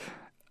has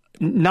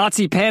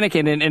Nazi panic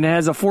in it and it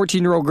has a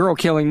 14-year-old girl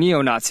killing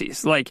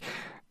neo-Nazis. Like,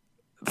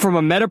 from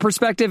a meta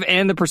perspective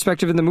and the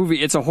perspective in the movie,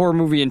 it's a horror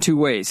movie in two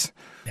ways.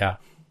 Yeah.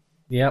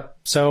 Yep.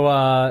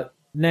 So,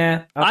 nah.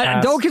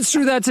 Don't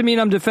construe that to mean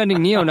I'm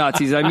defending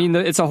neo-Nazis. I mean,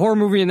 it's a horror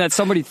movie in that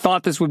somebody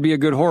thought this would be a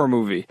good horror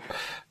movie.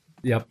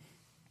 Yep.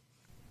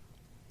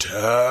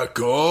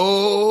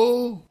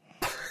 Tackle.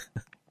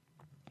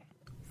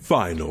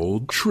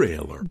 Final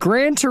trailer.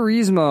 Gran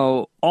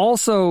Turismo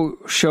also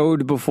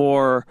showed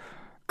before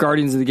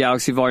Guardians of the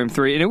Galaxy Volume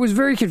 3, and it was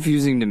very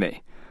confusing to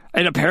me.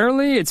 And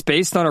apparently it's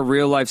based on a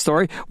real-life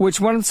story, which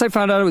once I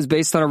found out it was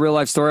based on a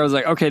real-life story, I was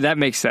like, okay, that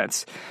makes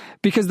sense.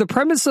 Because the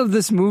premise of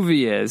this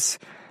movie is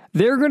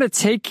they're going to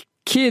take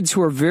kids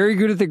who are very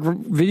good at the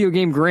video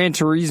game Gran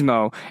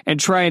Turismo and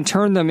try and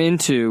turn them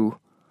into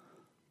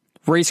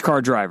race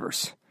car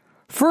drivers.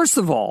 First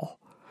of all,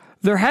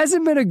 there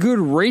hasn't been a good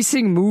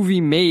racing movie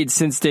made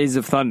since Days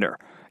of Thunder.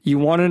 You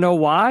want to know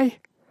why?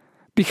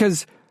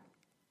 Because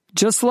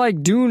just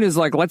like Dune is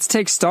like, let's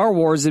take Star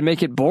Wars and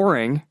make it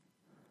boring,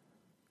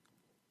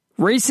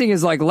 racing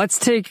is like, let's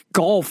take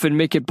golf and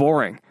make it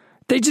boring.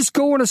 They just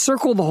go in a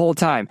circle the whole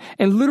time.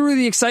 And literally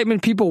the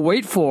excitement people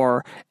wait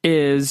for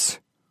is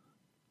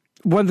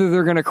whether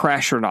they're going to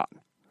crash or not.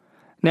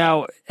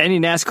 Now, any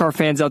NASCAR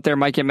fans out there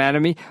might get mad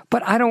at me,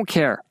 but I don't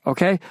care,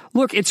 okay?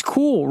 Look, it's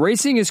cool.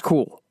 Racing is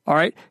cool, all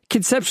right?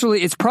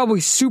 Conceptually, it's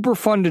probably super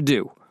fun to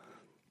do.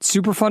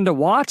 Super fun to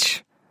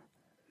watch?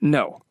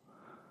 No.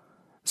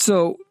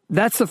 So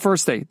that's the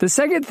first thing. The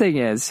second thing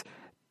is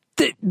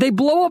they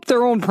blow up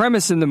their own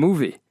premise in the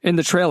movie, in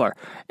the trailer.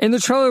 In the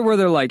trailer where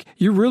they're like,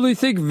 you really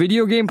think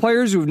video game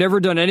players who've never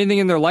done anything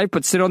in their life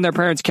but sit on their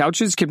parents'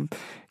 couches can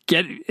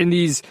get in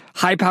these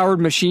high-powered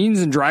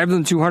machines and drive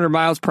them 200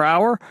 miles per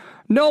hour?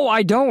 No,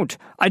 I don't.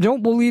 I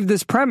don't believe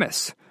this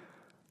premise.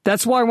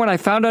 That's why when I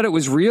found out it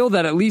was real,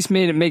 that at least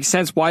made it make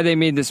sense why they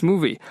made this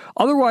movie.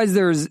 Otherwise,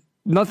 there's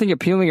nothing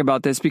appealing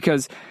about this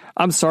because,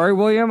 I'm sorry,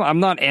 William, I'm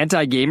not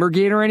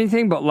anti-Gamergate or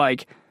anything, but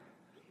like,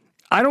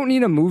 I don't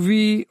need a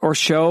movie or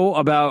show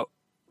about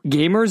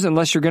gamers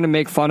unless you're going to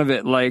make fun of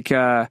it. Like,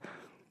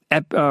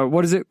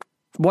 what is it?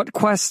 What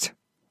Quest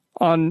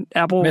on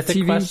Apple Mythic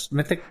TV? Quest?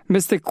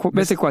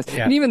 Mythic Quest.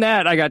 Yeah. And even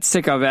that I got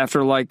sick of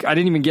after, like, I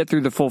didn't even get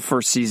through the full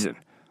first season.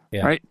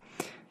 Yeah. Right?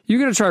 You're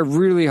going to try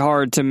really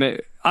hard to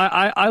make...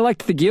 I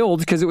liked The Guild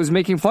because it was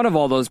making fun of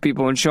all those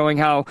people and showing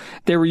how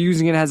they were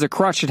using it as a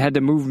crutch and had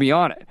to move me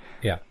on it.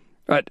 Yeah.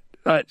 But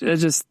it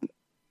just...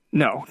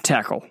 No.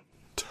 Tackle.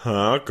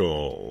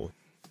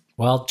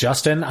 Well,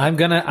 Justin, I'm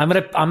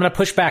gonna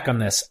push back on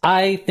this.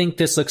 I think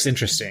this looks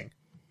interesting.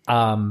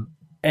 And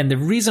the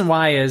reason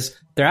why is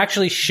they're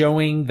actually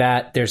showing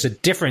that there's a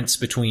difference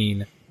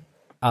between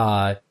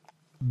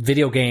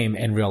video game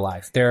and real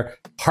life. They're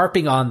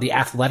harping on the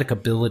athletic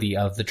ability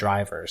of the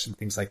drivers and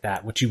things like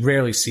that, which you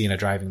rarely see in a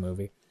driving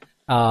movie.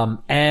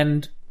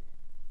 And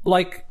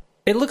like,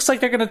 it looks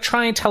like they're going to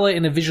try and tell it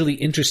in a visually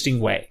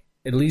interesting way.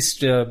 At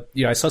least,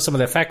 I saw some of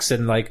the effects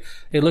and like,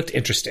 it looked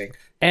interesting.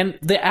 And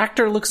the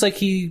actor looks like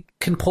he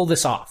can pull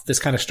this off, this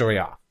kind of story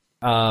off.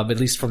 At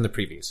least from the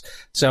previews.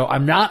 So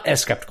I'm not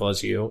as skeptical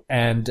as you,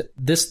 and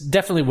this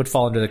definitely would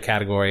fall into the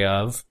category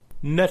of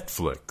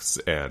Netflix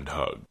and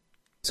hug.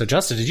 So,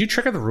 Justin, did you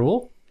trigger the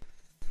rule?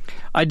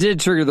 I did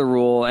trigger the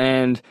rule,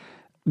 and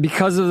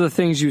because of the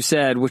things you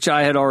said, which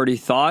I had already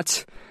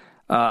thought,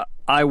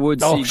 I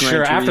would see Gran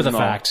Turismo. After the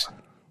fact.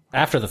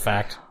 After the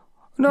fact.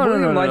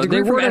 No. My They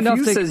degree weren't from enough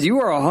FU says you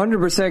are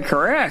 100%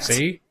 correct.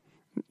 See?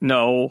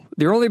 No,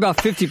 you're only about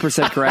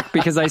 50% correct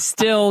because I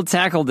still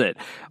tackled it.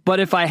 But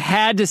if I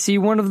had to see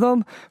one of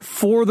them,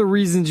 for the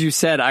reasons you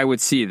said, I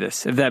would see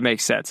this, if that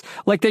makes sense.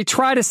 Like, they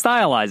try to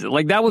stylize it.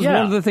 Like, that was one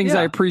of the things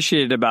I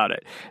appreciated about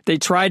it. They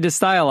tried to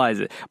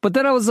stylize it. But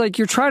then I was like,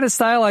 you're trying to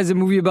stylize a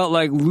movie about,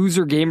 like,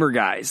 loser gamer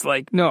guys.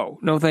 Like, no,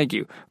 thank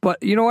you.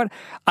 But you know what?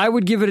 I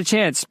would give it a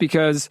chance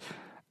because,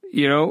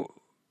 you know,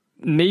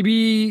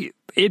 maybe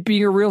it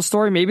being a real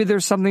story, maybe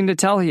there's something to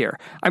tell here.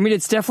 I mean,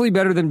 it's definitely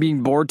better than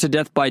being bored to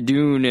death by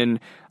Dune, and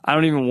I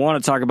don't even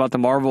want to talk about the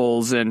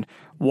Marvels and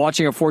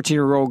watching a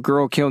 14-year-old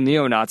girl kill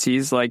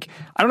neo-Nazis. Like,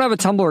 I don't have a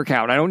Tumblr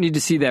account. I don't need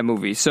to see that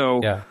movie.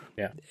 So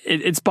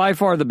it's by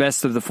far the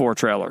best of the 4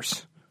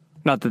 trailers.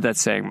 Not that that's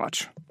saying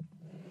much.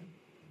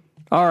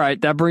 All right,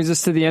 that brings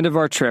us to the end of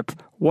our trip.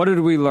 What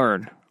did we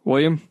learn?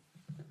 William?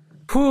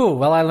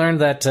 Well, I learned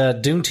that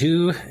Dune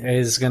 2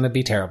 is going to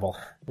be terrible,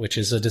 which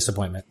is a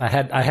disappointment. I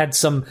had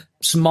some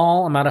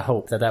small amount of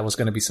hope that was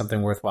going to be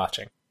something worth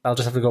watching. I'll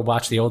just have to go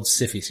watch the old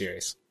Sci-Fi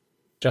series.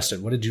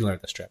 Justin, what did you learn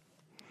this trip?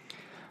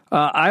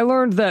 I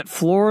learned that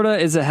Florida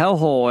is a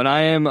hellhole, and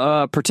I am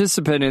a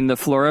participant in the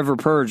Forever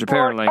Purge,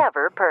 apparently.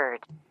 Forever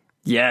Purge.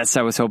 Yes,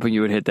 I was hoping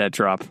you would hit that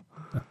drop.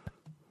 All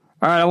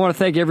right, I want to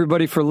thank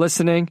everybody for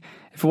listening.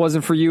 If it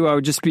wasn't for you, I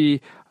would just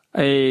be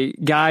a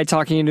guy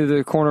talking into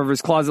the corner of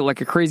his closet like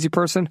a crazy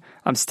person.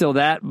 I'm still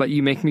that, but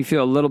you make me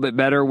feel a little bit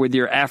better with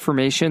your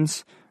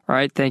affirmations. All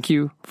right, thank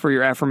you for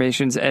your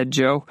affirmations, Ed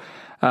Joe.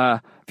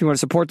 If you want to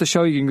support the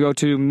show, you can go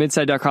to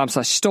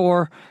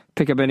midside.com/store,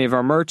 pick up any of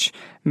our merch,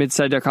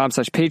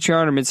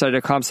 midside.com/Patreon or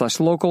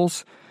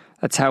midside.com/locals.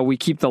 That's how we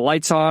keep the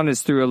lights on,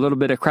 is through a little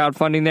bit of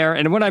crowdfunding there.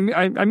 And when I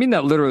mean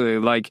that literally,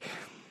 like,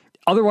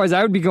 otherwise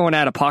I would be going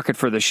out of pocket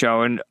for the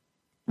show, and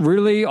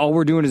really all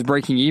we're doing is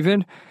breaking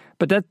even.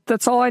 But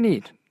that's all I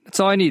need.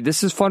 That's all I need.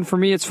 This is fun for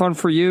me. It's fun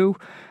for you.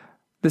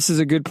 This is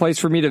a good place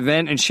for me to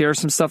vent and share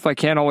some stuff I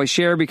can't always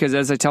share, because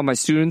as I tell my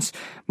students,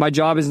 my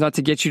job is not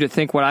to get you to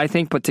think what I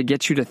think, but to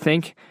get you to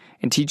think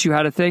and teach you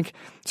how to think.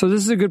 So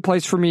this is a good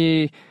place for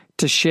me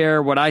to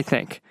share what I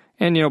think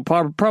and, you know,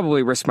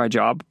 probably risk my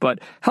job, but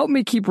help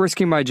me keep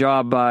risking my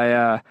job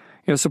by,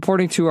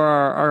 supporting to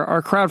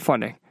our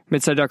crowdfunding.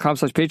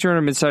 Midside.com/Patreon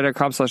or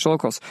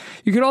midside.com/locals.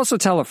 You can also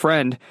tell a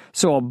friend,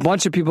 so a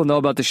bunch of people know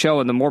about the show,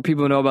 and the more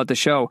people know about the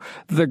show,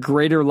 the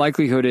greater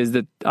likelihood is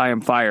that I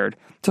am fired.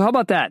 So how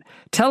about that?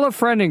 Tell a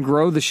friend and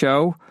grow the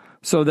show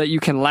so that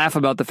you can laugh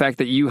about the fact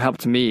that you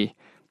helped me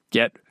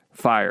get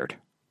fired.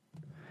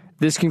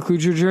 This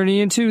concludes your journey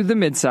into the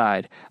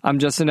Midside. I'm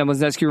Justin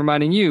Emlesneski,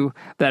 reminding you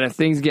that if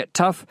things get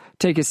tough,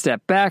 take a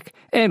step back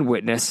and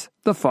witness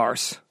the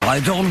farce. I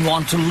don't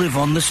want to live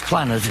on this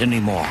planet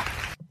anymore.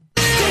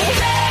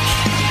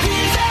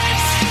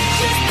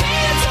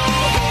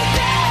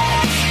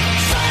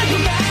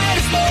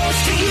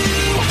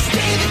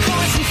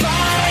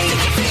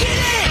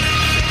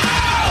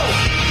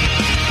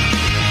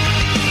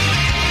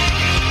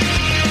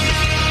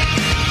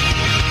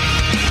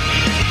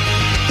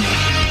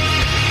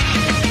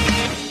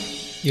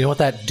 You know what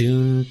that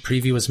Dune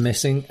preview was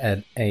missing?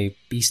 A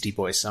Beastie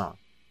Boys song.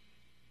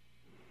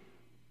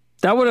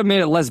 That would have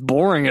made it less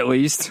boring, at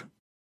least.